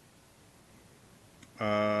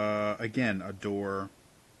 again, a door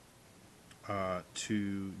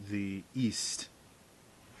to the east.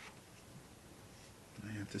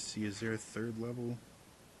 I have to see, is there a third level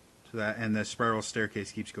to that? And the spiral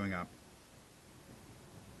staircase keeps going up.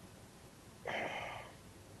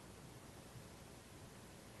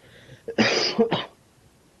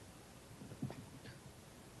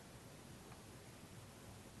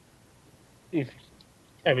 Do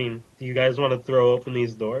you guys want to throw open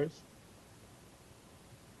these doors?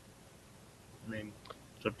 I mean,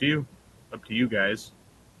 it's up to you. Up to you guys.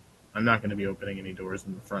 I'm not going to be opening any doors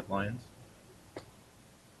in the front lines.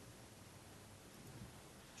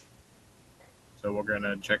 So we're going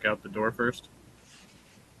to check out the door first.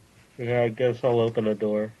 Yeah, I guess I'll open a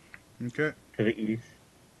door Okay. to the east.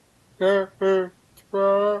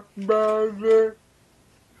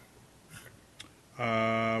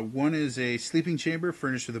 One is a sleeping chamber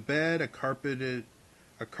furnished with a bed, a carpet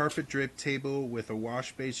draped table with a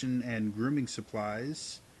wash basin and grooming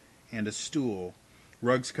supplies, and a stool.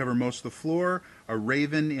 Rugs cover most of the floor. A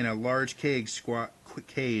raven in a large cage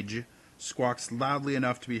squawks loudly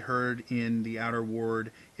enough to be heard in the outer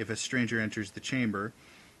ward if a stranger enters the chamber,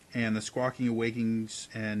 and the squawking awakens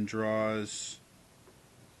and draws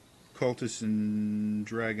cultists and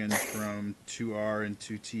dragons from 2R and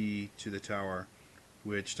 2T to the tower,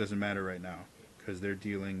 which doesn't matter right now because they're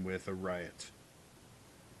dealing with a riot.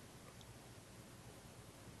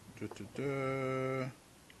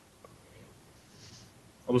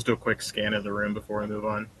 I'll just do a quick scan of the room before I move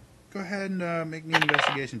on. Go ahead and make me an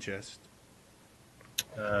investigation chest.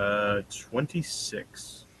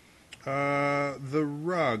 26. The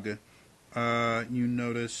rug, you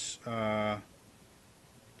notice,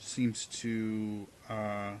 seems to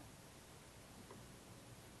have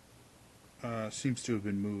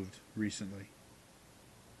been moved recently.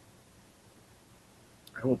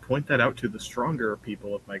 I will point that out to the stronger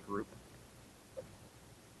people of my group.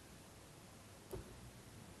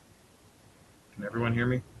 Can everyone hear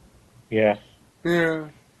me? Yeah. Yeah.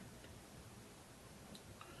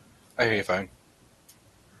 I hear you fine.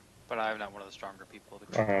 But I'm not one of the stronger people of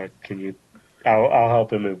the group. Can you? I'll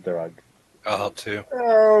help him move the rug. I'll help too.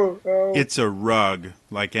 Oh. It's a rug,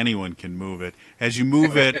 like anyone can move it. As you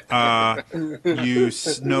move it, you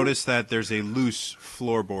notice that there's a loose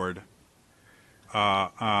floorboard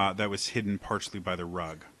that was hidden partially by the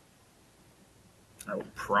rug. I will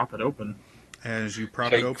prop it open. As you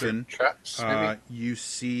prop Check it for open, traps, maybe? you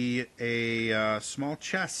see a small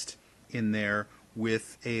chest in there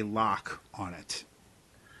with a lock on it.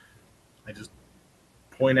 I just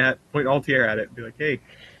point Altair at it and be like, "Hey,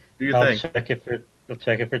 do your I'll thing." check it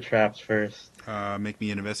for traps first. Make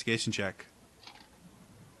me an investigation check.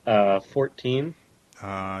 14.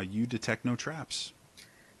 You detect no traps.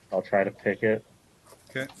 I'll try to pick it.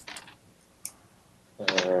 Okay.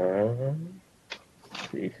 Let's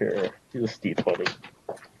see here. Do this D20.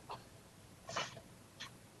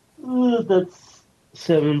 That's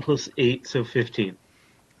 7 plus 8, so 15.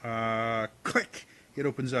 Click! It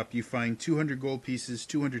opens up. You find 200 gold pieces,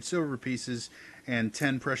 200 silver pieces, and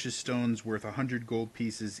 10 precious stones worth 100 gold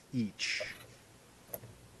pieces each.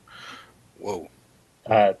 Whoa.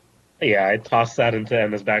 Yeah, I tossed that into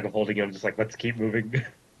Emma's bag of holding. I'm just like, let's keep moving.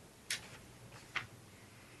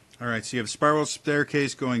 All right, so you have a spiral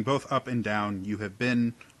staircase going both up and down. You have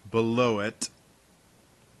been below it.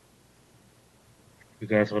 You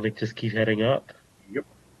guys want to just keep heading up? Yep.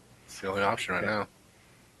 It's the only option right now.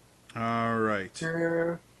 All right.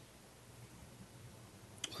 Yeah.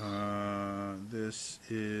 This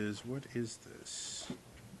is, what is this?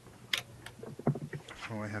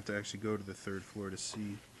 Oh, I have to actually go to the 3rd floor to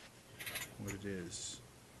see what it is.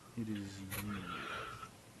 It is you.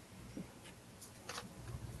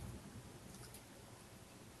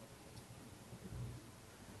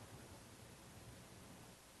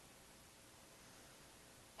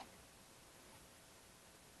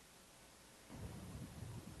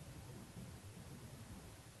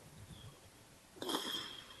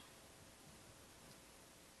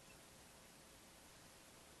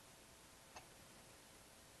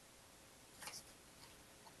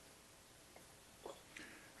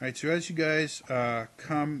 All right, so as you guys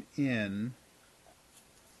come in,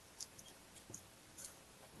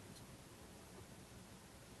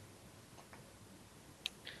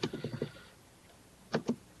 all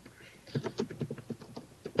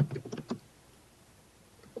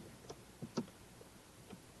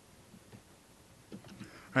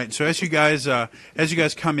right, so as you guys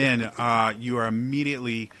come in, you are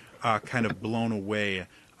immediately kind of blown away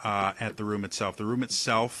at the room itself. The room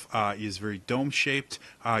itself is very dome-shaped.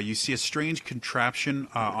 You see a strange contraption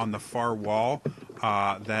on the far wall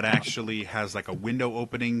that actually has like a window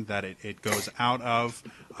opening that it goes out of,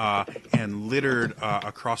 and littered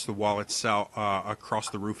across the wall itself, across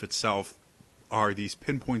the roof itself, are these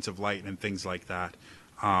pinpoints of light and things like that,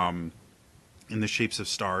 in the shapes of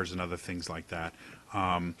stars and other things like that.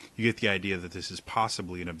 You get the idea that this is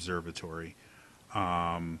possibly an observatory.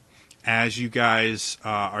 As you guys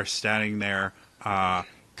are standing there,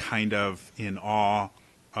 kind of in awe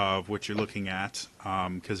of what you're looking at,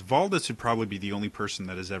 because Valdis would probably be the only person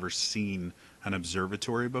that has ever seen an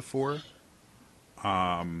observatory before.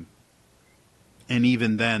 And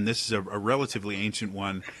even then, this is a relatively ancient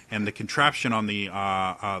one, and the contraption on the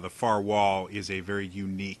far wall is a very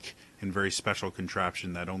unique and very special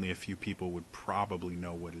contraption that only a few people would probably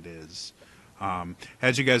know what it is.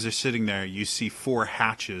 As you guys are sitting there, you see 4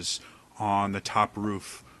 hatches on the top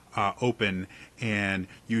roof open, and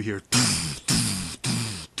you hear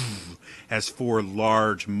as 4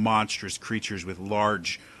 large, monstrous creatures with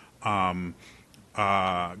large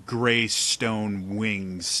gray stone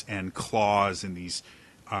wings and claws and these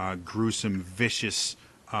gruesome, vicious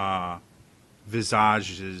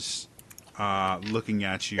visages looking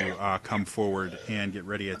at you come forward and get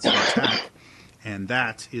ready to attack. And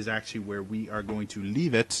that is actually where we are going to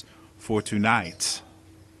leave it for tonight.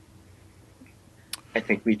 I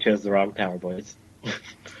think we chose the wrong tower, boys.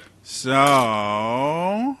 So,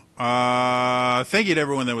 thank you to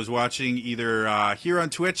everyone that was watching, either here on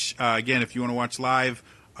Twitch. Again, if you want to watch live,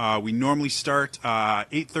 we normally start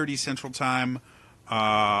 8:30 Central Time,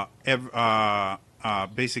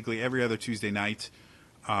 basically every other Tuesday night.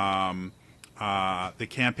 The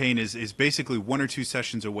campaign is basically 1 or 2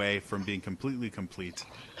 sessions away from being completely complete.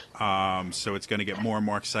 So it's going to get more and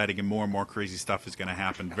more exciting, and more crazy stuff is going to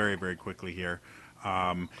happen very, very quickly here.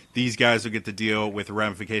 These guys will get to deal with the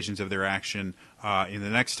ramifications of their action in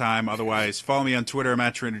the next time. Otherwise, follow me on Twitter. I'm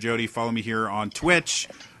at Tyranny Jody. Follow me here on Twitch.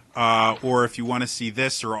 Or if you want to see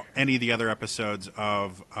this or any of the other episodes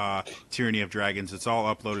of Tyranny of Dragons, it's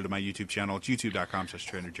all uploaded to my YouTube channel. It's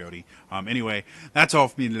youtube.com/TyrannierJody. Anyway, that's all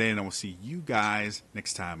for me today, and I will see you guys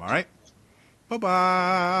next time. All right?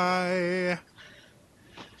 Bye-bye.